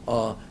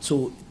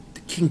 so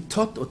King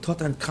Tut or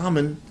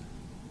Tutankhamun,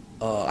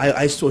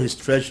 I saw his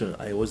treasure.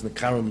 I was in the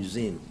Cairo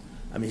Museum.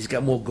 I mean, he's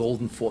got more gold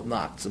than Fort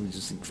Knox. I mean,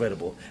 just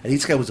incredible. And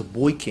this guy was a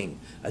boy king.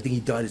 I think he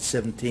died at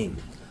 17,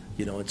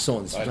 you know, and so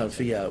on. So I'm trying to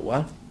figure out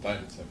what.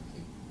 Died at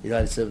 17. He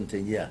died at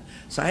 17, yeah.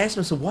 So I asked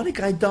myself, why did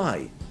the guy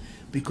die?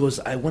 Because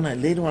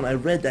later on I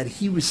read that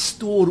he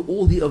restored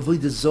all the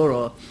Avodah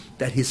Zarah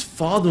that his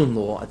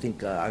father-in-law, I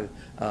think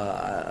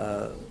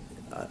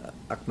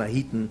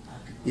Akhenaten,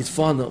 his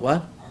father,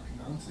 what?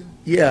 Akhenaten?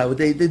 Yeah, but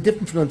they're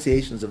different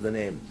pronunciations of the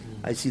name.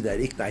 I see that.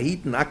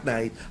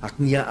 Akhenaten,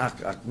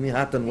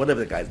 Akhenaten,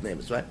 whatever the guy's name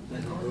is, right?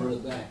 Then he brought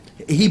it back.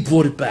 He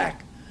brought it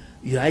back.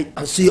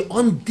 Right? So he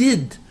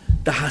undid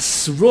the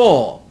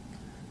Hasra,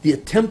 the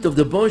attempt of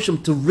the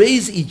Bonsham to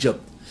raise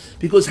Egypt.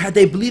 Because had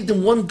they believed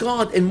in one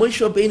God, and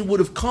Moshe Rabbeinu would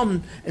have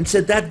come and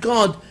said that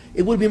God,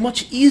 it would be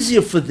much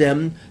easier for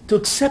them to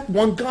accept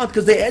one God,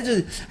 because they, as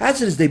it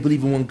is, they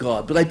believe in one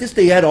God. But like this,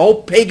 they had a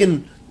whole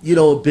pagan,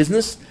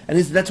 business, and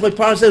that's why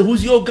Pharaoh said,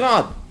 "Who's your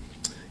God?"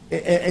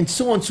 And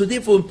so on. So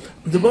therefore,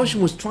 the Bonsham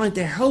was trying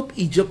to help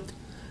Egypt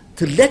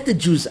to let the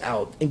Jews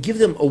out and give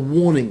them a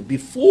warning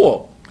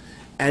before.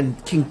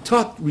 And King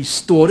Tut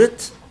restored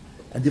it,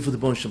 and therefore the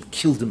Bonsham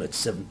killed him at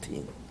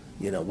 17,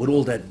 with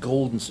all that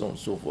gold and so on and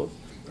so forth.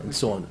 And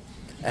so on,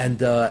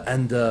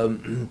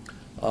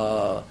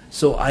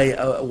 so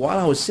while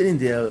I was sitting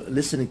there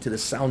listening to the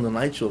Sound and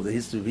Light show of the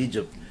history of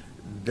Egypt,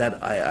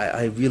 that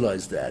I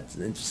realized that. It's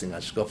an interesting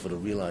hashkafa to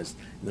realize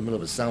in the middle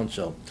of a sound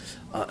show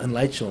and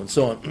light show and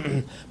so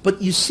on.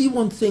 But you see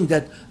one thing,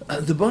 that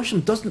the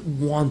Bonsham doesn't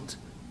want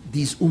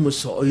these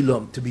Umas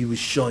Ha'olam to be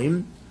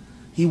Rishoim.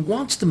 He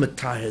wants to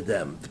matire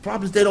them. The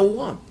problem is they don't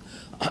want.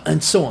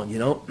 And so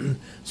on,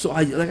 So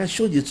like I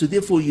showed you, so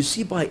therefore you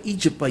see by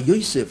Egypt, by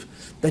Yosef,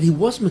 that he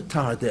was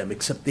matar them,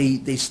 except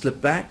they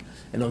slipped back,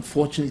 and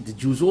unfortunately the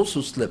Jews also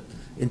slipped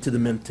into the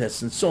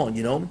Memtes and so on,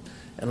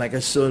 And like I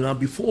said, now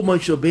before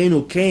Moshe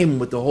Rabbeinu came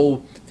with the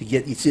whole, to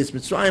get Yetzias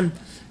Mitzrayim,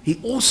 he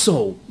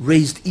also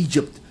raised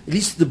Egypt, at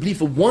least to the belief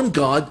of one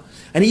God,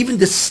 and he even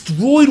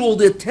destroyed all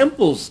their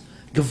temples.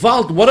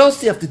 Gewalt, what else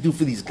do you have to do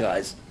for these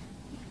guys?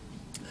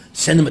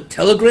 Send them a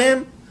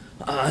telegram?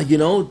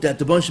 That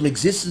the Bonsham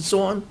exists and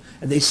so on,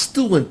 and they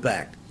still went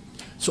back.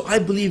 So I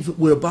believe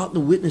we're about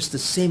to witness the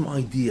same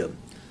idea.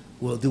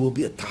 Well, there will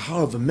be a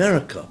Tahar of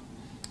America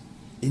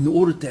in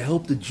order to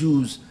help the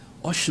Jews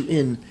usher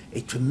in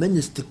a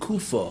tremendous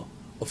tekufa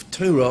of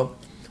Torah,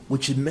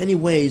 which in many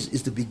ways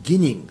is the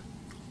beginning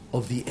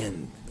of the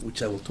end,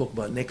 which I will talk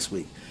about next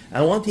week. And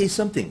I want to hear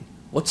something.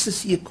 What's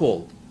this year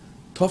called?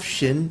 Tov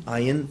Shin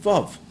Ayin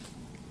Vav.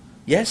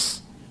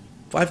 Yes?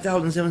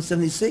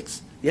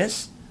 5,776?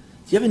 Yes?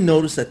 Do you ever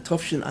notice that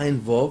Tov Shin Ayin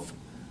Vav,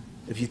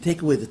 if you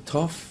take away the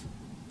Tov,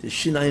 the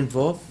Shin Ayin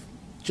Vav,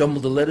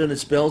 jumble the letter and it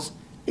spells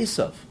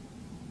Esav.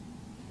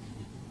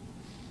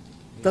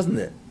 Doesn't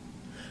it?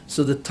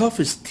 So the Tov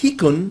is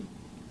Tikkun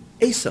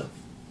Esav.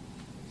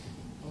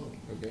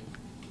 Okay.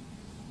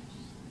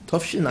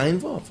 Tov Shin Ayin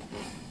Vav.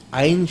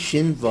 Ayin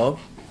Shin Vav,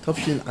 Tov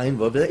Shin Ayin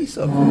Vav is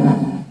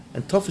Esav.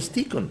 And Tov is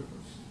Tikkun.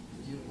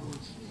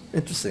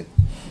 Interesting.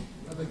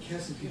 Rabbi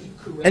Kesef, could you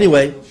correct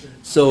Anyway, the notion?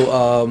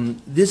 so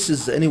this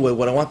is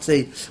what I want to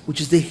say, which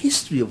is the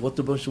history of what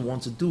the Bonsham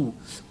wants to do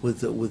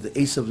with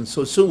Esav, and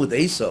so with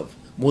Esav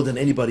more than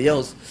anybody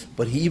else.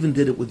 But he even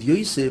did it with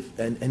Yosef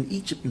and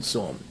Egypt and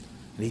so on.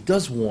 And he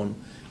does warn,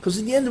 because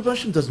in the end the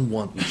Bonsham doesn't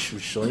want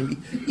Rishonim,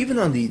 even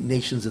on the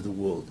nations of the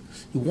world.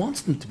 He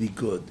wants them to be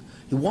good.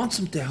 He wants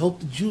them to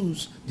help the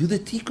Jews do the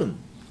tikkun.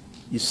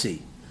 You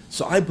see,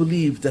 so I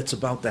believe that's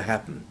about to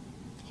happen,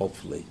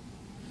 hopefully.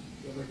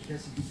 Rabbi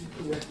Kesef, could you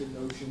correct the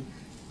notion?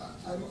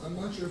 I'm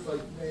not sure if I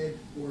read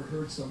or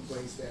heard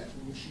someplace that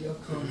when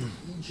Mashiach comes,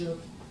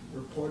 Egypt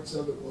or parts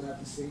of it will have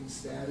the same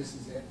status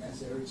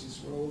as Eretz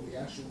Yisrael, the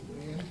actual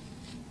land.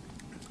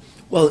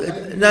 Well,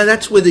 now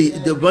that's where the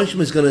Bonsham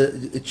is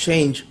going to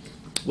change,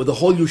 where the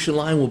whole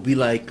Yerushalayim will be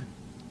like,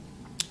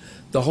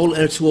 the whole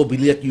Eretz will be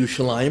like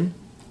Yerushalayim.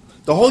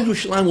 The whole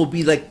Yerushalayim will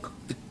be like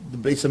the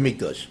Beis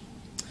HaMikdash.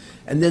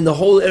 And then the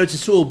whole Eretz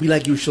Yisrael will be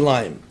like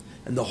Yerushalayim.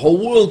 And the whole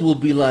world will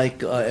be like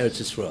Eretz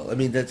Yisrael. I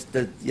mean, they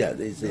say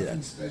Nothing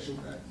that. special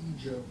about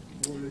Egypt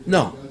or the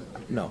No.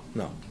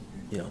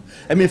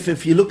 I mean,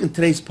 if you look in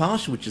today's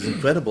Parsha, which is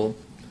incredible,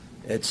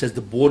 it says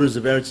the borders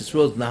of Eretz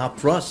Yisrael is Nahar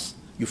Pras,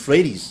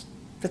 Euphrates.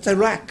 That's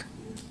Iraq.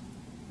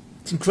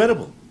 It's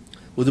incredible.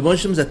 Well, the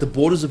Moshems at the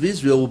borders of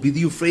Israel will be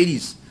the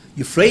Euphrates.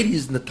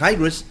 Euphrates and the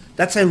Tigris,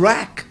 that's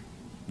Iraq.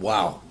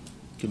 Wow.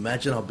 Can you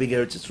imagine how big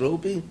Eretz Yisrael will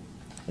be?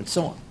 And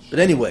so on. But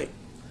anyway,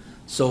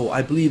 so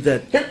I believe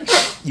that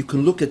you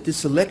can look at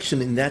this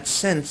election in that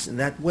sense, in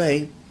that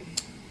way,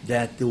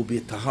 that there will be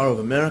a Tahar of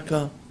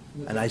America,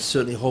 and I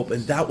certainly hope,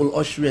 and that will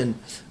usher in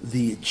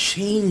the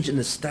change in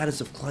the status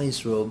of Klal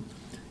Yisrael,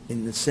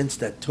 in the sense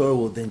that Torah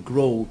will then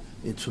grow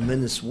in a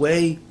tremendous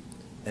way,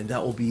 and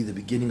that will be the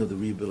beginning of the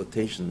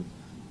rehabilitation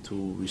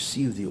to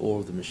receive the Or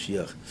of the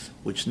Mashiach,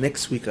 which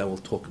next week I will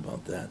talk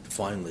about that,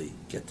 finally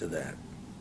get to that.